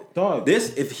 Probably 4, dog.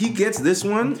 If he gets this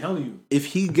one, I'm telling you. if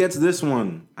he gets this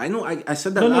one, I know I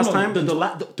said that last time.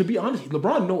 To be honest,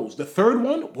 LeBron knows the third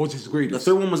one was his The greatest.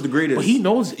 third one was the greatest. But he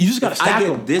knows you just gotta stack I get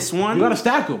them. this one. You gotta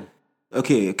stack them.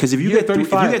 Okay, because if you You get get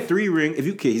 35. if you get 3 ring,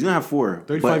 he's gonna have 4.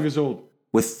 35 But years old.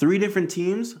 with 3 different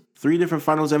teams, 3 different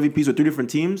Finals MVPs with 3 different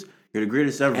teams, you're the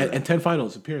greatest ever. And 10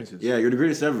 finals appearances. Yeah, you're the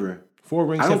greatest ever. 4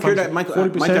 rings. I don't 10 care finals, that Mike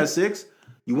 40%. has 6.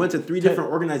 You went to 3 different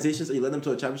organizations and you led them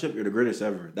to a championship. You're the greatest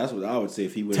ever. That's what I would say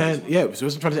if he wins. 10, yeah. So that's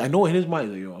what I'm trying to say. I know in his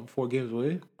mind, like, yo, I'm 4 games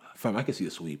away. Fam, I can see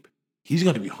a sweep. He's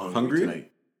gonna be hungry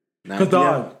tonight. Nah, Because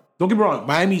dog, don't get me wrong,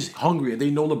 Miami's hungry and they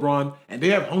know LeBron and they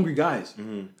have hungry guys.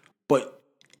 But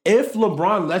if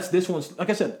LeBron lets this one, like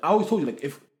I said, I always told you, like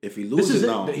if he this loses is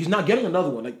now, it, he's not getting another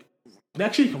one. Like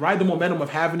next year, you can ride the momentum of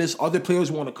having this. Other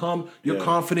players want to come. You're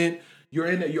confident. You're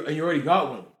in it. And you already got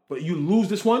one. But you lose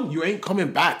this one, you ain't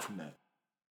coming back from that.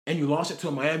 And you lost it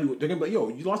to Miami. They're gonna be like, yo,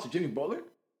 you lost to Jimmy Butler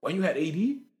when you had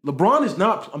AD. LeBron is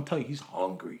not. I'm telling you, he's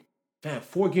hungry. Damn,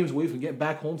 4 games away from getting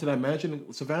back home to that mansion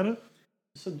in Savannah.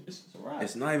 It's a wrap.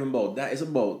 it's not even about that. It's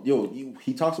about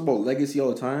he talks about legacy all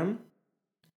the time.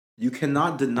 You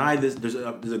cannot deny this. There's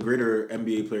a greater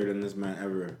NBA player than this man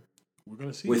ever. We're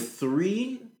gonna see. With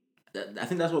 3, I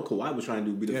think that's what Kawhi was trying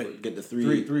to do. Get the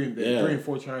 3. 3 and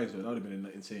 4 tries. That would have been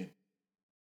insane.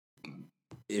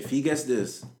 If he gets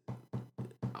this,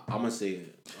 I'm gonna say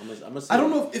it. I'm gonna say I don't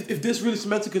know if this really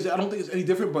cements it because I don't think it's any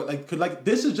different. But like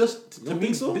this is just to don't me.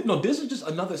 think so? No, this is just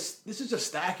another. This is just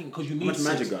stacking because you need much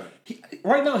Magic 6. got?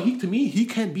 Right now, to me, he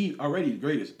can be already the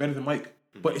greatest, better than Mike.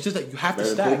 But it's just that you have Better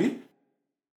to than stack. Kobe?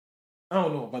 I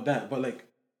don't know about that, but like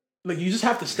you just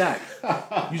have to stack.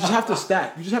 You just have to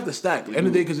stack. You just have to stack. At the end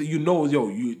of the day, because you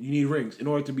need rings in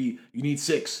order to be. You need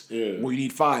 6, or you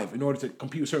need 5 in order to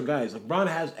compete with certain guys. Like Bron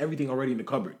has everything already in the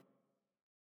cupboard.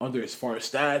 Under as far as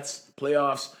stats,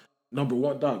 playoffs, number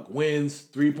 1 dog wins,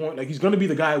 3-point. Like he's gonna be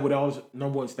the guy with all his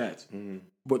number 1 stats.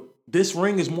 But this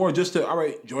ring is more just to all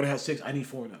right. Jordan has 6. I need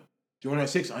 4 now. Jordan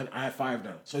has 6. I have 5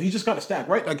 now. So he just got to stack,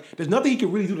 right? Like there's nothing he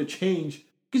can really do to change.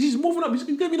 Because he's moving up. He's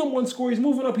going to be number 1 scorer. He's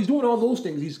moving up. He's doing all those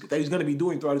things that he's going to be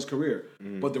doing throughout his career.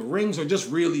 But the rings are just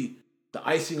really the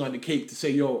icing on the cake to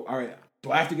say, yo, all right,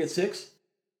 do I have to get 6?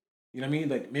 You know what I mean?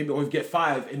 Like maybe or get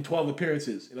 5 in 12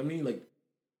 appearances. You know what I mean? Like,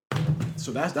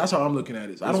 so that's how I'm looking at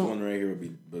it. This one right here would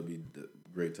be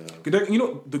great to have. You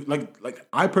know, like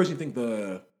I personally think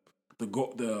the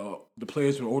the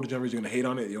players from the older generation are gonna hate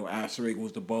on it. Yo, Asterisk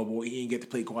was the bubble. He ain't get to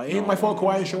play Kawhi. It ain't my fault.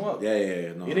 Kawhi didn't show up.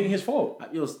 Yeah. No, It ain't his fault.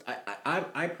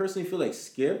 I personally feel like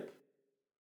Skip.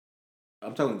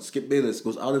 I'm telling you, Skip Bayless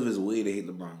goes out of his way to hate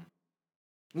LeBron.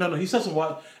 No, he said some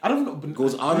wild. I don't know. But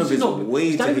goes out of his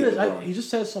way to hate LeBron. He just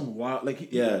said some wild, like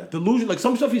delusion. Like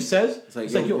some stuff he says. It's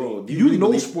like yo, bro, you really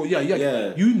know sport.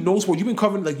 Yeah. You know sport. You've been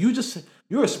covering. Like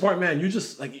you're a smart man. You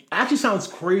just like it actually sounds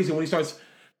crazy when he starts.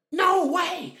 No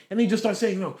way, and he just starts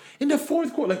saying, in the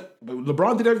fourth quarter, like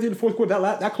LeBron did everything in the fourth quarter.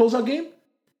 That closeout game.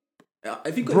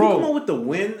 If you come out with the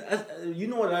win, you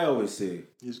know what I always say.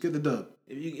 Just get the dub.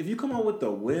 If you come out with the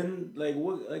win, like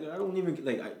what? Like I don't even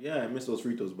I miss those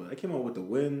free throws, but I came out with the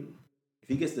win. If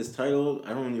he gets this title,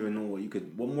 I don't even know what you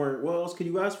could. What else could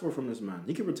you ask for from this man?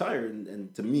 He could retire,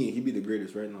 and to me, he'd be the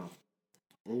greatest right now.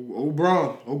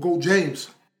 Go James.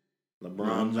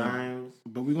 LeBron James.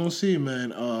 But we're gonna see,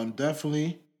 man.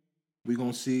 Definitely, we're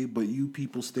gonna see. But you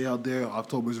people stay out there.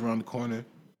 October's around the corner.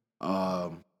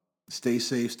 Stay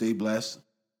safe, stay blessed.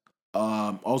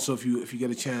 Also, if you get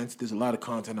a chance, there's a lot of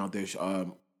content out there.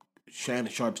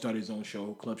 Shannon Sharp started his own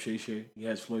show, Club Shay Shay. He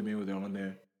has Floyd Mayweather on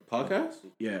there. Podcast?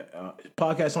 Yeah,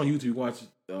 podcast on YouTube. Watch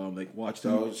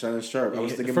them. Oh, Shannon Sharp. I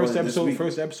was thinking first about episode. This week.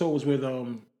 First episode was with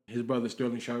his brother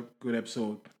Sterling Sharp. Good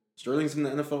episode. Sterling's in the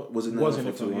NFL. Was in the Wasn't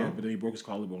NFL too, yeah, but then he broke his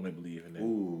collarbone, I believe. And then,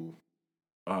 Ooh.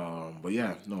 But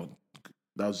yeah, no,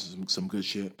 that was some good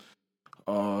shit.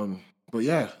 But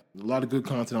yeah, a lot of good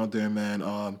content out there, man.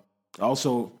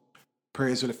 Also,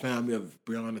 prayers for the family of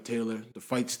Breonna Taylor. The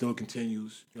fight still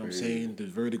continues. You know what I'm saying? The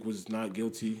verdict was not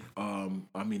guilty. I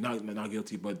mean, not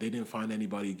guilty, but they didn't find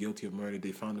anybody guilty of murder.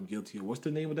 They found him guilty of, what's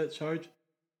the name of that charge?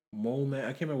 Man,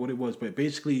 I can't remember what it was, but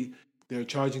basically they're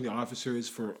charging the officers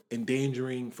for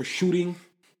shooting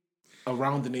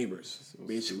around the neighbors.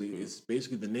 Basically, it's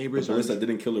basically the neighbors. The police that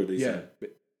didn't kill her, they said.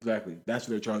 Exactly. That's what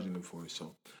they're charging them for.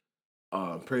 So,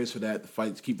 prayers for that.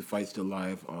 Keep the fight still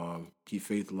alive. Keep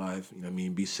faith alive. You know what I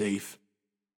mean? Be safe.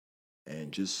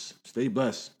 And just stay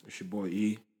blessed. It's your boy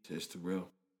E. It's the real.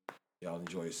 Y'all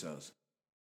enjoy yourselves.